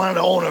know. I just wanted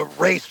to own a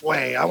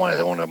raceway. I wanted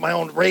to own my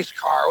own race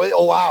car.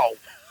 Oh, wow.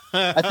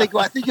 I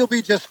think you'll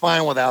be just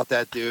fine without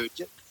that, dude.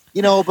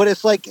 You know, but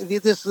it's like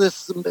this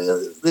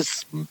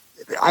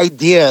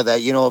idea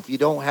that, you know, if you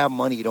don't have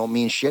money, you don't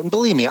mean shit. And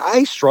believe me,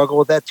 I struggle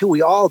with that too.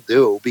 We all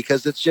do,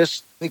 because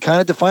it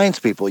kind of defines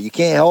people. You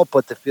can't help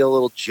but to feel a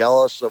little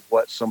jealous of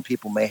what some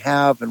people may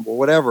have and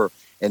whatever.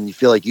 And you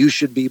feel like you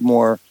should be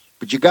more,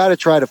 but you got to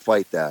try to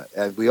fight that.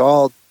 And we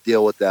all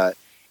deal with that.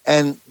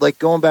 And like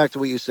going back to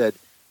what you said,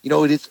 you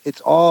know,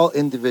 it's all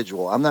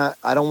individual.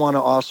 I don't want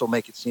to also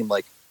make it seem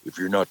like if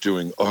you're not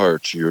doing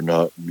art, you're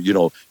not, you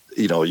know,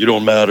 you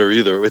don't matter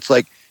either. It's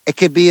like, it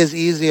could be as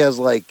easy as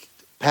like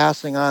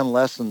passing on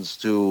lessons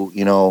to,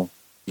 you know,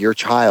 your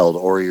child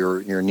or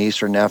your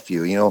niece or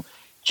nephew, you know,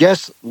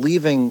 just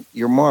leaving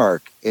your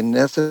mark. And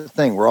that's the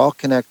thing. We're all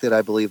connected.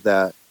 I believe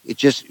that. It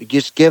just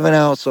giving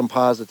out some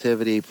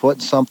positivity,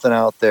 putting something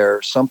out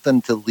there,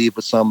 something to leave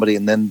with somebody,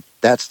 and then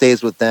that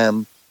stays with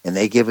them and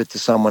they give it to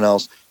someone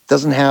else. It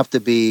doesn't have to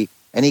be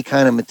any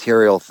kind of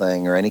material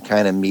thing or any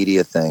kind of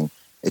media thing.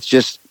 It's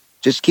just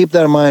keep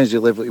that in mind as you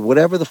live.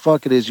 Whatever the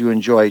fuck it is you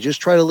enjoy, just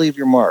try to leave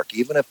your mark,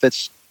 even if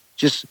it's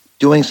just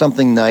doing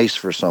something nice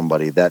for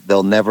somebody that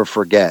they'll never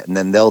forget. And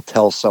then they'll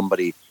tell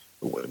somebody,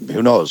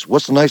 who knows,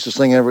 what's the nicest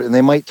thing ever? And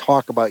they might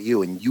talk about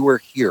you and you were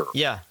here.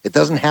 Yeah. It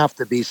doesn't have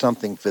to be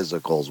something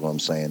physical is what I'm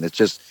saying. It's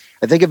just,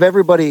 I think if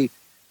everybody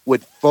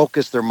would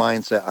focus their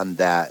mindset on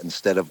that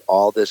instead of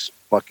all this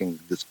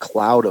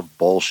cloud of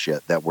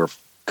bullshit that we're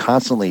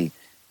constantly,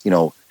 you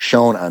know,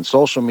 shown on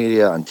social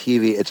media, on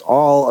TV, it's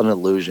all an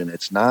illusion.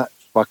 It's not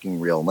fucking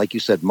real. And like you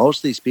said, most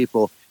of these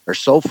people are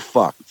so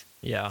fucked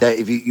that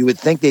if you would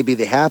think they'd be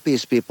the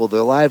happiest people,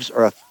 their lives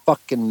are a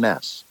fucking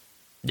mess.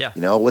 Yeah.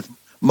 You know, with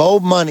mo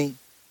money,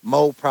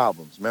 mo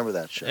problems. Remember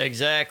that shit.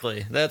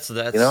 Exactly. That's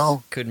you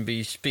know, couldn't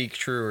be speak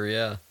truer.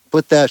 Yeah.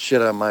 Put that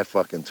shit on my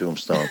fucking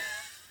tombstone.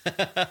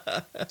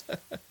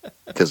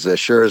 Because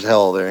sure as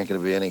hell there ain't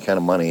going to be any kind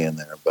of money in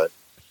there. But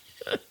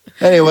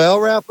anyway, I'll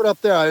wrap it up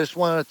there. I just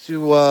wanted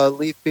to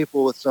leave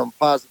people with some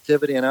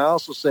positivity, and I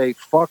also say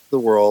fuck the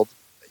world.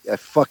 I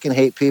fucking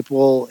hate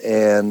people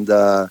and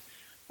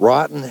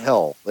rotten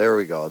hell. There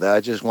we go. I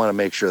just want to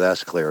make sure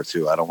that's clear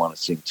too. I don't want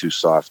to seem too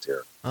soft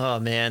here. Oh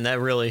man, that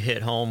really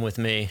hit home with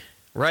me,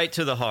 right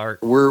to the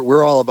heart.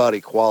 We're all about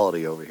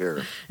equality over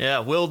here. Yeah,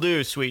 will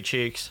do, sweet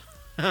cheeks.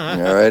 All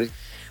righty.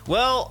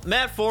 Well,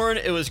 Matt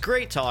Foran, it was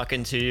great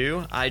talking to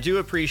you. I do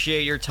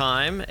appreciate your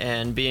time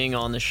and being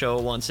on the show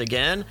once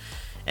again.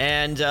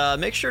 And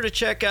make sure to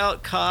check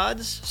out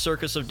COD's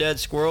Circus of Dead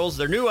Squirrels,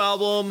 their new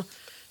album,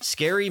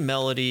 Scary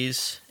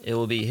Melodies. It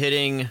will be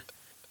hitting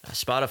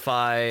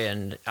Spotify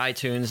and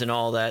iTunes and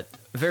all that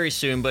very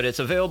soon, but it's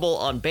available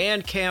on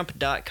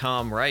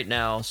bandcamp.com right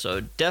now.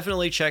 So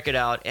definitely check it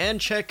out, and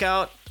check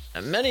out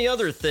many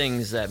other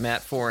things that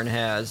Matt Foran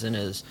has in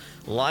his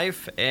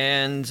life,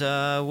 and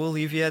we'll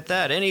leave you at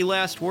that. Any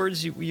last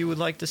words you would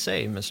like to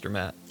say, Mr.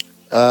 Matt?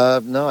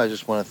 No, I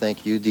just want to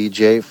thank you,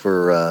 DJ,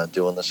 for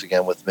doing this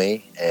again with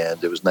me.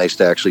 And it was nice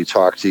to actually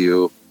talk to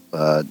you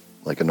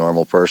like a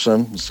normal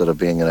person instead of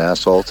being an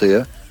asshole to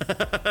you.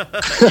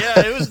 Yeah,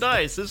 it was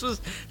nice. This was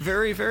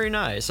very, very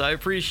nice. I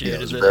appreciate it.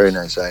 It was very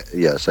nice.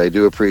 Yes, I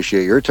do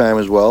appreciate your time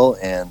as well.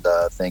 And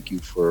thank you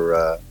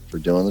for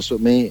doing this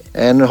with me.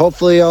 And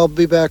hopefully I'll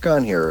be back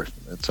on here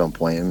at some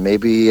point. And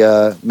maybe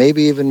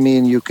even me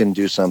and you can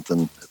do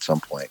something at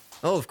some point.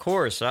 Oh, of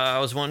course. I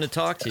was wanting to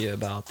talk to you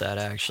about that,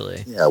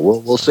 actually. Yeah,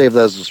 we'll save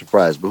that as a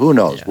surprise. But who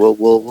knows? Yeah.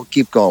 We'll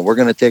keep going. We're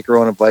going to take our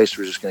own advice.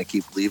 We're just going to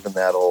keep leaving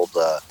that old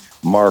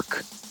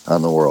mark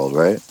on the world,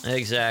 right?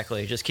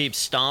 Exactly. Just keep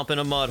stomping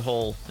a mud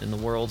hole in the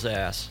world's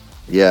ass.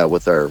 Yeah,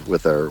 with our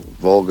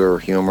vulgar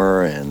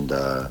humor and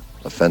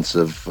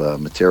offensive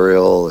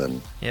material,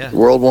 and the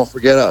world won't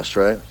forget us,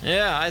 right?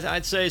 Yeah,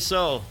 I'd say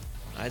so.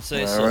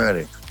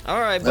 Alrighty. All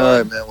right, bud. All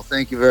right, man. Well,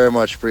 thank you very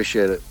much.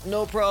 Appreciate it.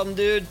 No problem,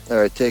 dude. All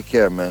right, take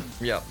care, man.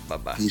 Yeah,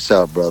 bye-bye. Peace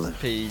out, brother.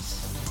 Peace.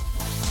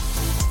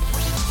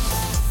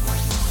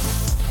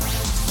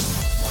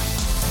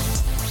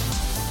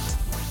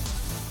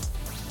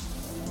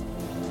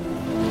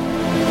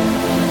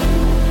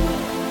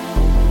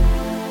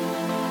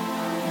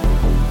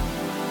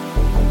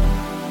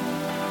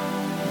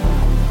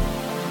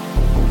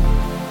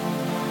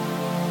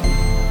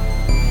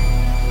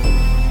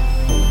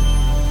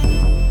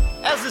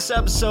 This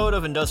episode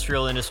of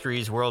Industrial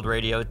Industries World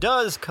Radio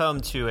does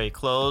come to a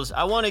close.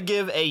 I want to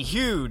give a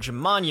huge,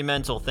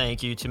 monumental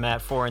thank you to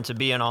Matt Foran to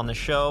being on the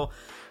show.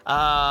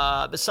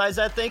 Besides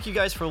that, thank you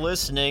guys for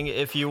listening.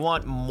 If you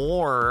want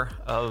more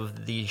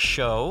of the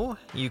show,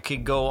 you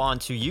could go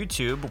onto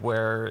YouTube,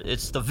 where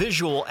it's the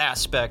visual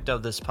aspect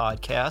of this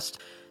podcast.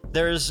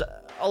 There's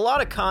a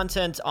lot of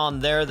content on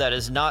there that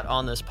is not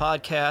on this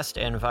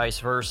podcast, and vice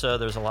versa.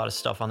 There's a lot of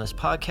stuff on this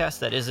podcast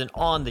that isn't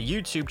on the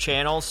YouTube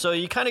channel, so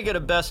you kind of get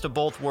a best of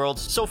both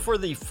worlds. So for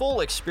the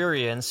full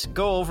experience,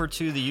 go over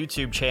to the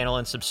YouTube channel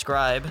and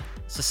subscribe.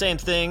 It's the same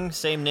thing,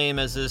 same name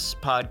as this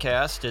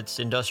podcast. It's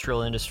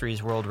Industrial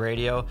Industries World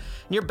Radio. And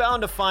you're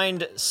bound to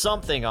find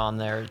something on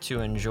there to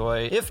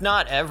enjoy, if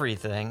not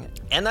everything.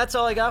 And that's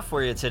all I got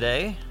for you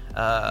today.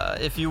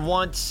 If you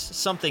want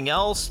something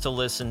else to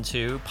listen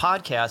to,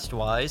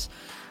 podcast-wise,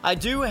 I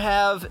do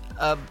have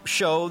a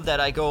show that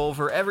I go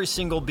over every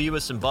single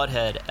Beavis and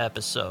Butthead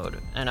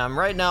episode. And I'm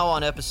right now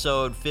on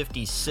episode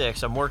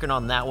 56. I'm working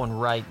on that one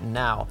right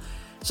now.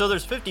 So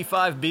there's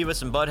 55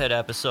 Beavis and Butthead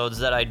episodes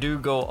that I do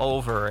go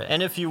over.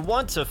 And if you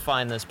want to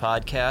find this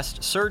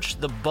podcast, search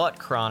The Butt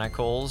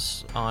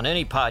Chronicles on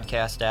any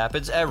podcast app.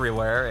 It's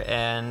everywhere.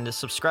 And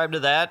subscribe to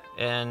that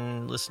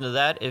and listen to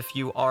that if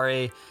you are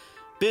a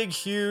big,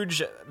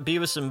 huge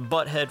Beavis and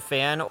Butthead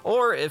fan,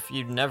 or if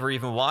you've never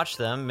even watched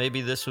them,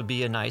 maybe this would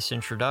be a nice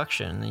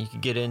introduction. You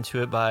could get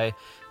into it by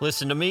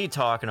listening to me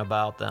talking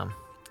about them.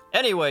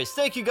 Anyways,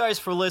 thank you guys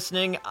for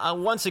listening.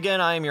 Once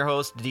again, I am your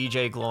host,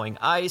 DJ Glowing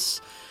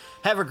Ice.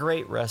 Have a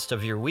great rest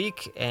of your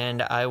week,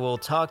 and I will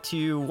talk to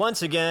you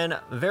once again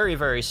very,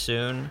 very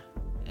soon.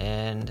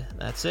 And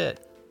that's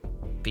it.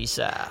 Peace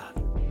out.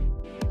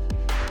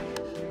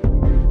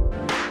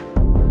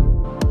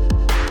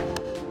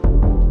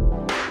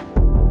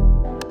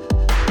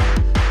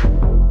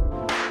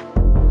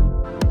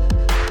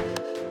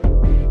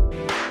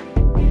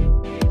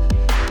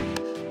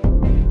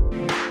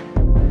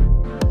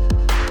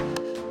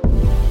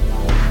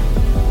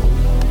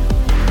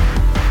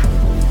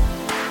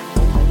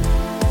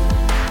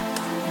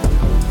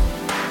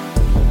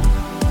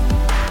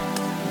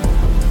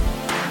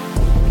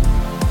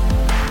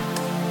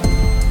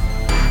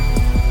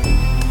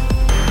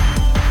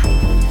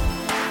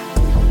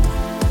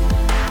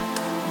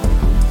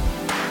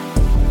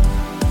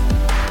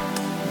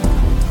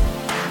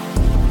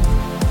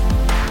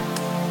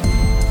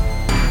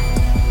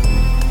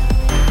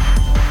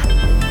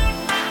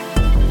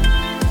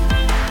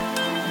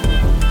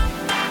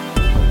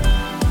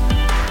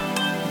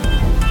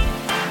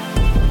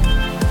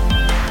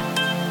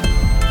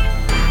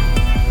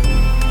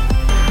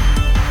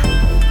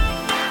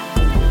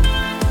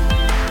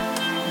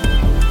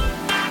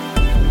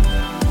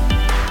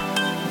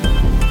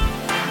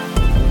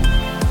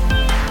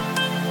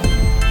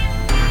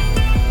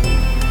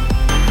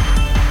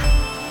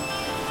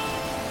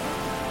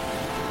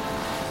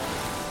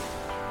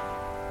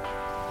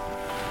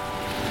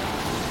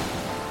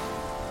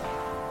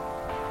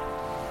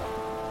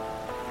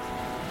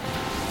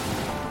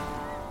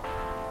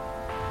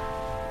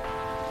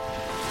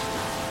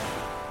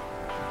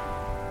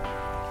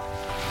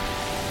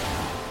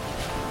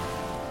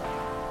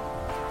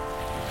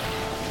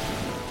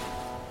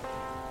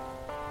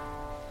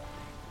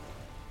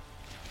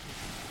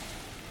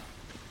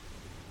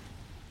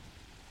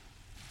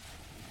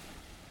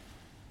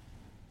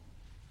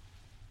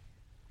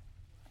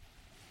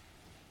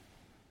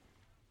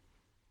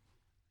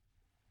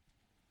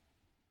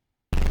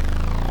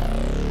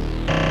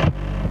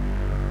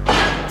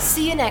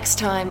 you next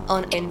time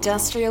on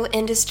Industrial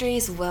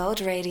Industries World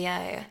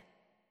Radio.